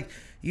unless, like,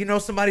 you know,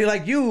 somebody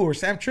like you or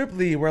Sam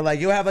Tripoli, where, like,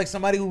 you'll have, like,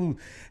 somebody who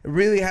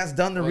really has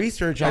done the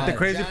research. Like, the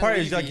crazy part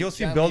is, like, you'll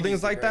see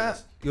buildings like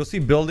that. You'll see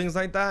buildings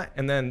like that,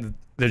 and then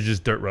there's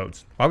just dirt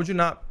roads. Why would you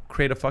not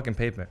create a fucking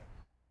pavement?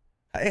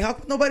 Hey, how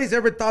come nobody's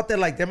ever thought that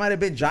like there might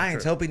have been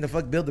giants helping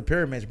to build the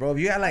pyramids, bro? If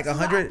you had like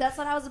 100, that's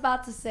what I was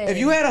about to say. If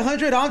you had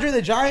 100 Andre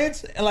the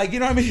Giants, and like you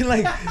know what I mean,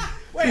 like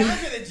wait,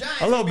 Andre the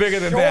Giants, a little bigger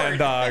than that,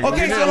 dog.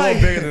 Okay, so a like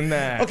little bigger than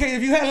that. Okay,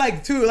 if you had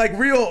like two, like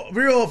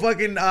real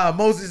fucking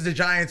Moses the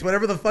Giants,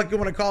 whatever the fuck you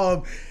want to call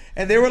them,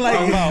 and they were like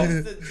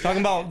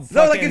talking about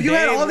no, like if you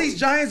had all these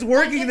giants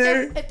working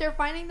there, if they're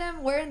finding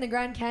them, where in the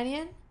Grand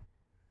Canyon?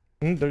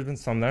 There's been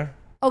some there.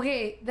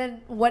 Okay, then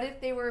what if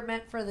they were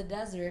meant for the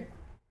desert?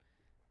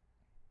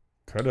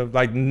 Could have,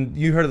 like,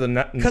 you heard of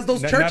the because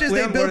those churches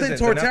they built in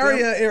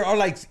Tortaria are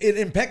like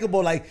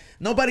impeccable. Like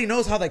nobody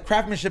knows how the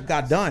craftsmanship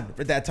got done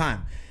at that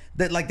time.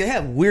 That like they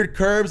have weird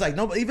curves. Like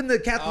nobody, even the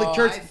Catholic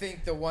Church. I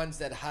think the ones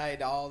that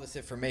hide all this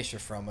information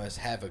from us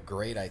have a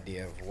great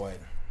idea of what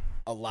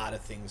a lot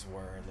of things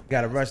were.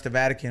 Gotta rush the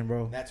Vatican,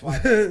 bro. That's why.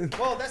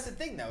 Well, that's the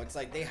thing, though. It's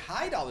like they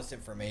hide all this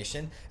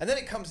information, and then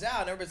it comes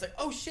out, and everybody's like,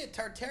 "Oh shit,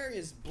 Tartaria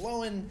is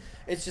blowing.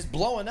 It's just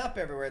blowing up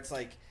everywhere." It's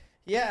like.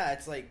 Yeah,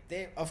 it's like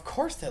of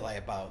course they lie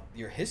about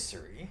your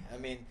history. I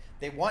mean,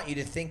 they want you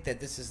to think that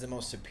this is the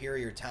most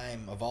superior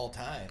time of all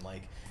time.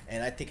 Like,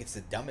 and I think it's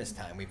the dumbest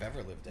time we've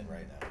ever lived in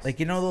right now. Like,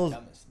 you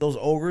know those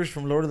ogres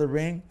from Lord of the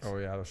Rings? Oh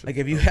yeah. Like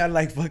if you had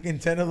like fucking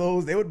 10 of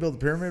those, they would build a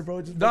pyramid,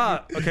 bro. Just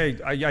okay,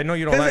 I know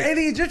you don't like. And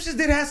the Egyptians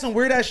did have some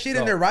weird ass shit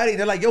in their writing.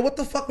 They're like, yo, what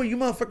the fuck were you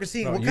motherfuckers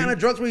seeing? What kind of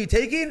drugs were you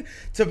taking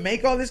to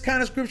make all this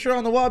kind of scripture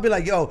on the wall? I'd be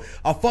like, yo,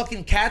 a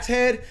fucking cat's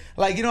head.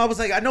 Like, you know, I was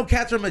like, I know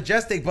cats are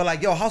majestic, but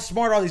like, yo, how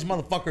smart are these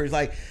motherfuckers?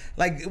 Like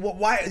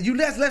why you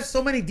guys left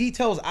so many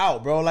details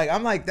out, bro? Like,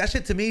 I'm like, that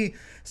shit to me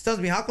stuns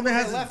me. How come it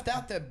has left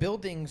out that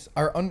buildings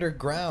are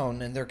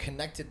underground and they're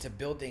connected to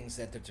buildings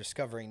that they're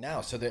discovering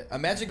now? So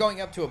imagine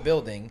going up to a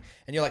building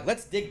and you're like,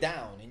 let's dig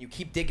down, and you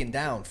keep digging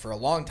down for a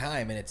long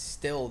time, and it's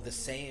still the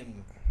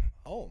same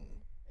home.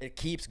 It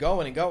keeps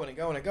going and going and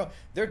going and going.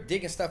 They're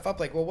digging stuff up.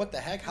 Like, well, what the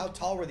heck? How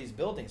tall were these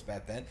buildings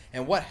back then?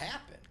 And what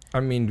happened? I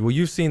mean, well,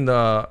 you've seen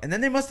the. And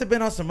then they must have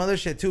been on some other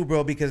shit too,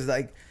 bro. Because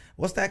like,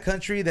 what's that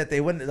country that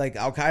they went, like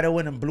Al Qaeda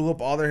went and blew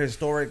up all their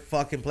historic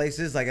fucking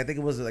places? Like I think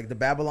it was like the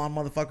Babylon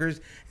motherfuckers.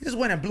 They just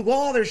went and blew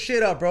all their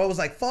shit up, bro. It was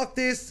like, fuck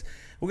this.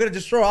 We're gonna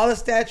destroy all the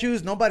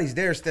statues. Nobody's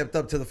there stepped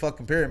up to the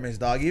fucking pyramids,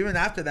 dog. Even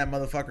after that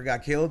motherfucker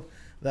got killed.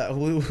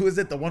 Who is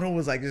it? The one who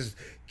was like just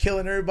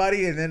killing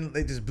everybody, and then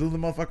they just blew the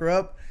motherfucker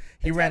up.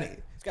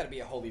 It's got to be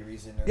a holy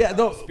reason, or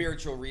a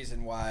spiritual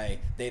reason why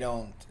they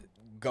don't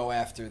go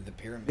after the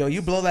pyramids. Yo,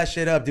 you blow that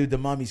shit up, dude. The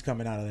mummy's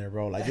coming out of there,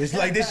 bro. Like it's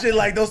like this shit.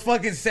 Like those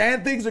fucking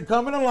sand things are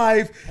coming to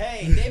life.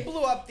 Hey, they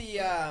blew up the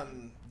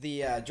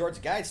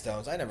George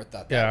Guidestones. I never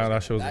thought that. Yeah,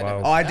 that shit was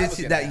wild. I did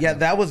see that. Yeah,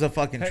 that was a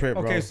fucking trip,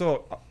 bro. Okay,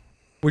 so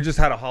we just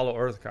had a hollow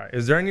Earth guy.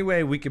 Is there any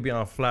way we could be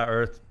on a flat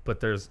Earth, but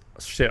there's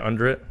shit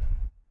under it?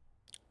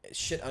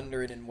 Shit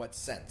under it in what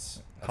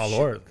sense?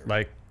 Hollow Earth,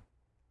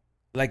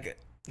 like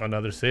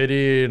another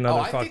city,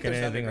 I think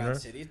there's underground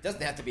cities. It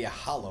doesn't have to be a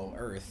hollow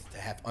Earth to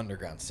have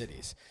underground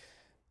cities.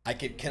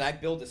 Can I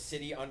build a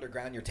city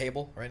underground your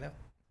table right now?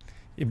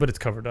 Yeah, but it's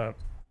covered up.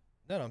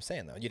 No, I'm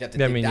saying though, you'd have to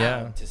dig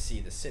down to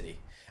see the city.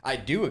 I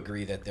do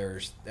agree that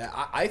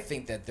I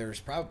think that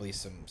there's probably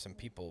some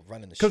people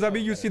running the show. Because I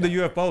mean, you see the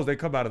UFOs, they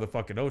come out of the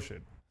fucking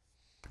ocean.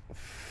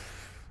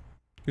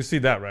 You see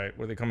that, right?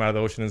 Where they come out of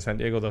the ocean in San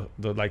Diego,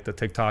 the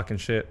TikTok and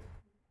shit.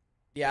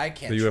 Yeah, I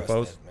can't the trust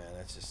UFOs. that, man.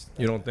 That's just.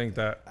 You don't think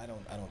that? I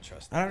don't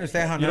trust. I don't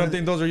understand how. You don't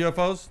think those are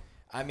UFOs?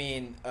 I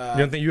mean, you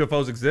don't think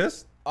UFOs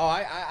exist? Oh,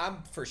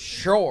 I'm for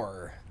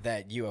sure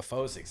that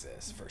UFOs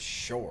exist, for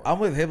sure. I'm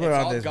with Hitler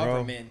on this, bro. It's all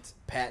government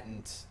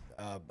patent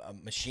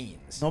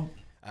machines. Nope.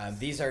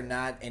 These are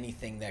not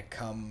anything that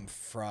come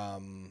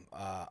from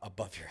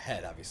above your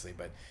head, obviously,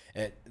 but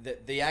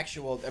the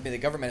actual, I mean, the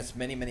government has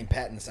many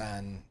patents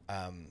on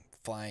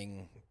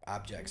flying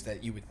objects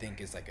that you would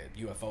think is like a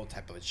UFO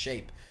type of a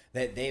shape.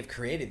 That they've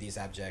created these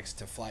objects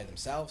to fly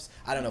themselves.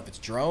 I don't know if it's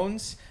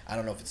drones. I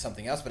don't know if it's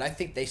something else, but I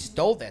think they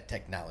stole that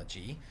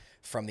technology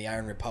from the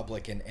Iron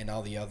Republic and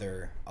all the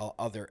other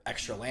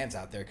extra lands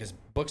out there, because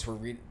books were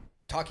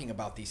talking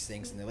about these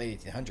things in the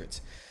late 1800s.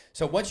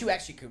 So once you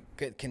actually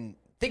can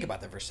think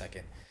about that for a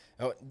second,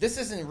 this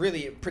isn't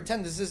really,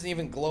 pretend this isn't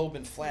even globe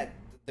and flat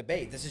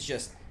debate. This is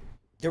just,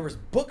 there was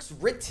books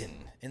written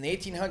in the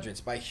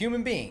 1800s by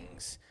human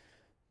beings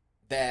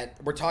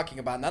that were talking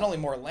about not only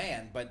more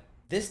land, but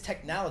this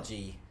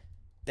technology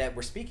that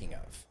we're speaking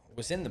of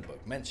was in the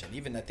book mentioned.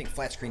 Even I think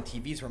flat screen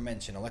TVs were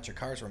mentioned, electric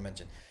cars were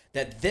mentioned.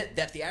 That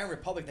the Iron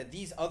Republic, that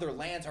these other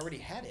lands already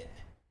had it.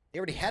 They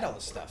already had all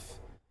this stuff.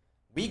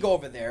 We go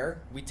over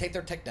there, we take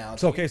their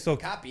technology, so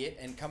copy it,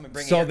 and come and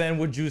bring it. So then,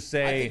 would you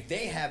say? I think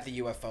they have the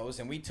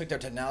UFOs, and we took their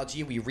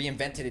technology, we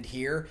reinvented it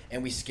here,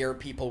 and we scare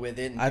people with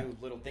it and do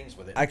little things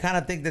with it. I kind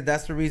of think that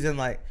that's the reason,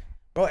 like,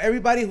 bro,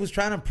 everybody who's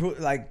trying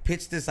to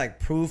pitch this like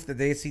proof that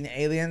they've seen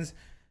aliens.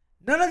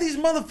 None of these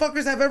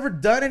motherfuckers have ever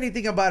done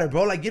anything about it,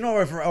 bro. Like, you know,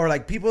 or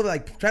like people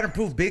like trying to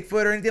prove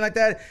Bigfoot or anything like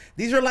that.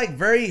 These are like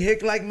very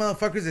hick-like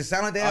motherfuckers that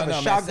sound like they have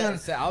a shotgun.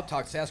 I'll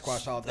talk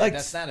Sasquatch all day. Like,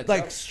 that's not a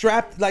like joke.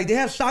 strapped, like they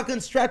have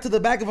shotguns strapped to the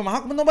back of them.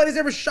 How come nobody's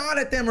ever shot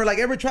at them or like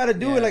ever tried to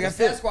do it? Like,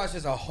 Sasquatch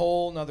is a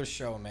whole nother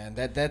show, man.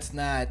 That's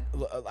not.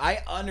 I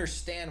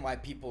understand why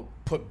people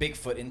put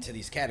Bigfoot into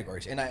these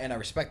categories, and I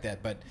respect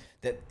that, but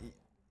that.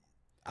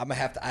 I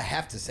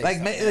have to say. Like,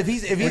 something. if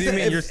he's. What do you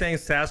mean? You're saying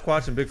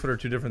Sasquatch and Bigfoot are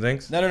two different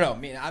things? No. I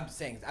mean, I'm just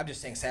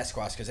saying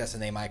Sasquatch because that's the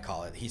name I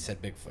call it. He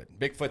said Bigfoot.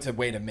 Bigfoot's a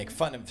way to make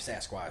fun of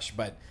Sasquatch,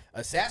 but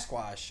a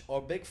Sasquatch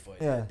or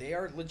Bigfoot, they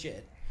are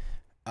legit.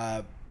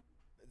 The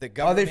government.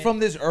 Are they from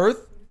this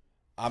earth?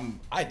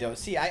 I don't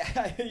see. You know what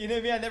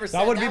I mean? I never.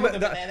 That would be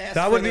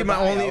That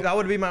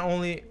would be my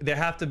only. They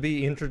have to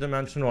be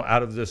interdimensional,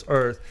 out of this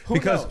earth. Who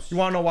because knows? You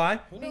want to know why?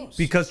 Who knows?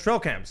 Because trail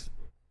cams.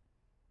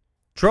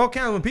 Trail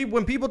cams.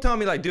 When people tell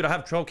me like, dude, I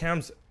have trail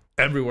cams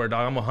everywhere,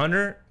 dog. I'm a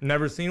hunter.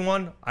 Never seen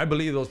one. I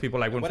believe those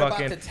people. Like when what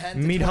fucking about the 10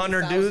 to meat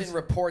hunter 20,000 dudes.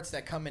 reports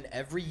that come in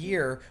every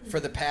year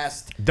for the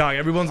past. Dog,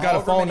 everyone's got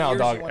a phone now,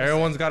 dog.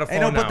 Everyone's got a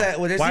phone now.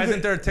 Well, why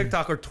isn't there a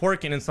TikToker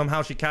twerking and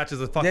somehow she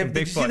catches a fucking Bigfoot?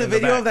 Did you see the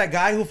video of that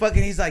guy who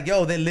fucking? He's like,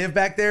 yo, they live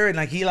back there, and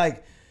like he's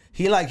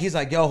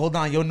like, yo, hold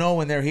on, you'll know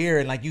when they're here,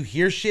 and like you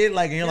hear shit,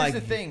 like, and you're Here's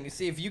like, the thing.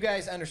 See, if you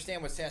guys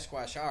understand what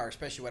Sasquatch are,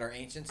 especially what our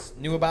ancients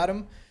knew about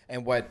them,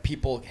 and what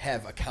people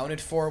have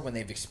accounted for when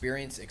they've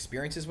experienced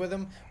experiences with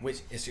them, which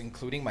is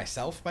including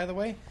myself, by the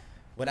way,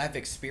 when I've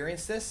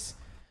experienced this,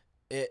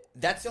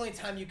 that's the only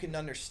time you can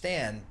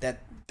understand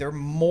that they're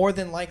more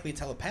than likely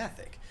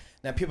telepathic.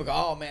 Now people go,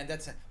 oh man,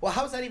 well,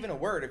 how is that even a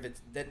word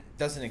if that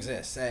doesn't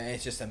exist?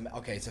 It's just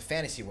it's a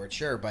fantasy word,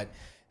 sure, but.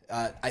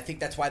 I think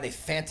that's why they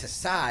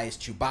fantasize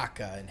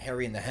Chewbacca and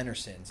Harry and the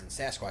Hendersons and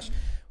Sasquatch.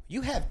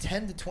 You have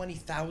 10 to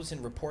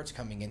 20,000 reports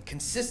coming in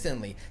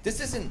consistently. This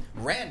isn't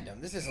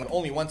random. This isn't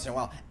only once in a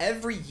while.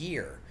 Every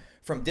year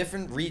from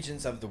different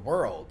regions of the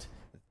world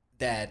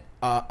that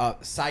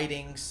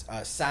sightings,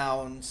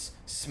 sounds,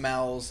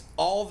 smells,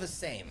 all the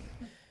same.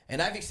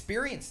 And I've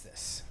experienced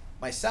this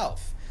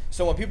myself.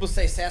 So when people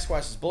say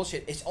Sasquatch is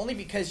bullshit, it's only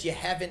because you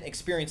haven't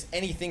experienced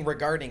anything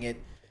regarding it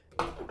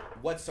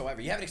whatsoever.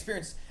 You haven't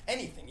experienced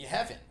anything. You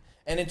haven't.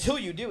 And until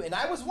you do, and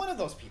I was one of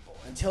those people,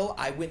 until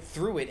I went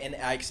through it and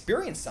I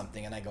experienced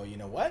something and I go, you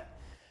know what?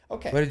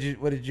 Okay.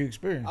 What did you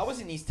experience? I was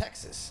in East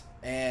Texas,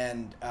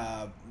 and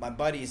my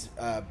buddy's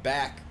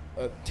back,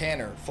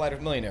 Tanner, Flat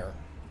Earth Millionaire,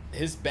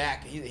 his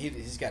back,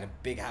 he's got a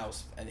big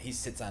house and he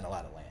sits on a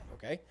lot of land,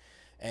 okay?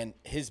 And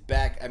his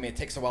back, I mean, it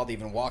takes a while to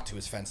even walk to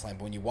his fence line,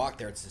 but when you walk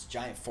there, it's this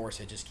giant forest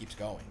that just keeps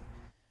going.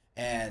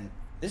 And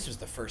this was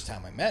the first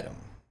time I met him,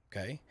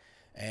 okay?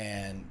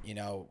 And you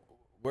know,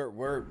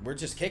 we're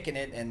just kicking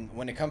it, and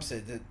when it comes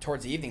to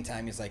towards the evening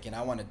time, he's like, you know,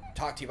 I want to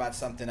talk to you about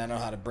something. I don't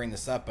know how to bring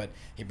this up, but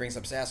he brings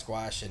up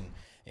Sasquatch, and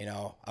you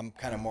know, I'm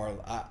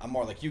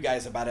more like you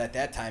guys about it at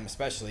that time,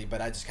 especially,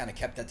 but I just kind of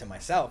kept that to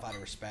myself out of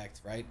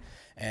respect, right?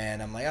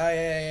 And I'm like, oh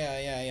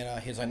yeah, you know,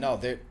 he's like, no,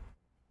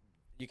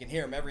 you can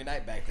hear him every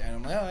night back there, and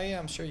I'm like, oh yeah,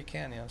 I'm sure you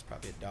can, you know, it's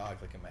probably a dog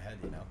like in my head,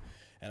 you know,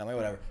 and I'm like,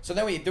 whatever. So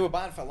then we do a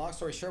bonfire. Long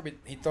story short,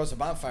 he throws a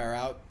bonfire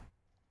out.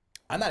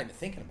 I'm not even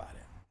thinking about it.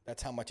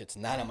 That's how much it's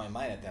not on my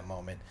mind at that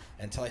moment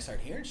until I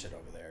start hearing shit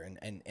over there,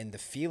 and the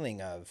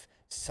feeling of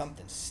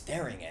something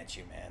staring at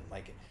you, man.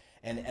 Like,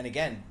 and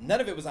again,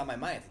 none of it was on my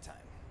mind at the time.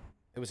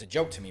 It was a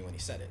joke to me when he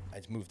said it. I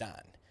just moved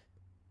on.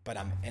 But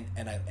and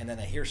then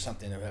I hear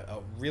something, a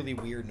really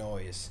weird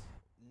noise,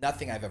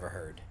 nothing I've ever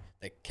heard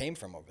that came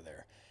from over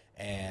there,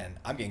 and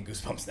I'm getting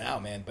goosebumps now,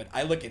 man. But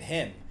I look at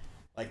him,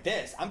 like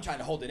this. I'm trying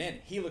to hold it in.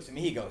 He looks at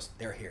me. He goes,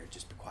 "They're here.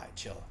 Just be quiet,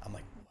 chill." I'm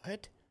like,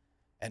 "What?"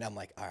 And I'm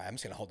like, "All right, I'm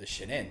just gonna hold this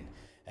shit in."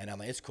 And I'm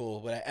like, "It's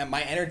cool." And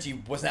my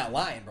energy was not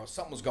lying, bro.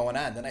 Something was going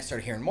on. Then I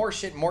started hearing more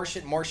shit.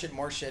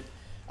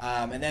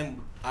 And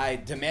then I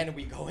demanded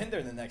we go in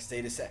there the next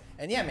day to say.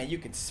 And yeah, man, you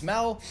can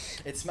smell.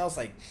 It smells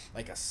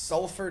like a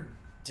sulfur.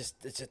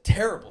 Just it's a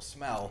terrible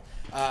smell.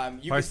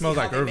 You can see how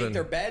like they Irvin. make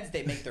their beds.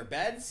 They make their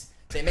beds.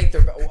 They make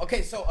their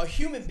okay. So a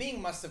human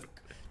being must have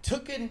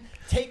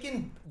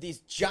taken these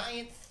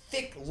giant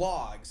thick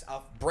logs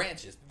of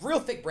branches, real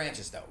thick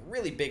branches though,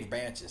 really big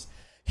branches.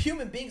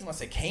 Human beings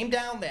must have came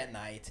down that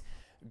night,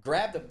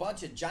 grabbed a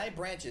bunch of giant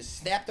branches,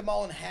 snapped them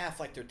all in half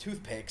like they're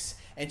toothpicks,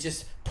 and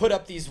just put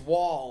up these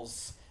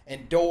walls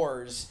and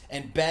doors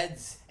and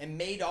beds and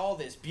made all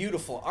this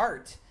beautiful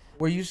art.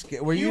 Were you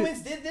scared?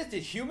 Humans did this?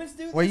 Did humans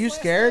do this? Were you last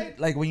scared, night?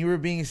 like when you were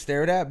being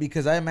stared at?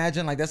 Because I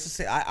imagine, like that's the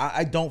same.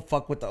 I don't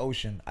fuck with the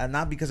ocean.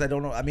 Not because I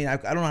don't know. I mean, I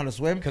don't know how to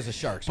swim because of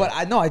sharks. But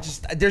I know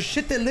there's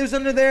shit that lives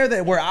under there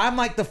that where I'm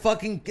like the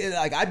fucking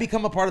like I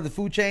become a part of the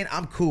food chain.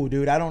 I'm cool,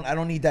 dude. I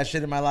don't need that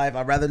shit in my life.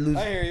 I'd rather lose.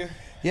 I hear you.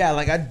 Yeah,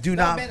 like I do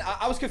not. Man,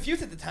 I was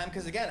confused at the time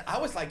because again, I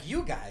was like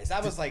you guys.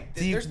 I was like,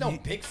 there's no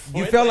Bigfoot.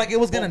 You felt like it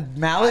was gonna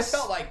malice? I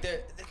felt like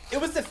it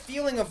was the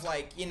feeling of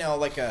like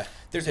like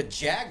there's a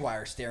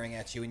jaguar staring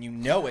at you and you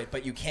know it,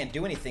 but you can't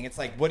do anything. It's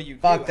like, what do you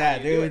do? Fuck that,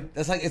 How do you do dude.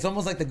 That's like it's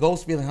almost like the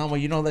ghost feeling, huh?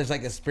 Where you know there's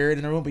like a spirit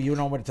in the room, but you don't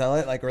know what to tell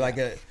it, like or like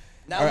a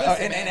Now, or,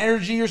 listen, an man.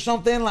 energy or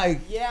something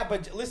like. Yeah,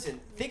 but listen,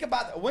 think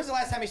about when's the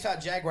last time you saw a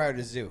jaguar at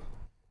a zoo?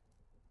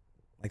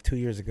 Like 2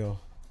 years ago.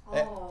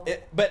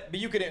 But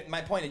you could.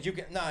 My point is, you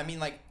can. No, I mean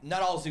like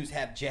not all zoos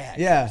have jags.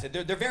 Yeah. So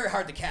they're very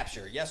hard to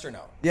capture. Yes or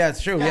no? Yeah,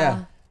 it's true.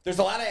 Yeah. There's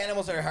a lot of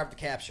animals that are hard to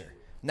capture.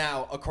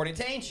 Now, according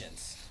to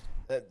ancients,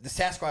 the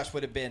Sasquatch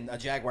would have been a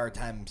jaguar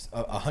times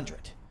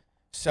 100.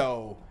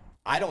 So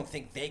I don't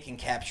think they can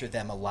capture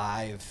them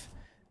alive.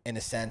 In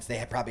a sense,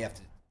 they probably have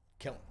to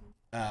kill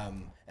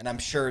them. And I'm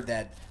sure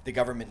that the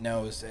government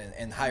knows,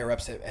 and higher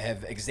ups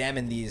have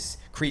examined these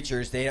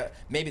creatures.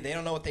 Maybe they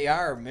don't know what they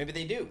are, or maybe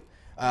they do.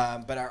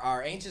 But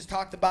our ancients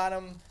talked about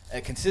them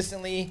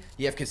consistently.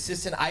 You have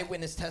consistent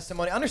eyewitness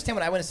testimony. Understand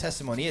what eyewitness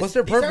testimony is. What's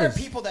their These purpose? aren't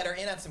people that are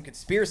in on some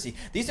conspiracy.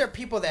 These are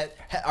people that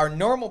are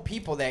normal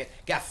people that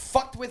got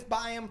fucked with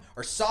by them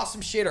or saw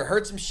some shit or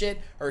heard some shit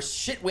or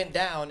shit went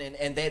down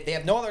and they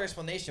have no other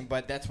explanation,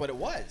 but that's what it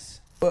was.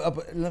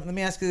 But let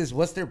me ask you this: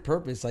 what's their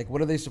purpose? Like,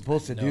 what are they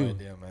supposed to do? No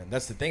idea, man.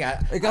 That's the thing.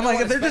 I'm like,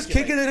 if they're just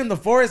kicking it in the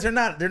forest, they're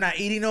not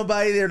eating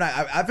nobody. They're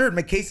not. I've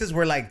heard cases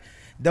where like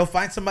they'll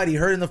find somebody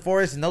hurt in the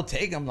forest and they'll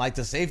take them like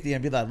to safety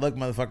and be like, "Look,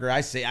 motherfucker,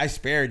 I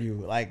spared you."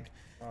 Like,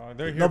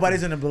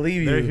 nobody's gonna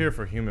believe you. They're here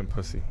for human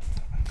pussy.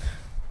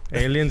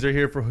 Aliens are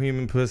here for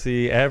human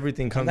pussy.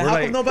 Everything comes. How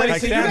come nobody?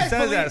 Like Sam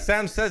says that.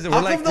 Sam says it.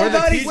 How come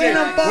nobody's saying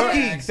I'm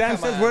fucking? Sam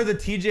says we're the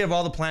TJ of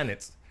all the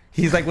planets.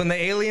 He's like, when the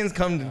aliens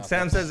come,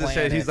 Sam says this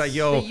shit. He's like,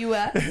 yo. The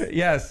U.S.?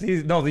 Yes.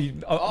 He's no the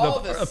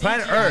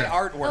planet Earth.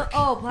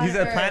 Artwork. He's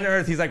at planet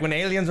Earth. He's like, when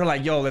aliens are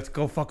like, yo, let's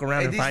go fuck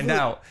around and find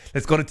out.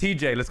 Let's go to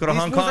TJ. Let's go to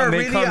Hong Kong.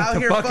 They come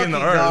to fucking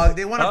the Earth. Dog.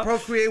 They want to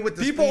procreate with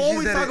the people species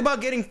always talk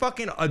about getting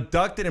fucking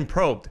abducted and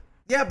probed.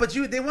 Yeah, but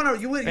you want to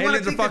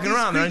think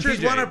that these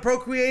creatures want to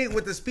procreate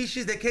with the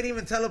species that can't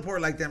even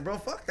teleport like them, bro.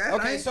 Fuck that.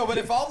 Okay, so but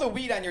if all the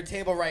weed on your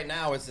table right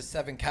now is the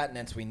 7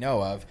 continents we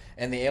know of,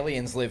 and the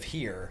aliens live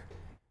here,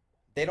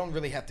 they don't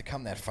really have to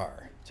come that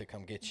far to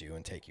come get you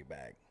and take you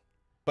back.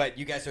 But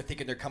you guys are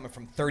thinking they're coming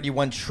from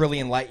 31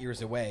 trillion light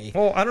years away.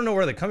 Well, I don't know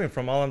where they're coming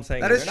from. All I'm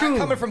saying that is is true. They're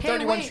not coming from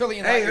 31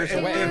 trillion light years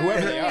away.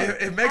 Whoever they are.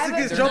 If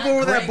Mexicans jump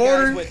over that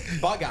border with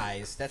bug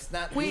eyes, that's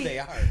not who they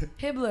are.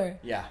 Hibbler.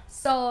 Yeah.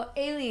 So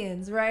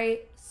aliens,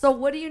 right? So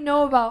what do you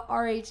know about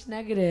Rh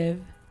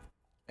negative?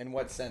 In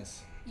what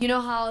sense? You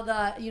know how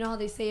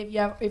they say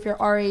if you're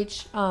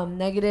Rh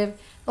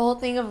negative, the whole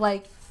thing of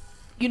like,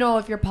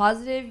 if you're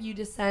positive, you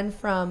descend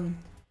from,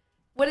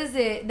 what is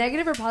it,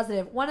 negative or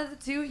positive? One of the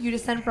two, you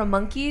descend from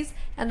monkeys,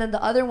 and then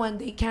the other one,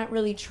 they can't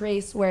really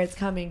trace where it's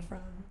coming from.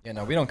 Yeah,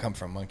 no, we don't come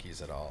from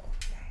monkeys at all.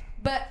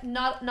 But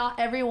not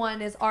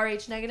everyone is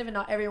Rh negative, and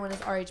not everyone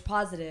is Rh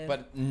positive.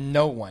 But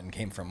no one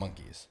came from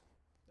monkeys.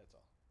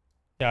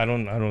 Yeah, I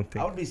don't think.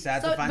 I would be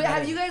sad So, to find but out.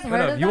 have you guys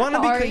heard of that? You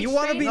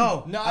want to be?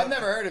 No, I've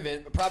never heard of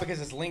it. Probably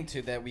because it's linked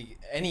to that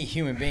any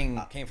human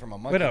being came from a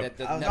monkey. That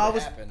never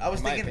happened. I was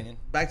in my thinking opinion.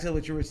 back to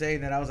what you were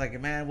saying that I was like,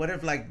 man, what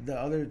if like the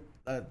other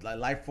like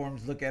life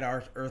forms look at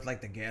our Earth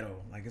like the ghetto?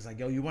 Like it's like,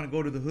 yo, you want to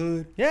go to the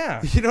hood?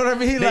 Yeah, you know what I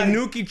mean? They like,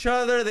 nuke each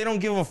other. They don't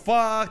give a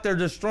fuck. They're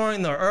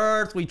destroying the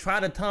Earth. We try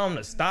to tell them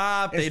to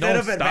stop. They don't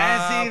Instead of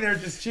advancing, they're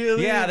just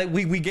chilling. Yeah,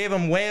 we gave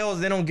them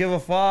whales. They don't give a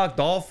fuck.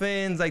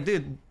 Dolphins, like,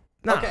 dude.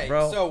 Nah, okay,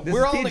 bro. so This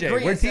we're is all in TJ.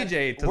 agreement. We're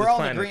TJ to we're the all in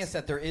planets. agreement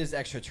that there is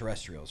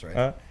extraterrestrials,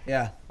 right?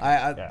 Yeah,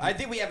 I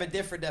think we have a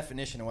different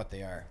definition of what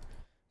they are,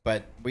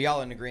 but we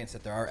all in agreement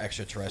that there are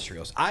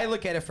extraterrestrials. I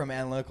look at it from an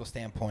analytical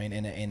standpoint,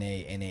 in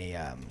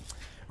a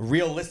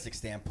realistic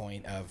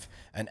standpoint of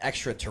an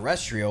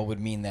extraterrestrial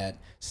would mean that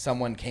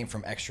someone came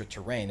from extra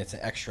terrain. It's an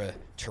extra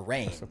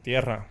terrain.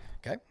 Tierra.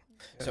 Okay.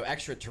 So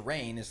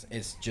extraterrane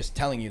is just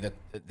telling you that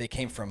they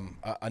came from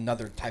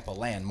another type of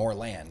land, more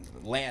land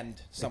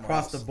somewhere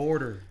across else. the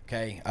border.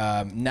 Okay,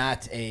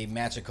 not a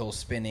magical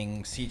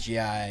spinning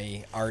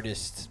CGI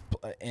artist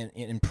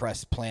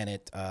impressed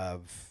planet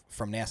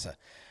from NASA.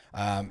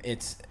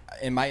 It's,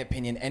 in my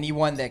opinion,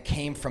 anyone that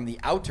came from the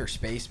outer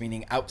space,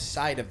 meaning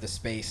outside of the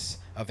space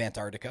of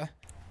Antarctica.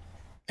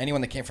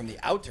 Anyone that came from the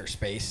outer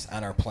space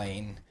on our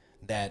plane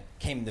that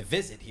came to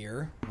visit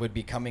here would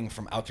be coming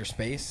from outer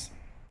space.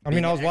 I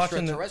mean, I was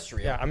watching I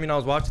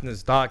was watching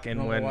this doc,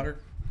 and when water?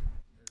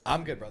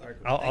 I'm good, brother.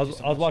 I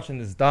was watching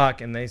this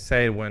doc, and they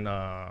say when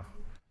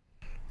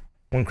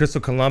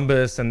Christopher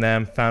Columbus and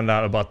them found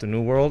out about the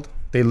New World,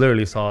 they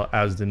literally saw it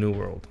as the New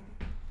World,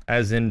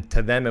 as in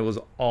to them it was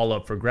all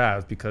up for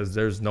grabs because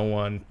there's no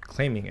one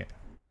claiming it,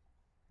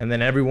 and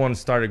then everyone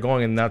started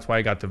going, and that's why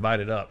it got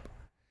divided up.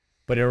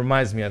 But it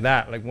reminds me of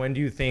that. Like, when do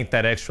you think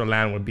that extra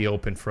land would be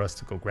open for us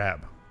to go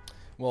grab?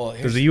 Well,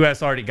 does the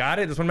U.S. already got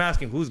it? That's what I'm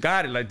asking. Who's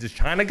got it? Like, does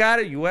China got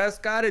it? U.S.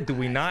 got it? Do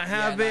we not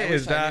have it?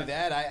 Is that?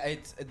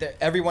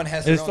 Everyone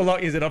has.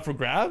 Is it up for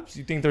grabs?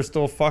 You think they're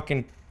still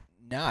fucking?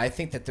 No, I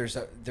think that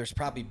there's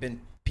probably been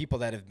people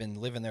that have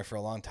been living there for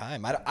a long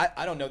time.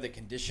 I don't know the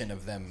condition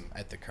of them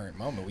at the current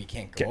moment. We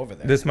can't go over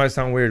there. This might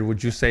sound weird.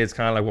 Would you say it's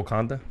kind of like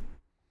Wakanda?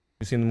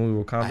 You seen the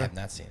movie Wakanda? I have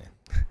not seen it.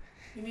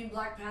 You mean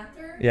Black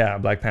Panther? Yeah,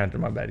 Black Panther.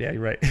 My bad. Yeah,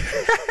 you're right. You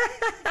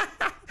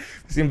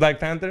seen Black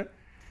Panther?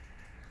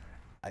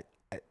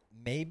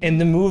 Maybe in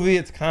the movie,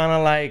 it's kind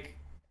of like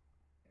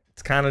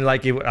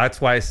that's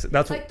why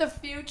that's like the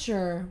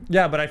future.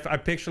 Yeah, but I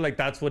picture like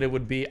that's what it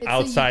would be it's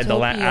outside the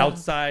land,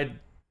 outside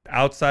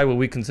what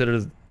we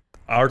consider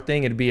our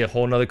thing. It'd be a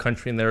whole nother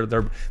country, and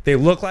they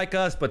look like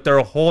us, but they're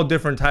a whole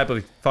different type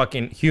of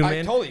fucking human.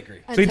 I totally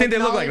agree. So you think they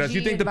look like us? You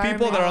think the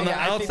people that are on the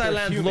outside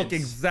lands look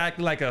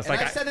exactly like us? And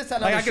like I said this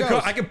on other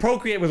shows. I could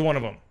procreate with one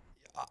of them.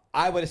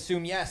 I would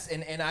assume yes,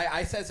 and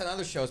I said this on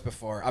other shows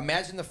before.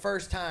 Imagine the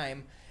first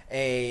time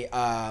an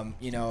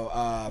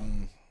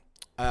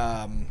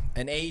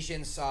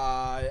Asian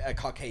saw a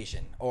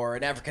Caucasian, or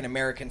an African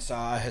American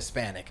saw a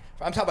Hispanic.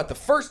 I'm talking about the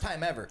first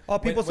time ever. Oh,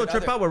 people still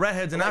trip out with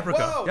redheads in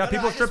Africa. Yeah,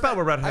 people strip out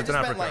with redheads in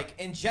Africa. Like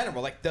in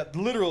general, like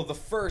the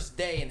first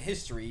day in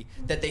history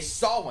that they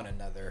saw one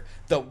another.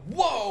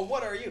 Whoa,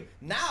 what are you?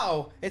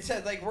 Now it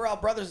said like we're all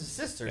brothers and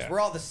sisters. Yeah. We're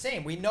all the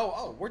same. We know.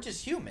 Oh, we're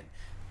just human.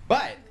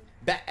 But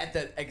at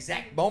the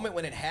exact moment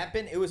when it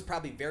happened, it was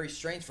probably very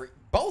strange for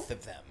both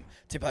of them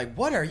to be like,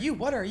 what are you?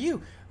 What are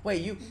you?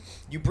 Wait,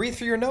 you breathe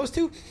through your nose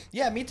too?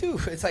 Yeah, me too.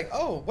 It's like,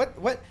 oh,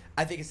 what?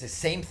 I think it's the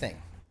same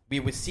thing. We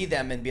would see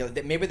them and be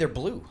like, maybe they're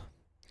blue.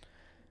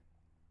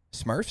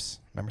 Smurfs?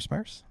 Remember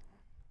Smurfs?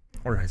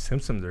 Or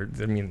Simpsons.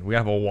 I mean, we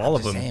have a wall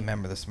of them.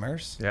 Remember the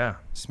Smurfs? Yeah.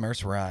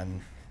 Smurfs were on,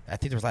 I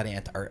think there was a lot of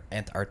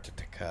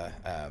Antarctica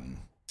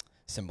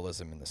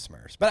symbolism in the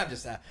Smurfs. But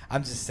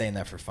I'm just saying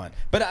that for fun.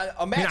 But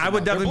imagine, I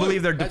would definitely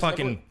believe they're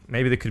fucking.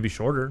 Maybe they could be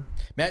shorter.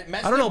 I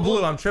don't know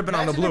blue. I'm tripping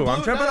on the blue.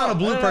 I'm tripping on a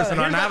blue person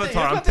on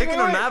Avatar. I'm taking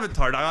an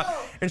Avatar,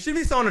 and she'd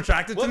be so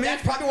unattractive to me.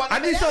 That's probably why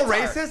I'd be so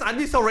racist. I'd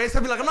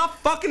be like, I'm not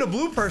fucking a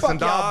blue person,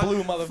 dog.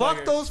 Blue motherfuckers.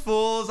 Fuck those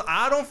fools.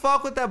 I don't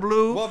fuck with that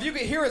blue. Well, if you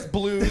can hear us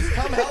blues,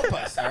 come help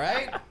us. All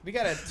right. We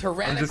got a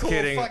tyrannical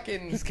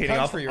fucking just kidding.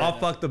 country I'll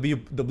fuck the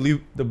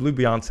blue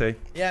Beyonce.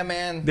 Yeah,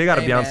 man. They got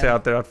a Beyonce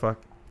out there. I'd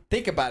fuck.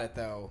 Think about it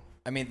though.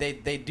 I mean,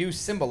 they do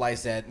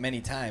symbolize that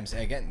many times.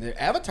 Again,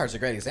 the Avatar's a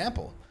great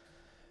example.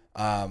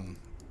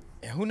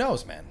 Who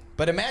knows, man?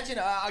 But imagine,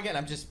 again,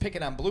 I'm just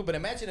picking on blue. But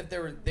imagine if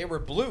they were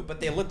blue,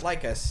 but they looked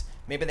like us.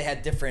 Maybe they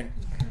had different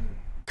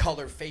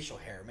color facial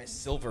hair,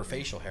 silver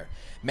facial hair.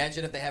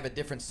 Imagine if they have a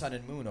different sun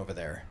and moon over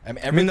there.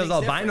 I mean those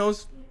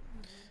albinos.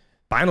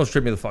 Binos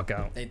trip me the fuck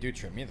out. They do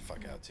trip me the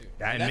fuck out too.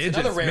 Yeah, and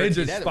midgets,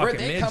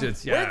 fucking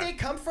midgets. Yeah. Where did they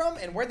come from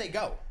and where they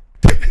go?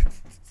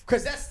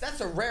 Because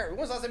that's a rare. When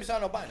was the last time you saw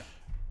an albino?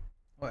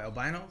 What,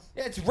 albinos?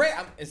 Yeah, it's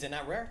rare. Is it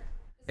not rare?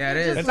 Yeah, it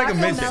is. It's like a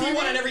midget. You see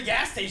one at every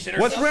gas station.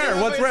 What's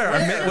rare? What's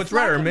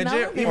rare? A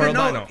midget or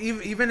albino?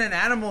 Even in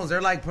animals,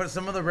 they're like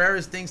some of the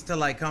rarest things to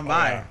like come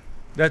by.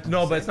 Yeah.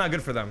 But it's not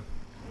good for them.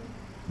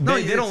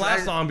 They don't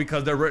last long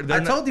because they're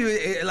I told you,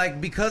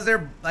 because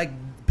they're like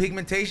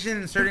pigmentation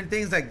and certain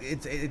things, like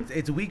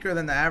it's weaker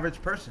than the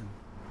average person.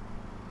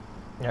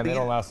 Yeah, they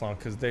don't last long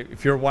because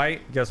if you're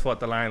white, guess what?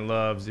 The lion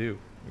loves you.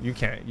 You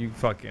can't.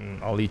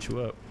 I'll eat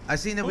you up. I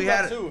seen that we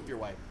had. Too, if you're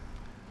white.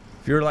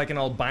 If you're like an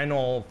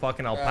albino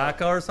fucking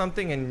alpaca or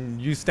something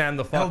and you stand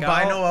the fuck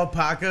out. Albino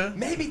alpaca?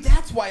 Maybe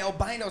that's why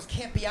albinos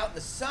can't be out in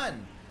the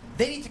sun.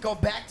 They need to go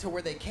back to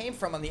where they came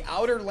from on the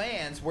outer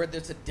lands where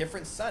there's a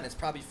different sun. It's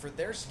probably for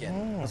their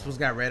skin. That's what's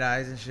got red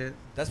eyes and shit.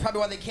 That's probably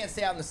why they can't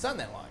stay out in the sun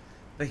that long.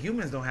 The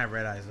humans don't have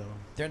red eyes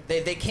though.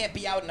 They can't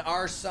be out in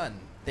our sun.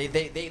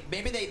 Maybe they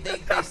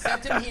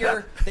sent him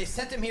here. They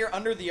sent him here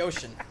under the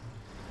ocean.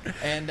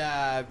 And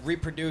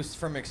reproduced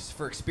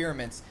for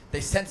experiments.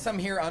 They sent some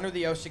here under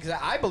the ocean because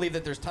I believe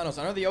that there's tunnels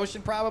under the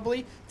ocean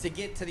probably to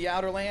get to the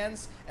outer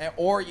lands,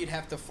 or you'd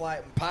have to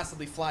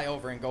possibly fly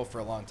over and go for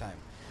a long time.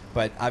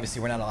 But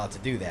obviously we're not allowed to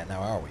do that now,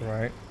 are we?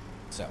 Right.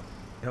 So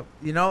Yep.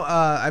 You know,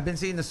 I've been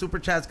seeing the super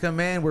chats come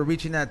in. We're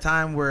reaching that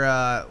time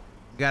where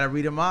we gotta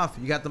read them off.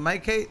 You got the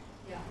mic, Kate?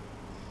 Yeah.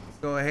 Let's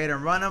go ahead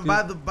and run them.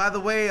 By the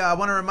way, I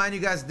want to remind you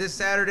guys this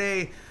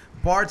Saturday,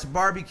 Bart's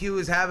Barbecue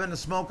is having a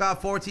smoke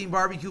out. 14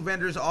 barbecue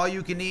vendors, all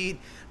you can eat.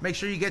 Make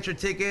sure you get your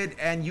ticket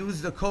and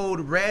use the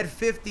code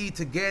RED50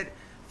 to get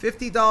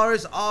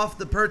 $50 off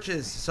the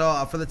purchase.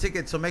 So for the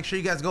ticket. So make sure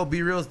you guys go.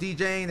 Be Real's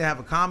DJing. They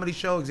have a comedy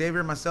show. Xavier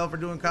and myself are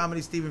doing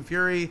comedy. Stephen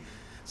Fury.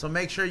 So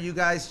make sure you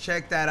guys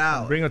check that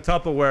out. Bring a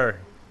Tupperware.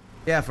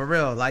 Yeah, for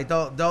real. Like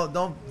don't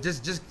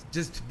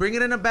just bring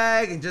it in a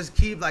bag and just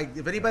keep, like,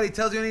 if anybody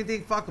tells you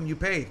anything, fuck them. You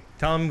paid.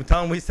 Tell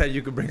them we said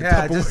you could bring a Tupperware.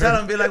 Yeah, just tell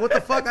them, be like, what the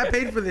fuck? I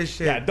paid for this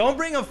shit. Yeah, don't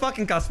bring a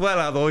fucking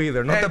cazuela though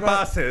either. No te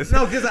pases.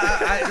 No, because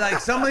I like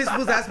somebody's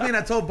supposed to ask me, and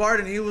I told Bart,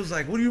 and he was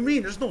like, what do you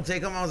mean? There's no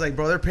take home. I was like,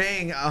 bro, they're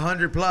paying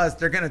 $100+.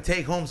 They're gonna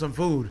take home some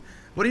food.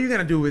 What are you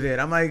gonna do with it?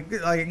 I'm like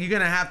you're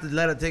gonna have to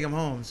let it take them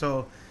home.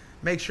 So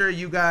make sure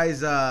you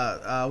guys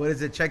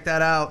check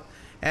that out.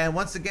 And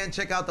once again,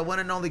 check out the one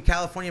and only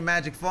California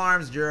Magic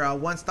Farms, your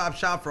one-stop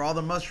shop for all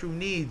the mushroom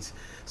needs.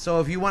 So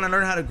if you want to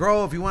learn how to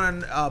grow, if you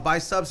want to buy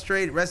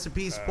substrate,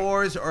 recipes,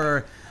 spores,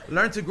 or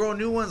learn to grow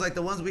new ones like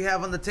the ones we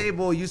have on the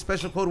table, use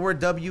special code word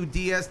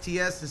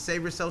WDSTS to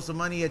save yourself some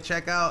money at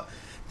checkout.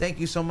 Thank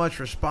you so much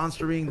for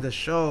sponsoring the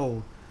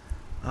show.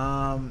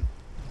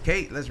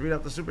 Kate, let's read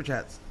up the super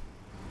chats.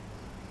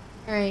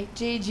 All right,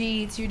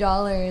 JG,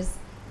 $2.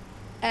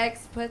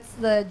 X puts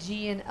the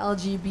G in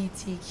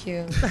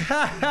LGBTQ.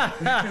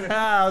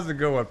 That was a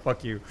good one.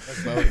 Fuck you.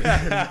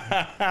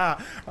 I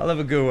love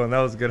a good one.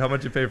 That was good. How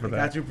much you pay for that?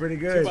 Got you pretty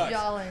good.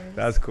 $2.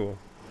 That's cool.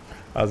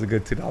 That was a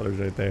good $2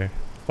 right there.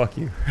 Fuck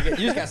you. You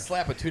just got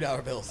slapped with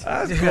 $2 bills.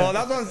 That's cool.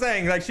 That's what I'm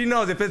saying. Like, she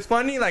knows if it's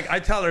funny. Like,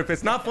 I tell her if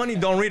it's not funny,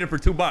 don't read it for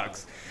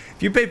 $2.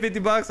 If you pay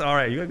 $50, all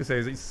right, you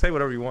can say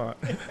whatever you want.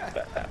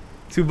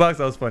 $2, that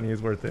was funny.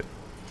 It's worth it.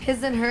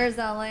 His and Hers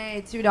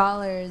LA, $2.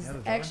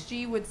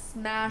 XG would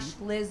smash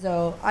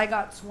Lizzo. I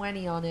got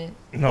 20 on it.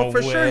 No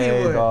for way, sure he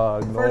would.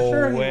 dog. No For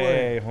sure he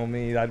way,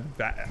 homie.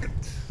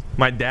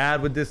 My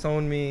dad would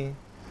disown me.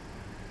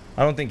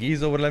 I don't think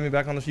Izzo would let me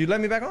back on the show. You'd let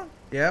me back on?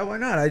 Yeah, why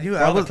not? I do.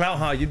 All the clout,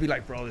 huh? You'd be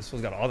like, bro, this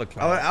fool's got all the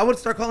clout. I would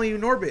start calling you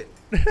Norbit.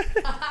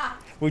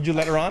 Would you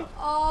let her on?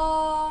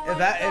 Oh,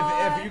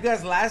 if you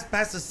guys last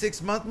past the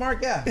 6-month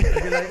mark, yeah. I'd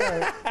be like, all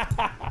right.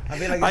 I'd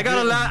be like, I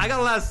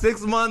gotta last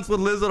 6 months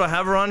with Lizzo to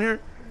have her on here.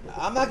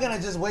 I'm not gonna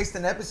just waste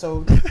an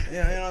episode. You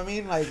know what I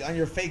mean? Like on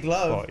your fake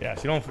love. Oh yeah,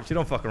 she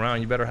don't fuck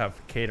around. You better have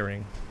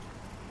catering.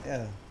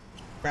 Yeah,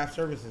 craft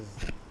services.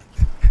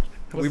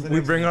 We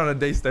bring on a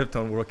day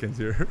Steftone Wilkins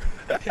here.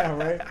 Yeah,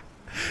 right.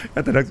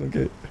 At the next one,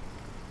 Kate.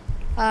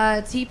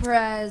 T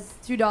Perez,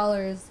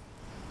 $2.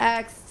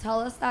 X,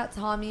 tell us that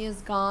Tommy is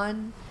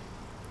gone.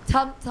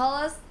 Tell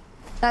us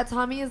that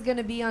Tommy is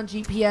gonna be on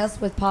GPS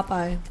with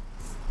Popeye.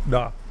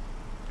 Nah.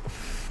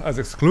 As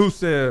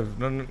exclusive.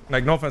 No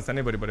offense to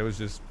anybody, but it was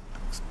just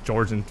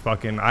George and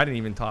fucking. I didn't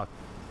even talk.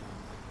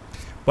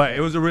 But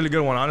it was a really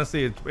good one.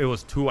 Honestly, it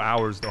was 2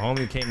 hours. The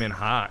homie came in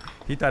hot.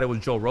 He thought it was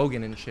Joe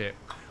Rogan and shit.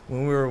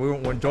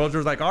 When George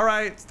was like, "All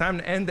right, it's time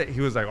to end it,"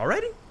 he was like,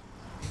 "Already?"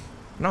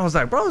 And I was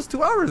like, "Bro, it's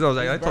 2 hours." I was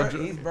like,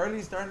 He's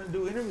barely starting to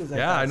do interviews. Like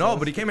yeah, that, I know, so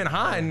but he came in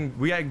hot, and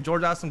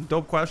George asked some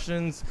dope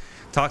questions,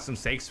 talked some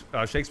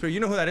Shakespeare.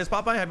 You know who that is,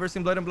 Popeye? Have you ever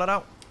seen Blood and Blood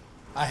Out?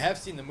 I have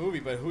seen the movie,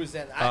 but who is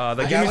that?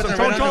 Give me some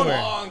chon chon.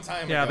 Long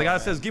time ago, the guy man.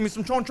 says, "Give me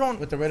some chon chon."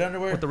 With the red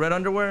underwear.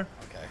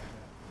 Okay.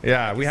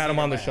 Yeah, we had him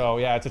on the show.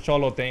 Yeah, it's a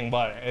cholo thing,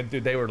 but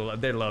dude, they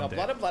loved it.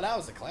 Blood and Blood Out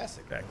is a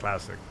classic. Yeah,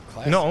 classic.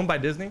 You know, owned by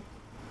Disney.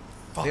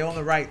 Fuck. They own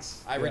the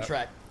rights. I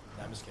retract.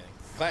 No, I'm just kidding.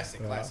 Classic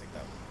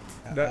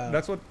though.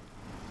 That's what.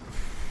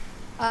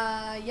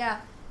 Yeah.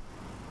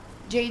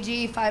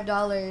 JG,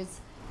 $5.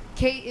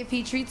 Kate, if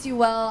he treats you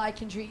well, I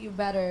can treat you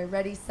better.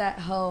 Ready, set,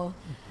 ho.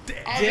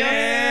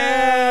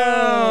 Damn.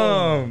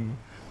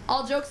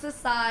 All jokes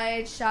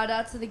aside, shout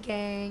out to the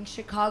gang.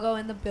 Chicago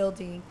in the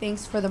building.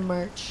 Thanks for the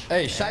merch.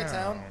 Hey,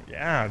 Chi-Town.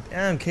 Yeah,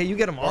 damn, Kate, you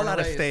get them all out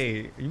of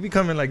state. You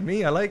becoming like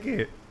me. I like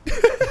it.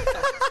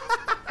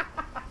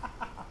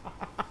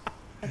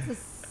 That's a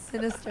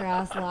sinister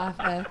ass laugh,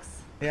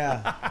 X.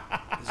 Yeah.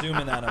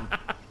 Zooming at him.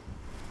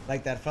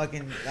 Like that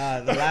fucking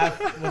the laugh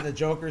when the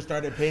Joker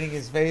started painting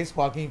his face,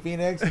 Joaquin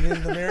Phoenix, and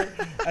in the mirror.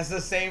 That's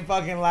the same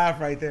fucking laugh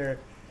right there.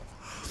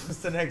 What's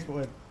the next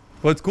one?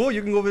 Well, it's cool.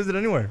 You can go visit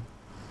anywhere.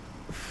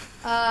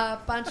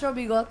 Pancho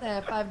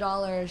Bigote,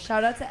 $5.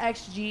 Shout out to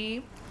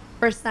XG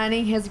for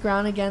standing his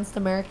ground against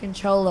American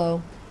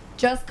Cholo.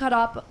 Just caught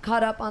up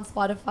on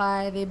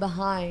Spotify. They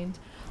behind.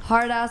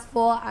 Hard ass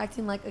fool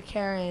acting like a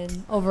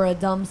Karen over a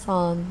dumb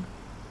song.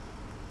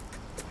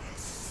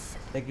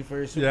 Thank you for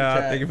your super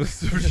chat. Yeah, thank you for the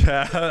super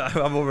chat.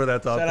 I'm over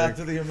that topic. Shout out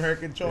to the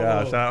American Cholo.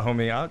 Yeah, shout out,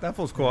 homie. That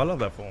fool's cool. I love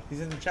that fool.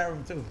 He's in the chat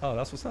room too. Oh,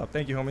 that's what's up.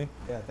 Thank you, homie.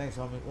 Yeah, thanks,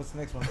 homie. What's the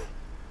next one?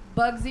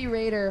 Bugsy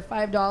Raider,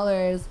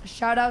 $5.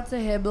 Shout out to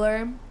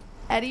Hibbler,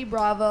 Eddie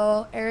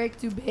Bravo, Eric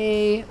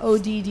Dubé,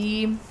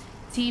 ODD,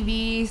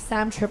 TV,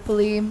 Sam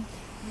Tripoli.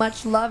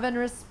 Much love and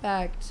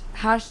respect.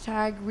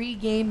 Hashtag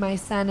regain my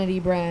sanity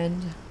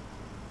brand.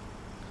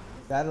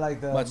 Is that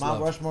like the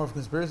Mount Rushmore of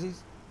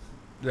conspiracies?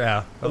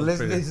 Yeah. That was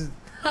pretty.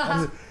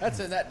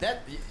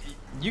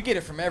 You get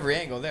it from every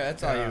angle there.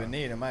 That's all you would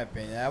need, in my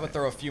opinion. I would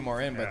throw a few more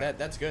in, but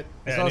that's good.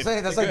 That's what I'm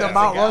saying. That's like the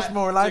Mount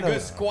Rushmore lineup. It's a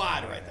good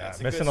squad right there.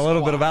 Missing a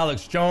little bit of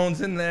Alex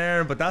Jones in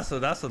there, but that's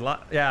a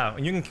lot. Yeah,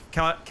 and you can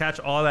catch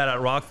all that at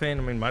Rockfin.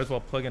 I mean, might as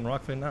well plug in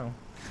Rockfin now.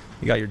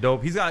 You got your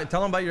dope.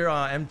 Tell him about your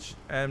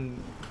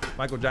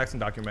Michael Jackson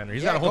documentary.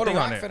 He's got a whole thing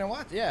on it. Go to Rockfin and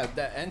watch. Yeah,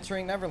 the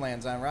Entering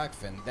Neverland's on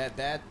Rockfin.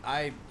 That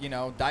I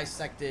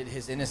dissected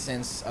his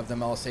innocence of the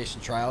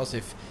molestation trials.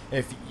 If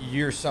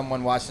you're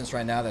someone watching this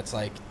right now that's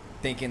like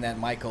thinking that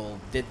Michael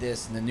did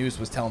this and the news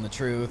was telling the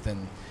truth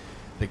and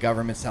the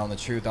government's telling the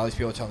truth, all these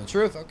people are telling the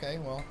truth. Okay,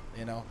 well,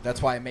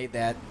 that's why I made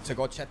that. So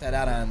go check that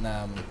out on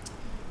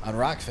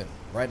Rockfin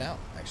right now.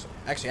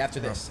 Actually, after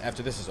this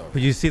is over.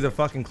 But you see the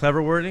fucking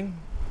clever wording?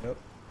 Yep.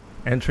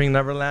 Entering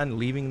Neverland,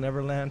 leaving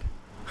Neverland.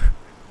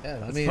 Yeah,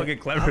 that's fucking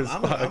clever.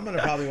 I'm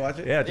gonna probably watch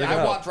it. Yeah,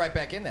 I walked right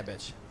back in that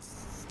bitch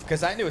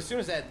because I knew as soon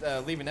as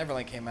that Leaving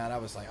Neverland came out, I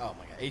was like, oh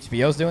my god,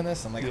 HBO's doing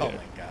this. I'm like, oh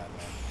my god,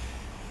 man.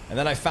 And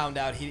then I found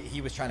out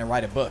he was trying to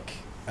write a book,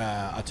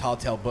 a tall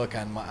tale book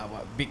on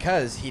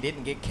because he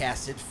didn't get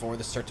casted for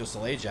the Cirque du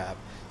Soleil job,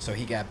 so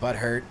he got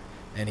butthurt,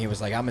 and he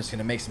was like, I'm just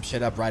gonna make some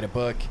shit up, write a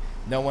book.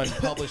 No one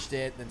published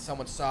it. Then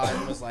someone saw it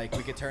and was like,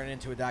 we could turn it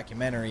into a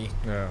documentary.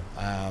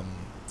 Yeah.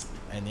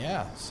 And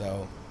yeah,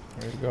 so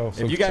there you go.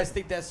 If you guys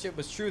think that shit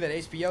was true, that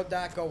HBO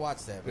doc, go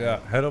watch that. Man. Yeah,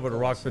 head over to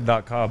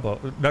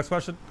rockfin.com. Next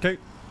question, Kate.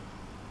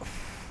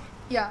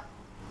 Yeah.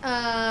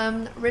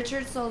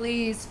 Richard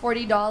Solis,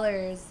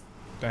 $40.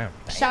 Damn.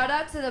 Shout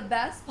out to the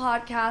best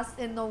podcast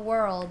in the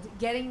world.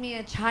 Getting me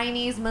a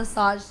Chinese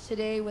massage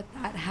today with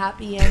that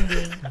happy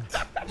ending.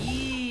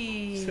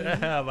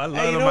 Damn, I love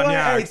hey, you know what?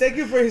 Hey, thank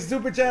you for his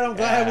super chat. I'm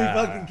glad we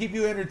fucking keep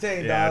you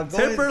entertained, dog.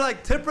 Tip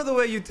her the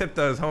way you tipped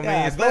us, homie.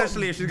 Yeah,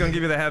 especially if she's gonna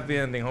give you the happy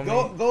ending,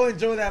 homie. Go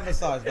enjoy that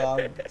massage,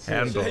 dog.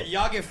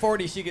 Y'all get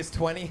 40, she gets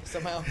 20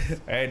 somehow.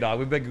 Hey,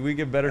 dog, we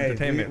get better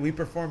entertainment. We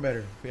perform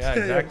better. Yeah,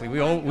 exactly.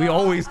 we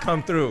always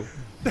come through.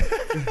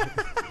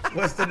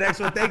 What's the next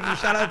one? Thank you.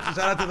 Shout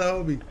out to the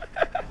homie.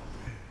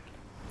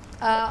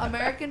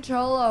 American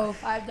Cholo,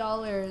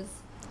 $5.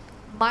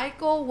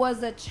 Michael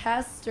was a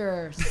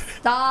Chester.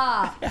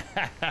 Stop. You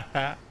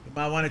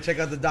might want to check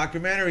out the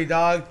documentary,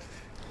 dog.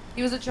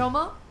 He was a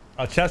Choma?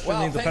 A Chester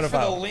means a pedophile. Thanks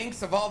for the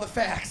links of all the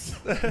facts.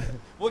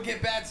 We'll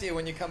get back to you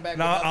when you come back.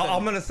 No,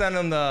 I'm gonna send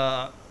him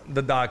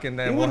the doc and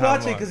then he would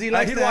watch it because he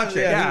likes he'd watch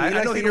it. Yeah,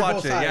 I know he'd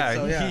watch it. Yeah,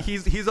 so, yeah.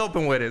 He's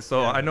open with it,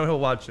 so I know he'll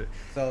watch it.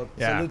 So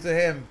salute to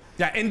him.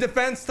 Yeah, in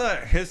defense to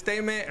his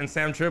statement and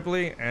Sam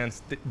Tripoli and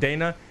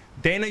Dana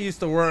used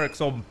to work.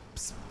 So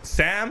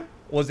Sam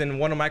was in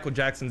one of Michael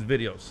Jackson's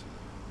videos.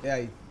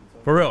 Yeah.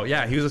 For real,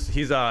 yeah,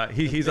 he's a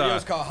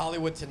video's called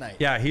Hollywood Tonight.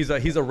 Yeah, he's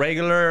a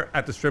regular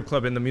at the strip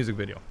club in the music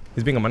video.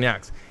 He's being a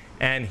maniacs.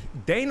 And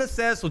Dana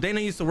says, so Dana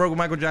used to work with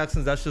Michael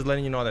Jackson. That's just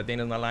letting you know that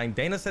Dana's not lying.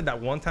 Dana said that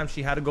one time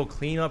she had to go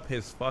clean up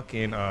his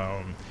fucking,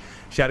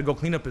 she had to go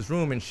clean up his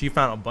room and she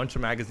found a bunch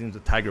of magazines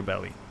with Tiger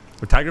Belly.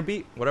 Or Tiger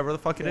Beat, whatever the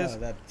fuck it is.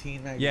 That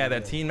teen magazine. Yeah,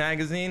 that teen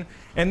magazine.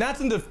 And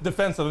that's in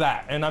defense of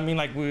that. And I mean,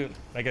 like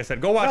I said,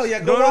 go watch. Oh,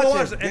 yeah, go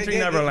watch it. Entering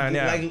Neverland,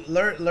 yeah. Like,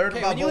 learn about both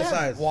sides. When you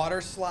have water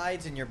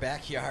slides in your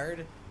backyard,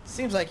 it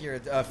seems like you're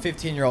a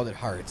 15-year-old at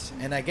heart.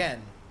 And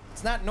again,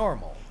 it's not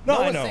normal. No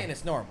one's saying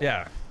it's normal.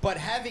 Yeah. But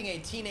having a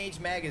teenage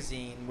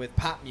magazine with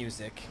pop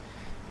music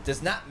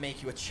does not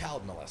make you a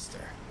child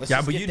molester.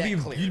 Yeah, but you'd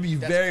be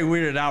very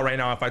weirded out right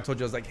now if I told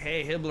you, I was like,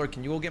 hey, Hibbler,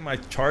 can you go get my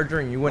charger?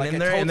 And you went in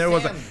there and there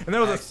was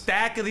a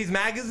stack of these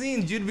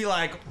magazines. You'd be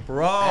like,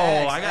 bro,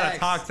 I gotta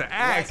talk to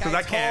X because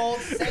I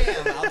can't.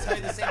 Sam, I'll tell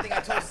you the same thing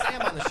I told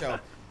Sam on the show.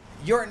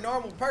 You're a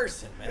normal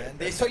person,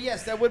 man. So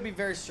yes, that would be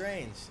very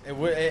strange.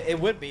 It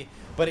would be.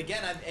 But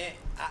again,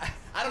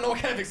 I don't know what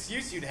kind of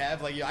excuse you'd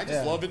have. Like, I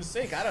just love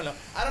NSYNC. I don't know.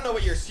 I don't know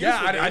what your excuse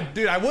would be.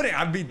 Dude, I wouldn't.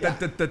 I'd be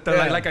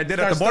like I did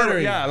at the border.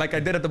 Yeah, like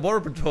I did at the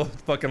Border Patrol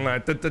fucking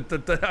line.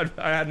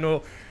 I had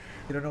no.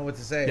 You don't know what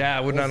to say. Yeah,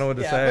 I would not know what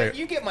to say. But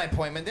you get my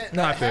point, man.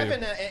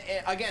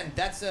 Again,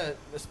 that's a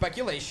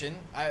speculation.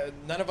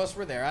 None of us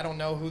were there. I don't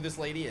know who this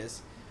lady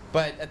is.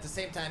 But at the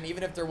same time,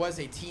 even if there was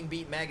a Teen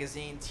Beat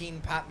magazine,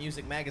 teen pop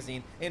music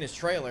magazine in his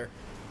trailer,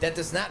 that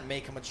does not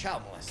make him a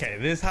child molester. Okay,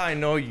 this is how I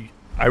know you.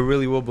 I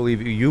really will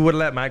believe you. You would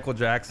let Michael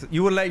Jackson,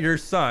 you would let your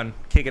son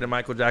kick it at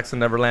Michael Jackson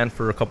Neverland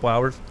for a couple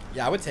hours?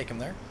 Yeah, I would take him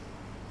there.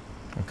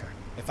 Okay.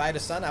 If I had a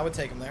son, I would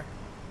take him there.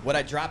 Would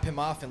I drop him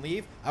off and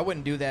leave? I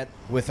wouldn't do that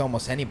with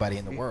almost anybody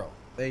in the world.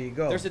 There you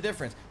go. There's a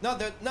difference.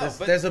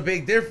 There's a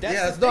big difference.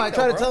 Yeah, I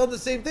try to tell him the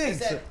same thing.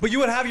 But you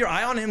would have your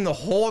eye on him the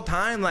whole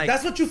time, like.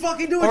 That's what you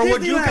fucking do. Or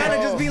would you kind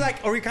of just be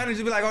like,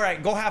 all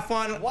right, go have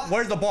fun.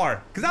 Where's the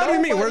bar? Because that's what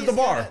I mean. Where's the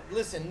bar?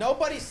 Listen,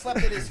 nobody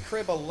slept at his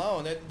crib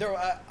alone.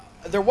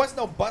 There was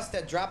no bus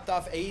that dropped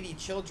off 80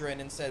 children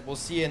and said, "We'll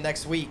see you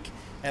next week."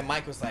 And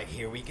Mike was like,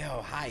 "Here we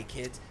go. Hi,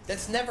 kids."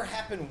 That's never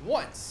happened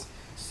once.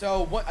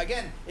 So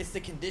again, it's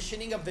the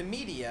conditioning of the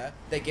media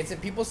that gets in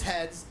people's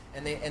heads,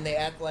 and they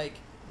act like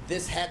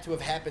this had to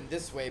have happened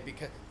this way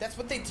because that's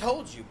what they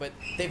told you, but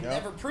they've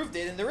never proved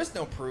it, and there is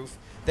no proof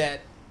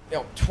that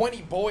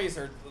 20 boys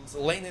are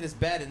laying in his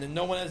bed, and then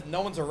no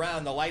one's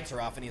around, the lights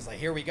are off, and he's like,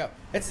 here we go.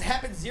 It's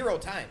happened 0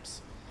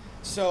 times.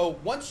 So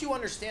once you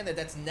understand that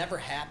that's never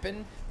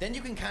happened, then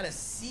you can kind of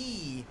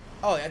see,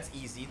 oh, that's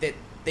easy. That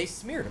they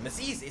smeared him. It's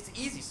easy. It's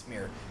easy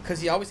smear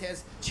because he always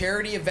has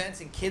charity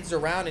events and kids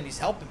around, and he's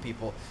helping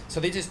people.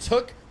 So they just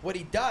took what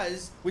he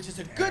does, which is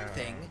a good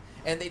thing,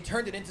 and they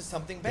turned it into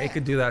something bad. They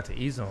could do that to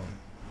E-Zone.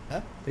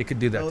 Huh? They could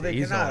do that to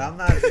E-Zone. I'm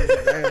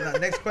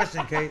not. Next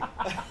question, Kate.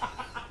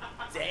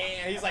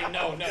 Damn, he's like,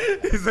 no.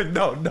 He's like,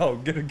 no.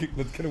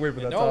 Let's get away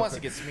from that. No one wants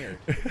to get smeared.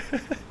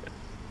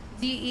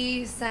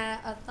 DE sent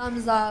a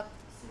thumbs up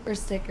super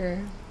sticker.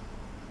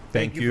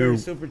 Thank you for the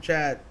super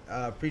chat.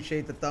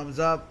 Appreciate the thumbs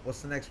up.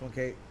 What's the next one,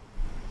 Kate?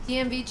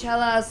 DMV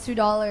Chelas,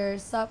 $2.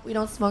 Sup, we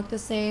don't smoke the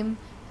same.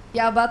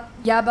 Ya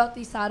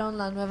bautizaron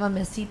la nueva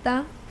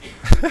mesita.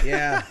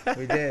 Yeah,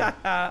 we did.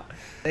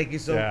 Thank you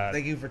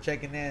Thank you for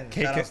checking in.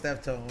 Shout out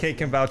Steph Tone. Kate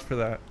can vouch for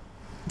that.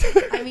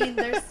 I mean,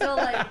 they're still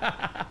like,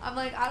 I'm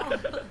like, I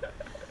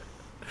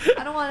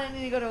don't want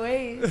any to go to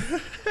waste.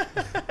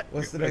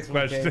 What's the next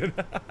question?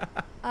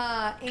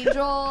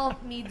 Angel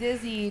Me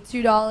Dizzy,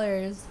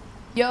 $2.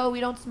 Yo, we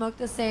don't smoke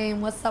the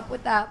same. What's up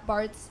with that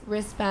Bart's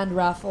wristband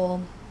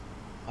raffle?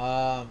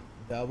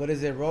 What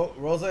is it?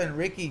 Rosa and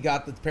Ricky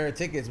got the pair of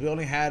tickets. We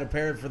only had a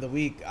pair for the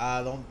week.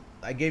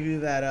 I gave you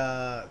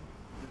that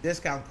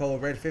discount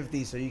code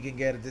RED50, so you can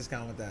get a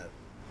discount with that.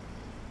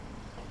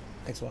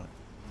 Next one.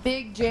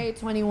 Big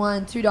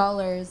J21,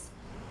 $2.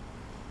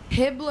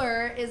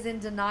 Hibbler is in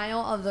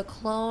denial of the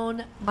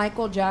clone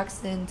Michael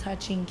Jackson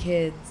touching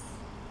kids.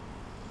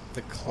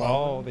 The clone?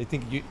 Oh, they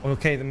think you...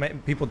 Okay,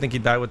 people think he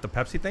died with the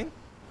Pepsi thing?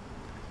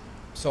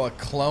 So a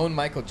clone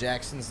Michael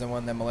Jackson's the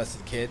one that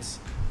molested kids?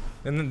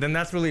 And then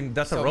that's a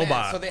robot.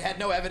 Man, so they had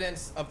no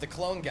evidence of the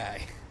clone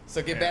guy.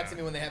 So get back to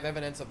me when they have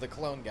evidence of the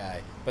clone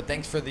guy. But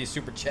thanks for the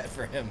super chat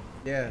for him.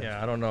 Yeah,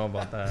 I don't know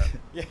about that.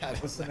 Yeah.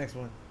 What's the next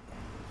one?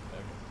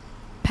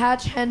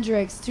 Patch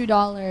Hendricks,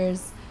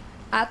 $2.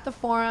 At the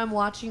forum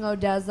watching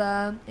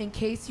Odessa in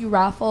case you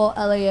raffle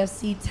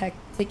LAFC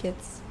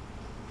tickets.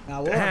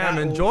 Damn,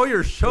 enjoy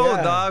your show,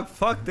 dog.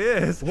 Fuck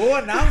this. We'll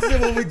announce it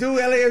when we do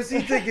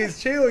LAFC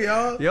tickets. Chill,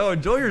 y'all. Yo,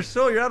 enjoy your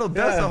show. You're at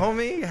Odessa,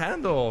 homie.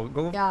 Handle.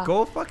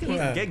 Go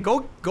fucking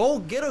go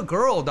get a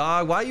girl,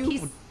 dog. Why you?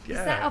 He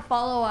sent a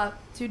follow-up,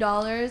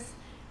 $2,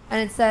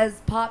 and it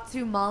says, "Pop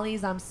 2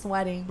 Mollies, I'm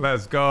sweating."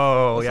 Let's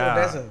go. What's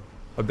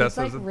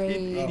Odessa's like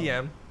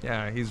EDM.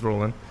 Yeah, he's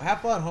rolling.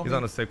 Have fun, homie. He's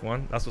on a sick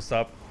one. That's what's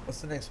up. What's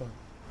the next one?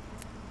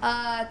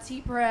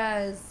 T.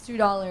 Perez,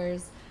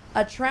 $2.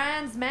 A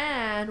trans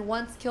man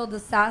once killed a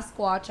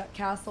Sasquatch at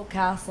Castle.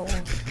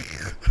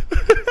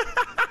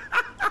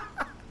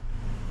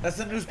 That's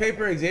the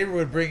newspaper Xavier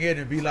would bring in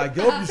and be like,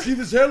 yo, you see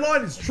this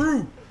headline? It's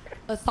true.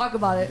 Let's talk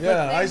about it.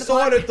 Yeah, I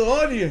saw it at the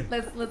Onion.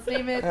 Let's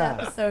name it the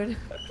episode.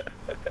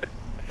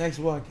 Next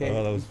one, Kate.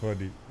 Oh, that was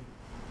funny.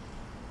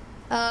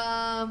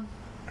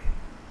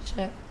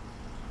 Shit.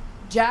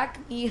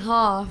 Jack Me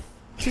Hoff,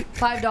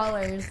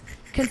 $5.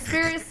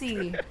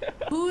 Conspiracy.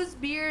 Whose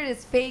beard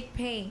is fake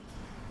paint?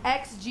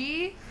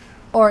 XG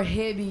or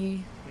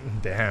Hibby?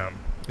 Damn.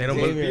 They don't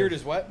believe beard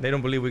is what? They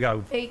don't believe we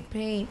got fake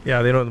paint.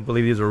 Yeah, they don't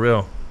believe these are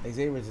real.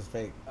 Xavier's is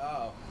fake.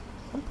 Oh.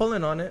 I'm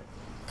pulling on it.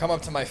 Come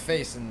up to my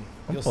face and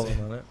you'll see. I'm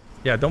pulling on it.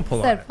 Yeah, don't pull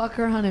on Said it. fuck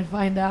around and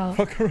find out.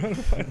 Fuck around and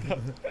find out.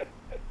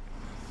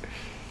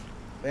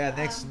 Yeah,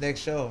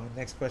 next show.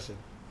 Next question.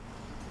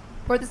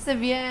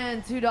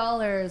 Portesevien, $2.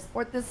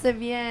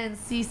 Portesevien,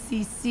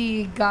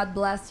 CCC. God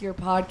bless your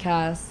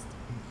podcast.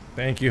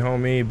 Thank you,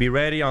 homie. Be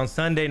ready on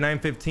Sunday,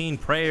 9:15.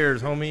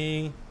 Prayers,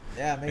 homie.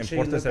 Yeah, make sure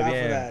you look out for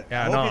that.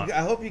 Yeah,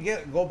 I hope you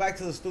go back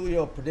to the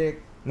studio,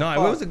 predict. No, it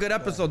was a good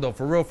episode though,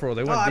 for real.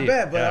 They went deep. I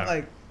bet, but I'm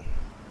like,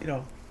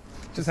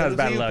 just has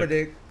bad luck.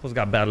 Who's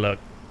got bad luck?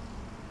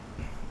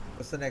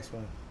 What's the next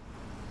one?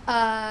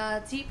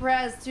 T.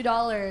 Perez,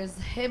 $2.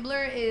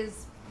 Hibbler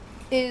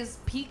is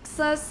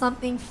pizza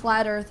something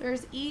flat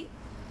earthers eat?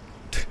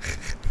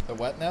 The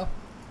what now?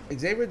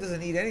 Xavier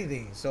doesn't eat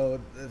anything, so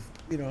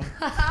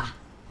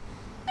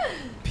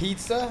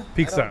Pizza.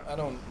 I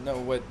don't know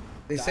what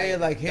they say. It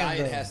like him.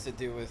 Diet has to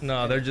do with.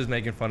 No, they're just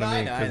making fun of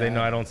me because they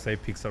know I don't say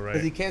pizza right.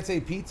 Because he can't say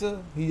pizza,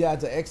 he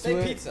adds an X to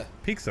it. Pizza.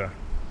 Pizza.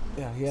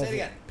 Yeah, he has say it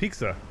again.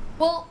 Pizza.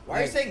 Well, why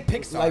are you saying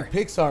Pixar? Like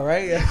Pixar,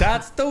 right?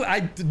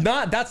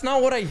 That's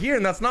not what I hear,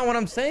 and that's not what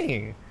I'm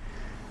saying.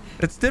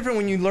 It's different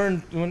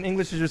when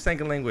English is your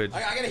second language.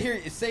 I gotta hear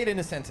you say it in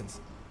a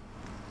sentence.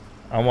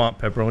 I want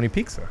pepperoni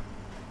pizza.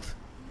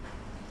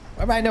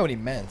 I know what he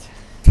meant.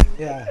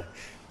 Yeah.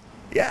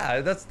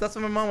 Yeah, that's what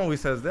my mom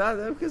always says.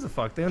 Who gives a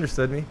fuck? They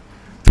understood me.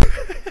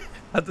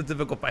 That's a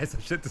difficult paisa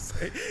shit to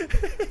say.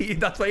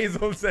 That's why he's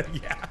all said,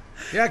 yeah.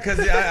 Yeah, because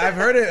I've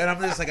heard it, and I'm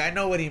just like, I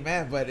know what he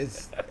meant, but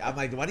I'm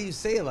like, why do you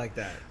say it like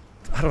that?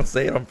 I don't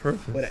say it on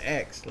purpose. With an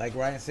X, like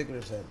Ryan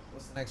Sickler said.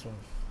 What's the next one?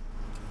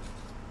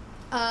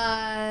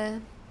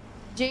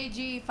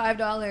 JG,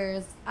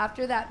 $5.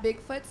 After that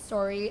Bigfoot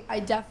story, I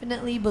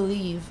definitely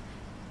believe.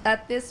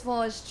 That this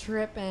fool is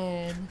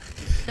tripping.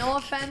 No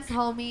offense,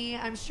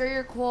 homie. I'm sure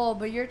you're cool,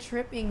 but you're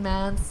tripping,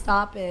 man.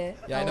 Stop it.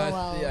 Yeah, I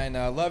know. Yeah, I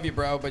know. I love you,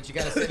 bro, but you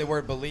got to say the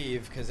word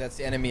believe because that's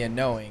the enemy of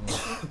knowing.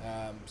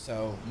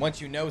 So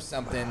once you know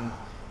something,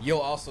 you'll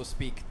also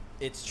speak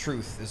its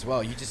truth as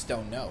well. You just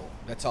don't know.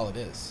 That's all it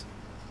is.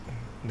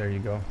 There you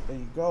go. There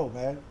you go,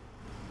 man.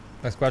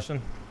 Next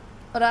question.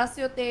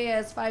 Horacio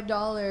Tellez,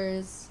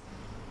 $5.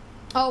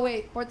 Oh,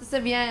 wait.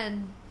 Pórtese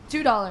bien,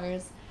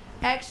 $2.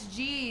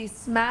 XG,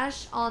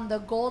 smash on the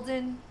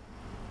Golden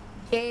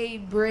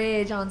Gate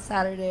Bridge on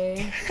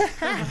Saturday.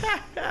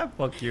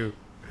 Fuck you.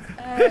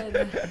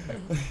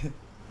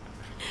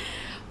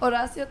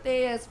 Horacio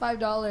Tellez,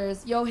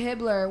 $5. Yo,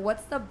 Hibbler,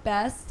 what's the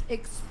best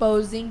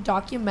exposing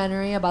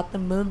documentary about the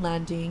moon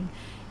landing?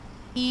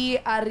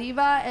 Y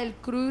arriba el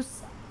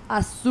Cruz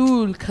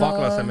Azul. Fuck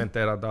La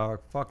Cementera, dog.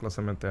 Fuck La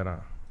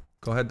Cementera.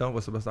 Go ahead, Don.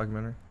 What's the best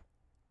documentary?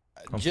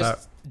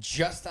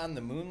 Just on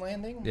the moon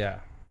landing? Yeah.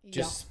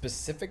 Just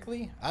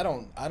specifically?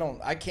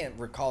 I can't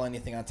recall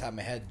anything on top of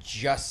my head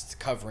just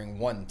covering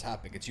one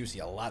topic. It's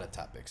usually a lot of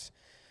topics.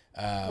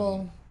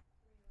 Well,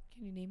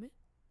 can you name it?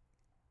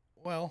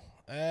 Well,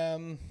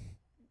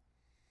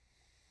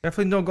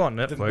 definitely don't go on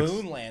Netflix. The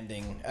moon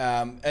landing.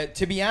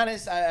 To be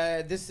honest,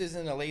 this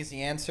isn't a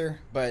lazy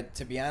answer, but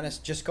to be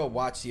honest, just go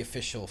watch the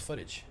official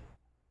footage.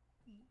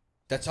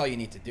 That's all you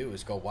need to do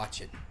is go watch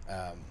it.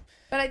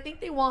 But I think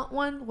they want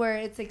one where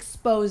it's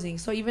exposing.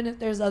 So even if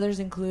there's others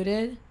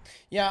included.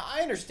 Yeah, I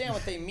understand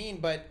what they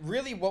mean, but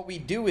really what we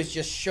do is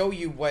just show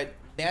you what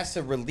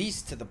NASA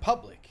released to the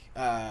public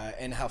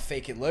and how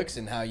fake it looks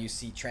and how you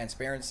see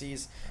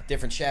transparencies,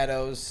 different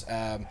shadows.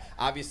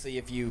 Obviously,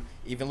 if you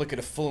even look at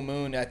a full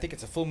moon, I think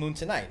it's a full moon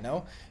tonight,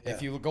 no? Yeah.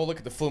 If you go look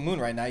at the full moon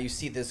right now, you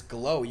see this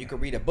glow. You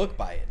could read a book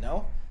by it,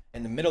 no?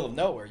 In the middle of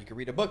nowhere, you could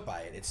read a book by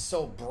it. It's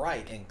so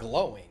bright and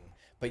glowing,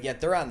 but yet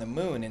they're on the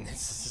moon and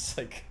it's just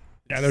like...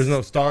 Yeah, there's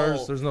no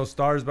stars. There's no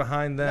stars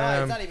behind them.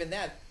 No, it's not even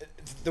that.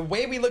 The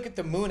way we look at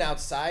the moon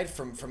outside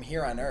from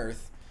here on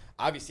Earth,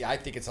 obviously I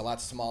think it's a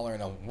lot smaller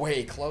and a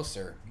way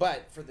closer.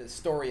 But for the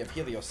story of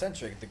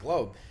heliocentric, the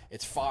globe,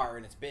 it's far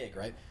and it's big,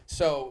 right?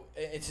 So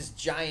it's this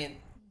giant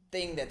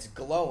thing that's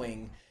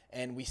glowing,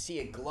 and we see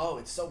it glow.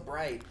 It's so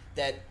bright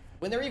that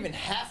when they're even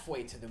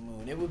halfway to the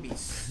moon, it would be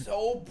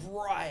so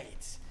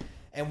bright.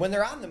 And when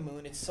they're on the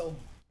moon, it's so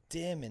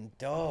dim and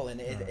dull,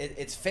 and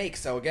it's fake.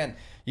 So again,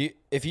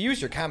 if you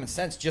use your common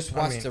sense, just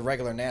watch the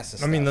regular NASA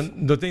stuff. I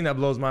mean, the thing that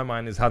blows my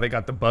mind is how they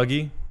got the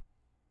buggy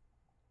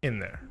in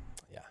there.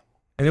 Yeah.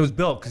 And it was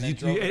built because and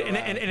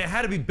it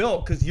had to be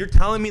built because you're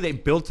telling me they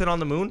built it on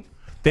the moon.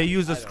 They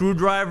used a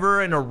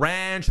screwdriver and a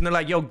wrench, and they're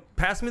like, "Yo,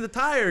 pass me the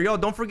tire. Yo,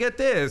 don't forget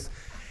this."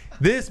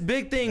 This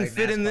big thing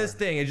fit in this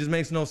thing. It just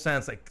makes no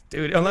sense. Like,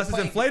 dude, unless it's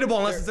inflatable,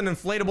 unless it's an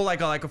inflatable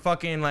like a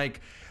fucking like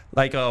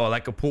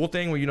a pool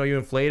thing where you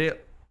inflate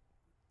it.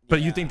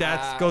 But you think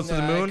that goes to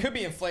the moon? It could be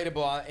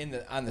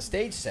inflatable on the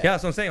stage set. Yeah,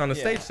 that's what I'm saying, on the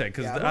stage set.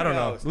 Because I don't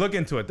know. Look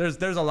into it. There's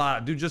a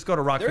lot. Dude, just go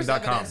to rockfin.com. There's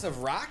evidence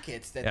of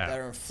rockets that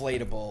are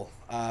inflatable.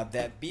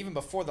 That even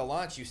before the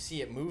launch, you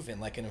see it moving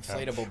like an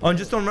inflatable balloon. Oh, and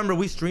just don't remember,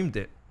 we streamed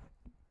it.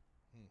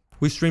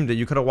 We streamed it.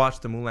 You could have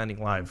watched the moon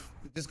landing live.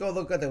 Just go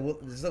look at the.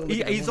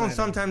 Ezone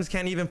sometimes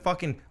can't even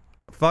fucking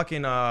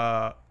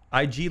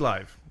IG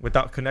live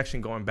without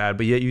connection going bad,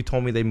 but yet you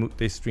told me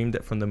they streamed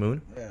it from the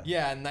moon.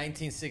 Yeah, in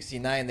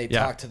 1969 they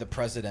talked to the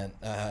president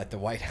at the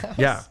White House.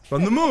 Yeah,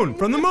 from the moon.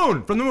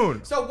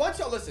 So once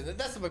you listen,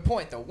 that's my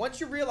point though. Once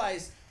you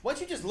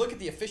just look at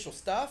the official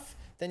stuff,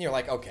 then you're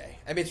like, okay.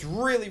 I mean, it's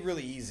really,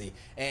 really easy,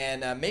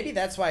 and maybe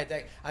that's why.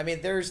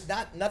 There's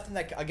nothing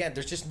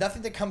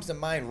that comes to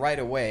mind right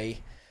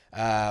away.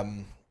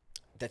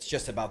 That's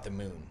just about the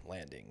moon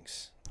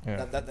landings.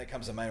 Yeah. That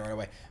comes to mind right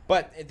away.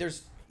 But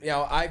there's.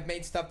 I've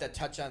made stuff that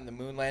touch on the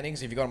moon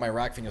landings. If you go to my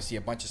Rockfin, you'll see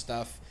a bunch of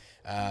stuff.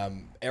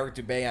 Eric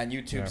Dubé on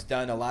YouTube's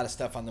done a lot of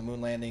stuff on the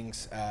moon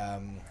landings.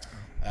 And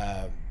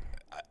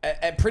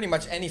pretty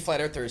much any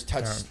flat earther has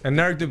touched. And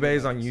Eric Dubé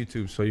is on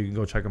YouTube, so you can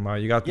go check him out.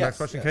 You got the next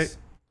question, Kate?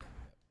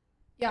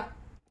 Yeah.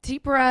 T.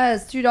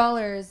 Perez,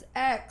 $2.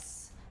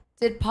 X,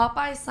 did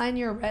Popeye sign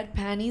your red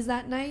panties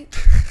that night?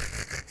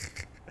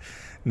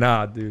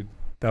 Nah, dude.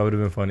 That would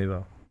have been funny,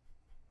 though.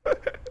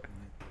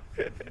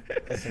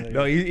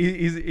 No,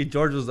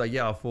 George was like,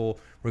 yeah, fool,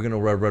 we're gonna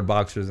wear red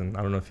boxers, and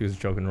I don't know if he was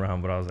joking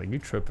around, but I was like, you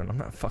tripping? I'm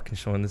not fucking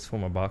showing this for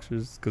my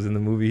boxers, because in the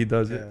movie he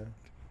does it.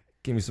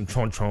 Give me some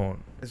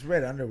chon. It's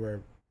red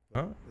underwear.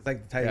 Huh? It's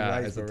like the tidy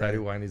whities. Yeah, it's the tidy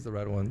whities, the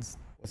red ones.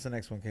 What's the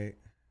next one, Kate?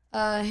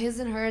 His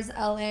and hers,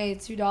 LA,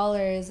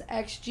 $2.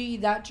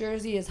 XG, that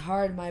jersey is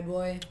hard, my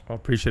boy. I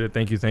appreciate it.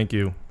 Thank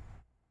you.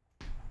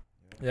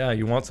 Yeah,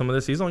 you want some of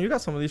this? You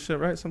got some of these shit,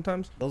 right?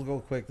 Sometimes those go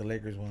quick. The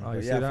Lakers one. Oh,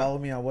 yeah, follow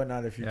me on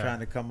Whatnot if you're trying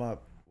to come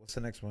up. What's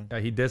the next one? Yeah,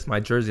 he dissed my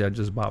jersey I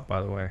just bought,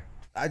 by the way.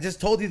 I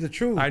just told you the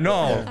truth. I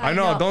know.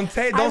 Don't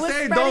say. I know.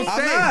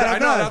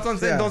 That's what I'm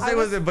saying. Don't say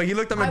with it. But he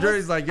looked at my jersey.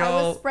 He's like, yo. I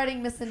was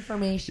spreading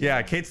misinformation.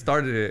 Yeah, Kate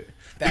started it.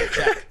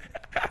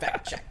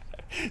 Fact check.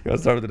 You want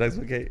to start with the next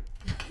one, Kate?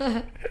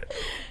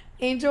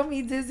 Angel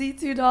Me Dizzy,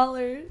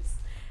 $2.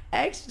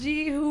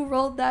 XG, who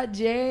rolled that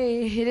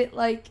J, hit it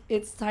like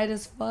it's tight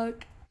as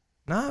fuck.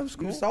 Nah, it was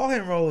cool. You saw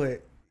him roll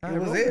it. It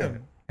was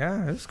him.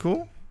 Yeah, it was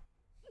cool.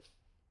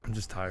 I'm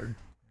just tired.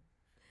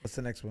 What's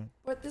the next one?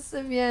 With the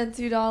Simeon,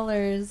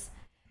 $2.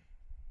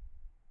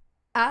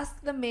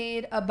 Ask the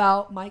maid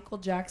about Michael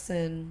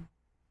Jackson.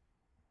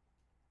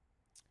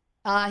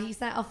 He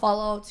sent a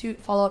follow-up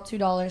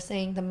 $2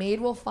 saying the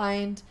maid will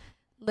find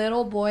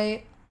little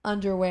boy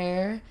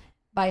underwear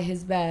by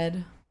his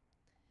bed.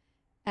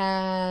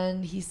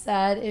 And he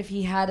said if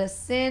he had a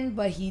sin,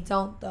 but he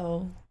don't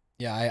though.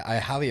 Yeah, I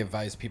highly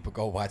advise people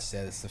go watch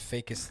that. It's the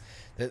fakest.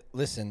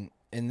 Listen,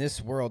 in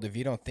this world, if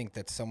you don't think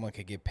that someone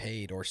could get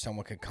paid or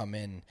someone could come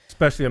in,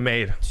 especially a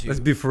maid. Let's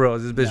be for real.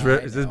 Is this bitch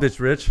rich? Is this bitch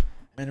rich?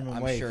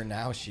 I'm sure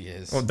now she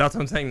is. Well, that's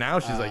what I'm saying. Now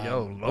she's like,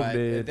 yo,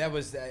 loaded. That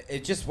was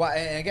it. Just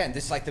and again,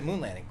 this is like the moon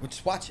landing.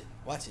 Just watch it.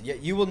 Watch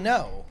it. You will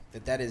know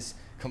that is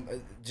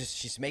just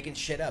she's making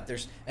shit up.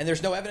 There's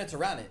no evidence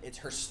around it. It's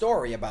her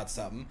story about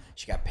something.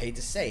 She got paid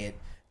to say it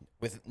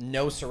with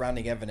no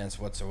surrounding evidence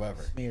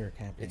whatsoever. Smear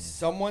campaign. It's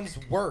someone's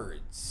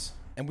words.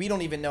 And we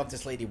don't even know if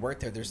this lady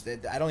worked there.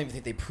 I don't even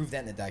think they proved that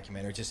in the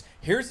documentary. Just,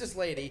 here's this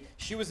lady.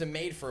 She was a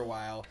maid for a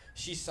while.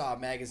 She saw a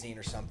magazine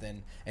or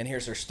something, and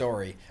here's her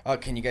story.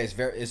 Can you guys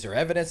is there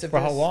evidence of for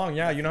this? How long?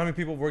 Yeah, you know how many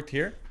people worked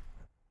here?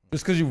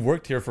 Just because you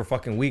worked here for a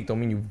fucking week don't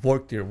mean you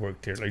worked here.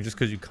 Like, just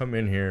because you come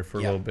in here for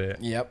a little bit.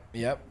 Yep.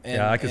 And,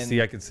 yeah, I can see.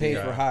 Paid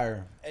for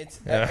hire. It's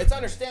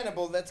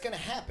understandable that's going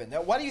to happen.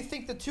 Now, why do you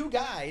think the two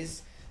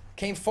guys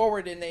came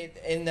forward in the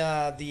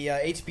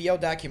HBO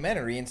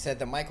documentary and said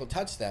that Michael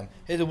touched them?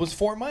 It was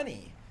for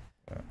money.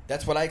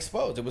 That's what I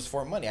exposed. It was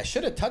for money. I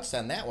should have touched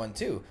on that one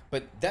too.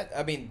 But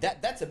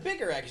that's a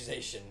bigger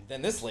accusation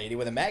than this lady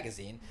with a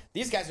magazine.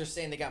 These guys are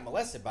saying they got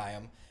molested by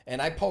him,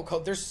 and I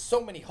poke. There's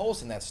so many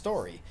holes in that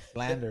story.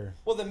 Slander.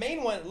 Well, the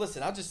main one.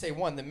 Listen, I'll just say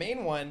one. The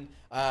main one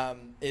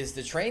is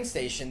the train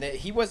station that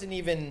he wasn't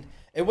even.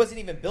 It wasn't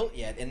even built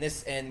yet,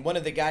 and one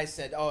of the guys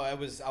said, "Oh, I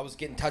was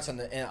getting touched on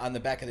the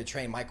back of the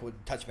train. Michael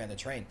would touch me on the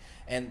train."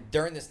 And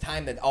during this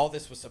time that all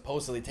this was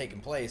supposedly taking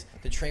place,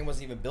 the train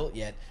wasn't even built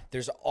yet.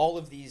 There's all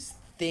of these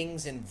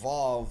things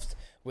involved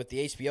with the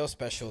HBO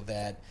special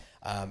that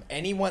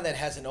anyone that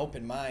has an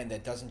open mind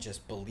that doesn't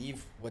just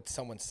believe what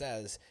someone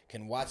says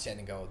can watch that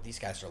and go, "These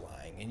guys are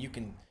lying," and you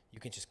can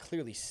just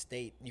clearly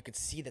state, you can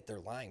see that they're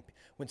lying.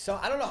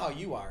 I don't know how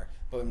you are,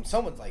 but when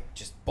someone's like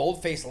just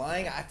bold-faced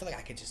lying, I feel like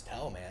I could just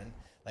tell, man.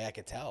 Like I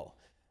could tell.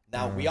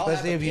 Now we all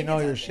especially have if you know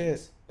your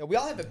things. shit. We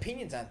all have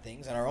opinions on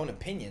things and our own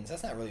opinions.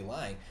 That's not really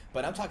lying,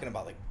 but I'm talking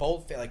about like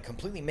like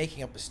completely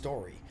making up a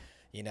story.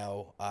 You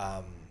know,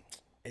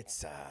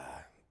 it's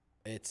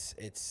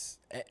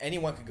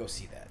anyone could go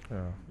see that.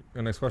 Yeah.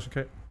 Your next question,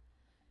 Kate.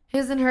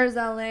 His and Hers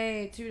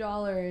LA,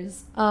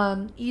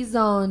 $2.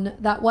 E-Zone,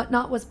 that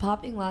Whatnot was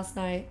popping last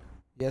night.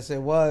 Yes,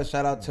 it was.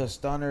 Shout out to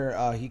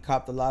Stunner. He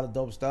copped a lot of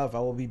dope stuff. I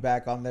will be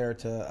back on there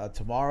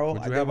tomorrow.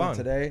 What'd you I have did one on?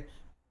 today.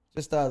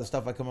 Just the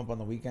stuff I come up on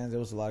the weekends. It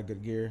was a lot of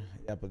good gear.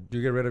 Yeah, but Do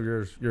you get rid of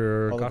your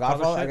the Godfather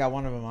Godfather, I shit? got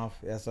one of them off.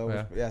 Yeah,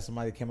 so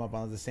somebody came up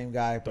on the same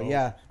guy. But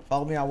yeah,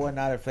 follow me on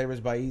Whatnot at Flavors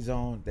by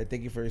E-Zone.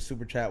 Thank you for your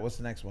super chat. What's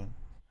the next one?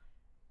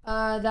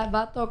 That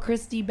Vato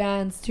Christie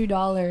Bands,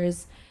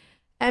 $2.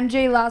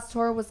 MJ last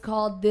tour was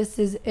called This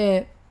Is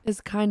It.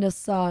 It's kind of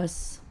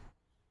sus.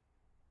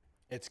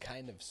 It's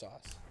kind of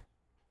sauce.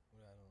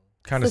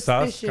 Kind of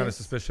sus, Suspicious. kind of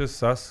suspicious,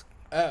 sus.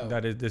 Oh.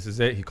 This is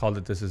it. He called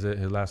it This Is It,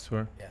 his last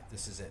tour. Yeah,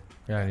 this is it.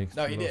 Yeah,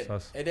 He did.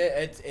 Sus.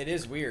 It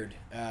is weird.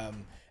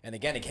 And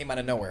again, it came out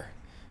of nowhere.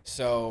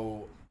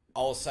 So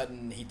all of a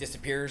sudden he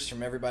disappears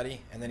from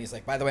everybody, and then he's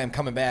like, "By the way, I'm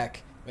coming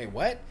back." Wait,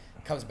 what?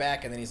 Comes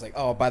back, and then he's like,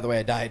 "Oh, by the way,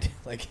 I died."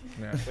 Like,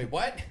 wait,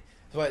 what?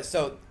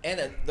 So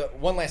the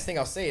one last thing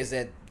I'll say is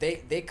that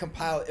they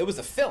compiled. It was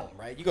a film,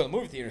 right? You go to the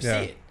movie theater to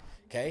see it,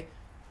 okay?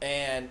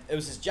 And it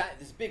was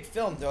this big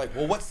film. They're like,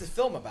 "Well, what's this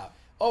film about?"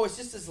 "Oh, it's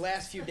just his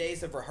last few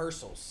days of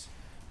rehearsals.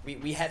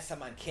 We had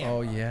some on camera."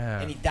 Oh, yeah.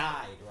 And he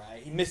died,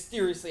 right? He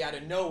mysteriously out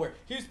of nowhere.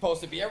 He was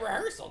supposed to be at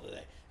rehearsal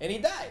today, and he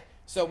died.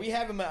 So we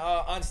have him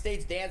on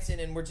stage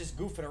dancing, and we're just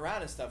goofing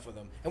around and stuff with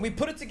him. And we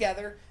put it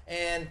together,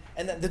 and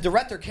the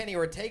director, Kenny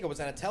Ortega, was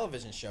on a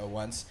television show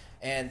once,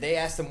 and they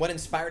asked him what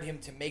inspired him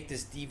to make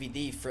this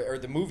DVD or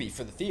the movie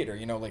for the theater,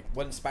 you know, like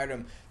what inspired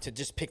him to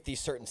just pick these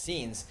certain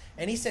scenes.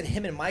 And he said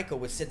him and Michael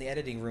would sit in the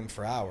editing room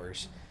for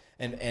hours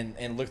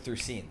and look through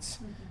scenes.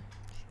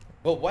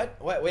 Well,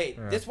 wait,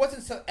 this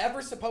wasn't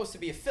ever supposed to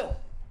be a film.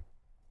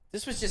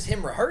 This was just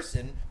him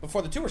rehearsing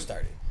before the tour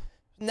started.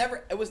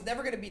 It was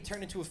never going to be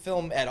turned into a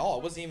film at all.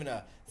 It wasn't even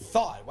a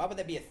thought. Why would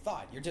that be a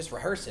thought? You're just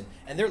rehearsing.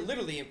 And they're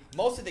literally,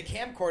 most of the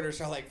camcorders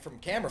are like from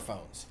camera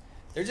phones.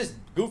 They're just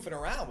goofing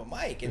around with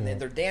Mike, and then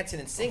they're dancing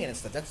and singing and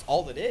stuff. That's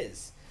all it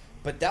is.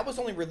 But that was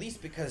only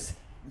released because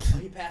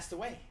he passed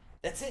away.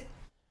 That's it.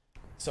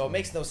 So it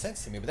makes no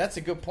sense to me. But that's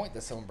a good point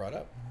that someone brought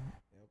up.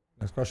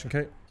 Next question,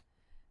 Kate.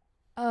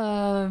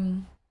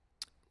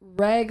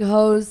 Reg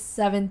Hose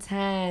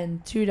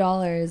 710,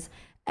 $2.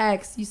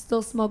 X, you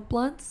still smoke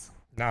blunts?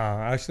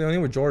 Nah, actually only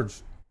with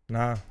George.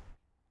 Nah.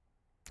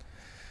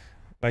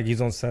 Like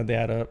he's on said they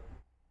add up.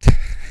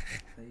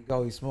 There you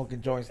go. He's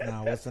smoking joints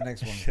now. What's the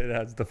next one? Shit,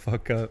 that's the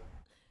fuck up.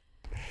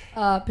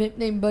 Pimp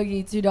named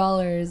Boogie,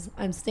 $2.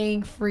 I'm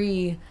staying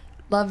free.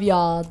 Love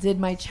y'all. Did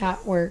my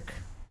chat work.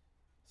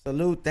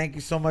 Salute. Thank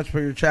you so much for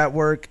your chat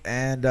work.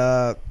 And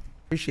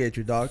appreciate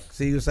you, dog.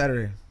 See you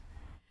Saturday.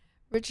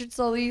 Richard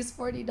Solis,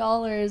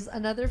 $40.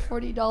 Another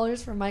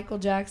 $40 for Michael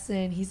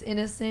Jackson. He's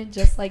innocent,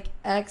 just like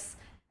X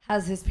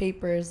has his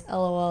papers.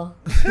 LOL.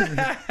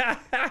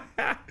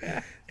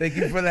 Thank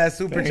you for that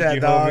super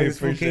chat, dog.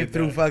 This one came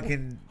through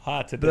fucking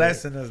hot today.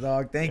 Blessing us,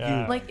 dog. Thank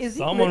you. Like, is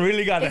Someone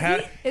really got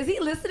is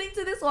he listening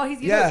to this while he's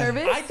giving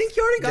service? I think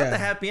he already got the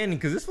happy ending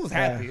because this was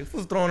happy. This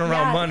was throwing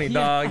around money,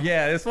 dog.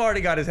 Yeah, this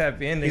already got his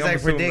happy ending. He's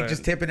like Predict,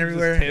 just tipping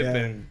everywhere. Just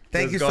tipping.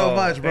 Thank you so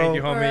much, bro. Thank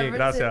you, homie.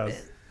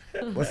 Gracias.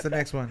 What's the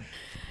next one?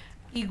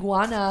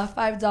 Iguana,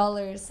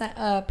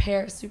 $5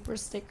 pair super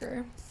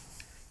sticker.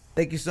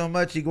 Thank you so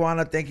much,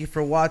 Iguana. Thank you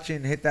for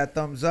watching. Hit that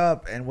thumbs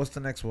up. And what's the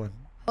next one?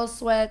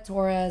 Josué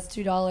Torres,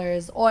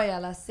 $2. Hoy a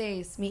las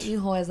 6, mi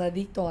hijo es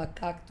adicto a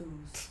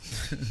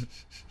cactus.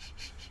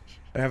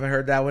 I haven't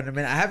heard that one in a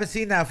minute. I haven't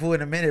seen that fool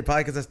in a minute,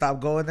 probably because I stopped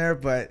going there.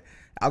 But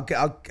I'll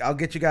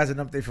get you guys an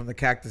update from the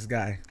cactus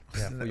guy.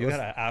 Yeah, you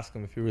gotta ask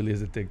him if he really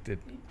is addicted.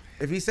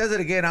 If he says it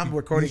again, I'm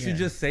recording it. You should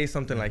just say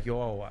something like,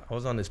 yo, I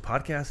was on this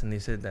podcast and they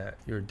said that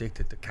you're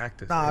addicted to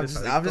cactus. No, I'm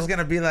just going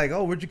to be like,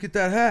 oh, where'd you get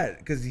that hat?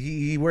 Because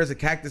he wears a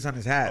cactus on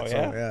his hat.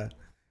 So,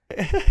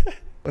 yeah.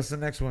 What's the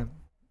next one?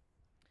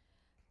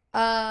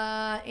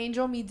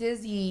 Angel Me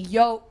Dizzy.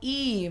 Yo,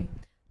 E.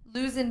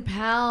 Losing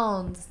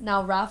pounds.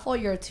 Now, raffle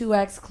your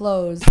 2X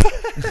clothes.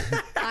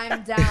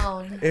 I'm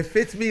down. It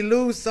fits me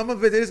loose. Some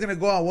of it is going to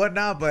go on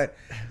whatnot, but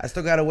I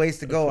still got a ways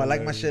to go. I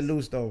like my shit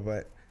loose, though.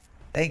 But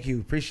thank you.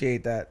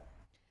 Appreciate that.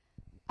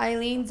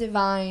 Eileen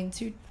Divine,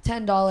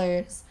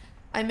 $10.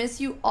 I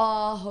miss you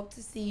all. Hope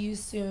to see you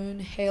soon.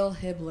 Hail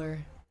Hibbler.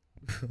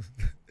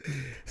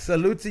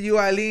 Salute to you,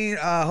 Eileen.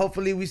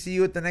 Hopefully we see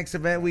you at the next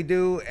event we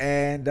do.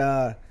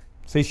 And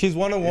see, she's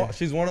one of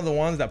the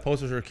ones that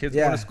posts her kids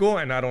going to school,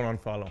 and I don't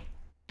unfollow.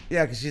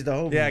 Yeah, because she's the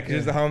homie. Yeah, because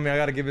she's the homie. I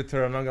gotta give it to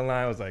her. I'm not gonna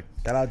lie. I was like,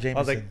 shout out, Jameson.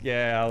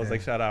 I was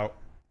like, shout out.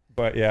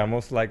 But yeah,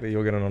 most likely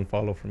you'll get an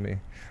unfollow from me.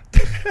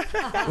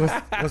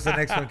 What's the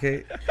next one,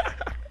 Kate?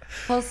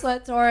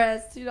 Josué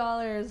Torres,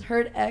 $2.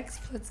 Heard X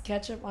puts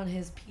ketchup on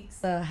his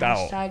pizza.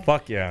 Hashtag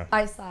fuck yeah.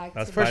 Spice.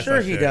 That's for sure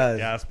he does.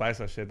 Yeah, Spice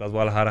shit. That's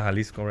Guadalajara,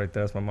 Jalisco right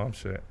there. That's my mom's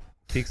shit.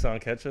 Pizza on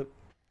ketchup?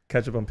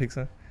 Ketchup on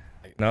pizza?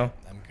 No?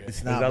 I'm good. It's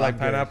Is not, that like I'm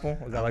pineapple?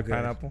 good. Is that like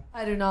pineapple?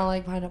 I do not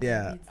like pineapple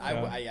Yeah. pizza. I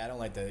don't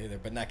like that either,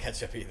 but not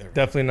ketchup either.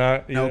 Definitely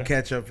not. No either.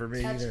 ketchup for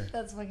me either.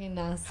 That's fucking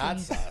nasty.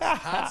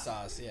 Hot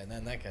sauce. Yeah,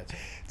 not ketchup.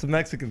 It's a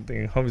Mexican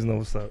thing. Homies know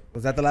what's up.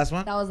 Was that the last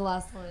one? That was the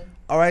last one.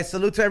 All right.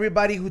 Salute to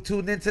everybody who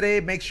tuned in today.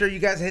 Make sure you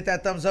guys hit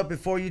that thumbs up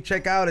before you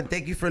check out. And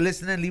thank you for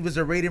listening. Leave us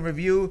a rating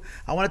review.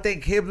 I want to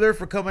thank Hibbler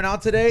for coming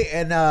out today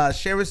and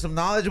sharing some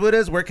knowledge with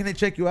us. Where can they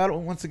check you out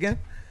once again?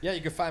 Yeah,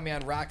 you can find me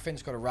on Rockfin.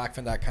 Just go to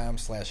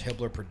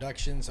rockfin.com/Hibbler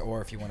Productions.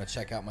 Or if you want to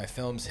check out my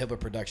films,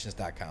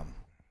 HibblerProductions.com.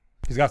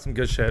 He's got some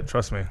good shit.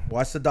 Trust me.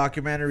 Watch the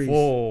documentaries.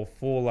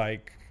 Full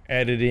like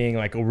editing,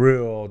 like a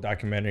real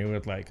documentary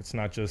with like, it's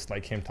not just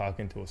like him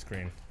talking to a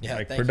screen. Yeah,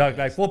 like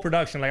like full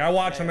production. Like I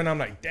watch them and I'm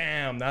like,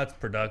 damn, that's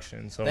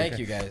production. So thank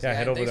you guys. Yeah,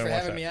 head over there and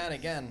watch Thanks for having me that. on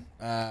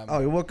again. Oh,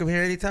 you're welcome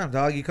here anytime,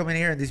 dog. You come in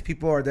here and these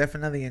people are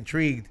definitely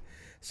intrigued.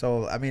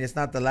 So, I mean, it's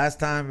not the last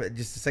time,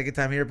 just the second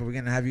time here, but we're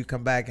going to have you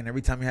come back. And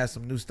every time you have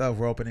some new stuff,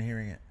 we're open to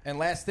hearing it. And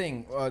last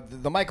thing,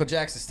 the Michael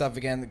Jackson stuff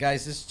again,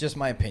 guys, this is just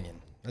my opinion.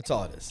 That's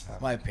all it is.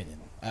 My opinion.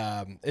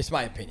 It's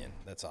my opinion.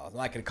 That's all. I'm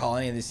not going to call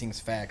any of these things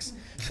facts.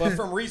 But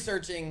from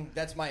researching,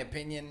 that's my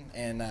opinion.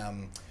 And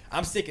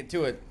I'm sticking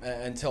to it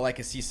until I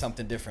can see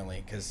something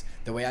differently. Because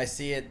the way I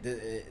see it,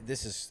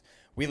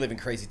 we live in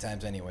crazy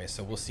times anyway.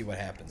 So we'll see what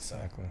happens. So.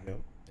 Exactly. Yep.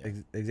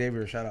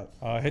 Xavier, shout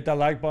out. Hit that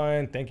like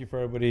button. Thank you for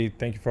everybody.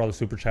 Thank you for all the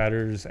super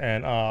chatters.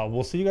 And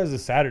we'll see you guys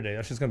this Saturday.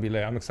 That's just going to be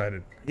lit. I'm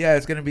excited. Yeah,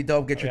 it's going to be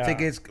dope. Get your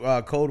tickets.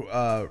 Code,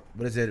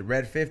 what is it?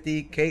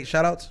 Red50. Kate,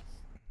 shout outs.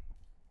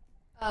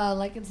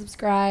 Like and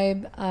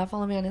subscribe.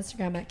 Follow me on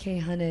Instagram at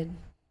khunted.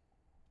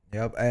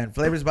 Yep. And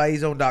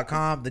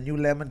flavorsbyezone.com. The new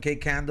lemon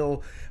cake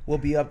candle will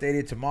be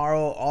updated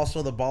tomorrow.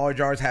 Also, the baller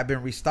jars have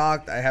been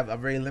restocked.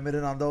 I'm very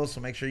limited on those, so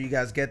make sure you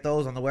guys get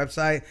those on the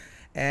website.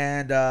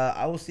 And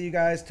I will see you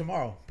guys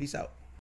tomorrow. Peace out.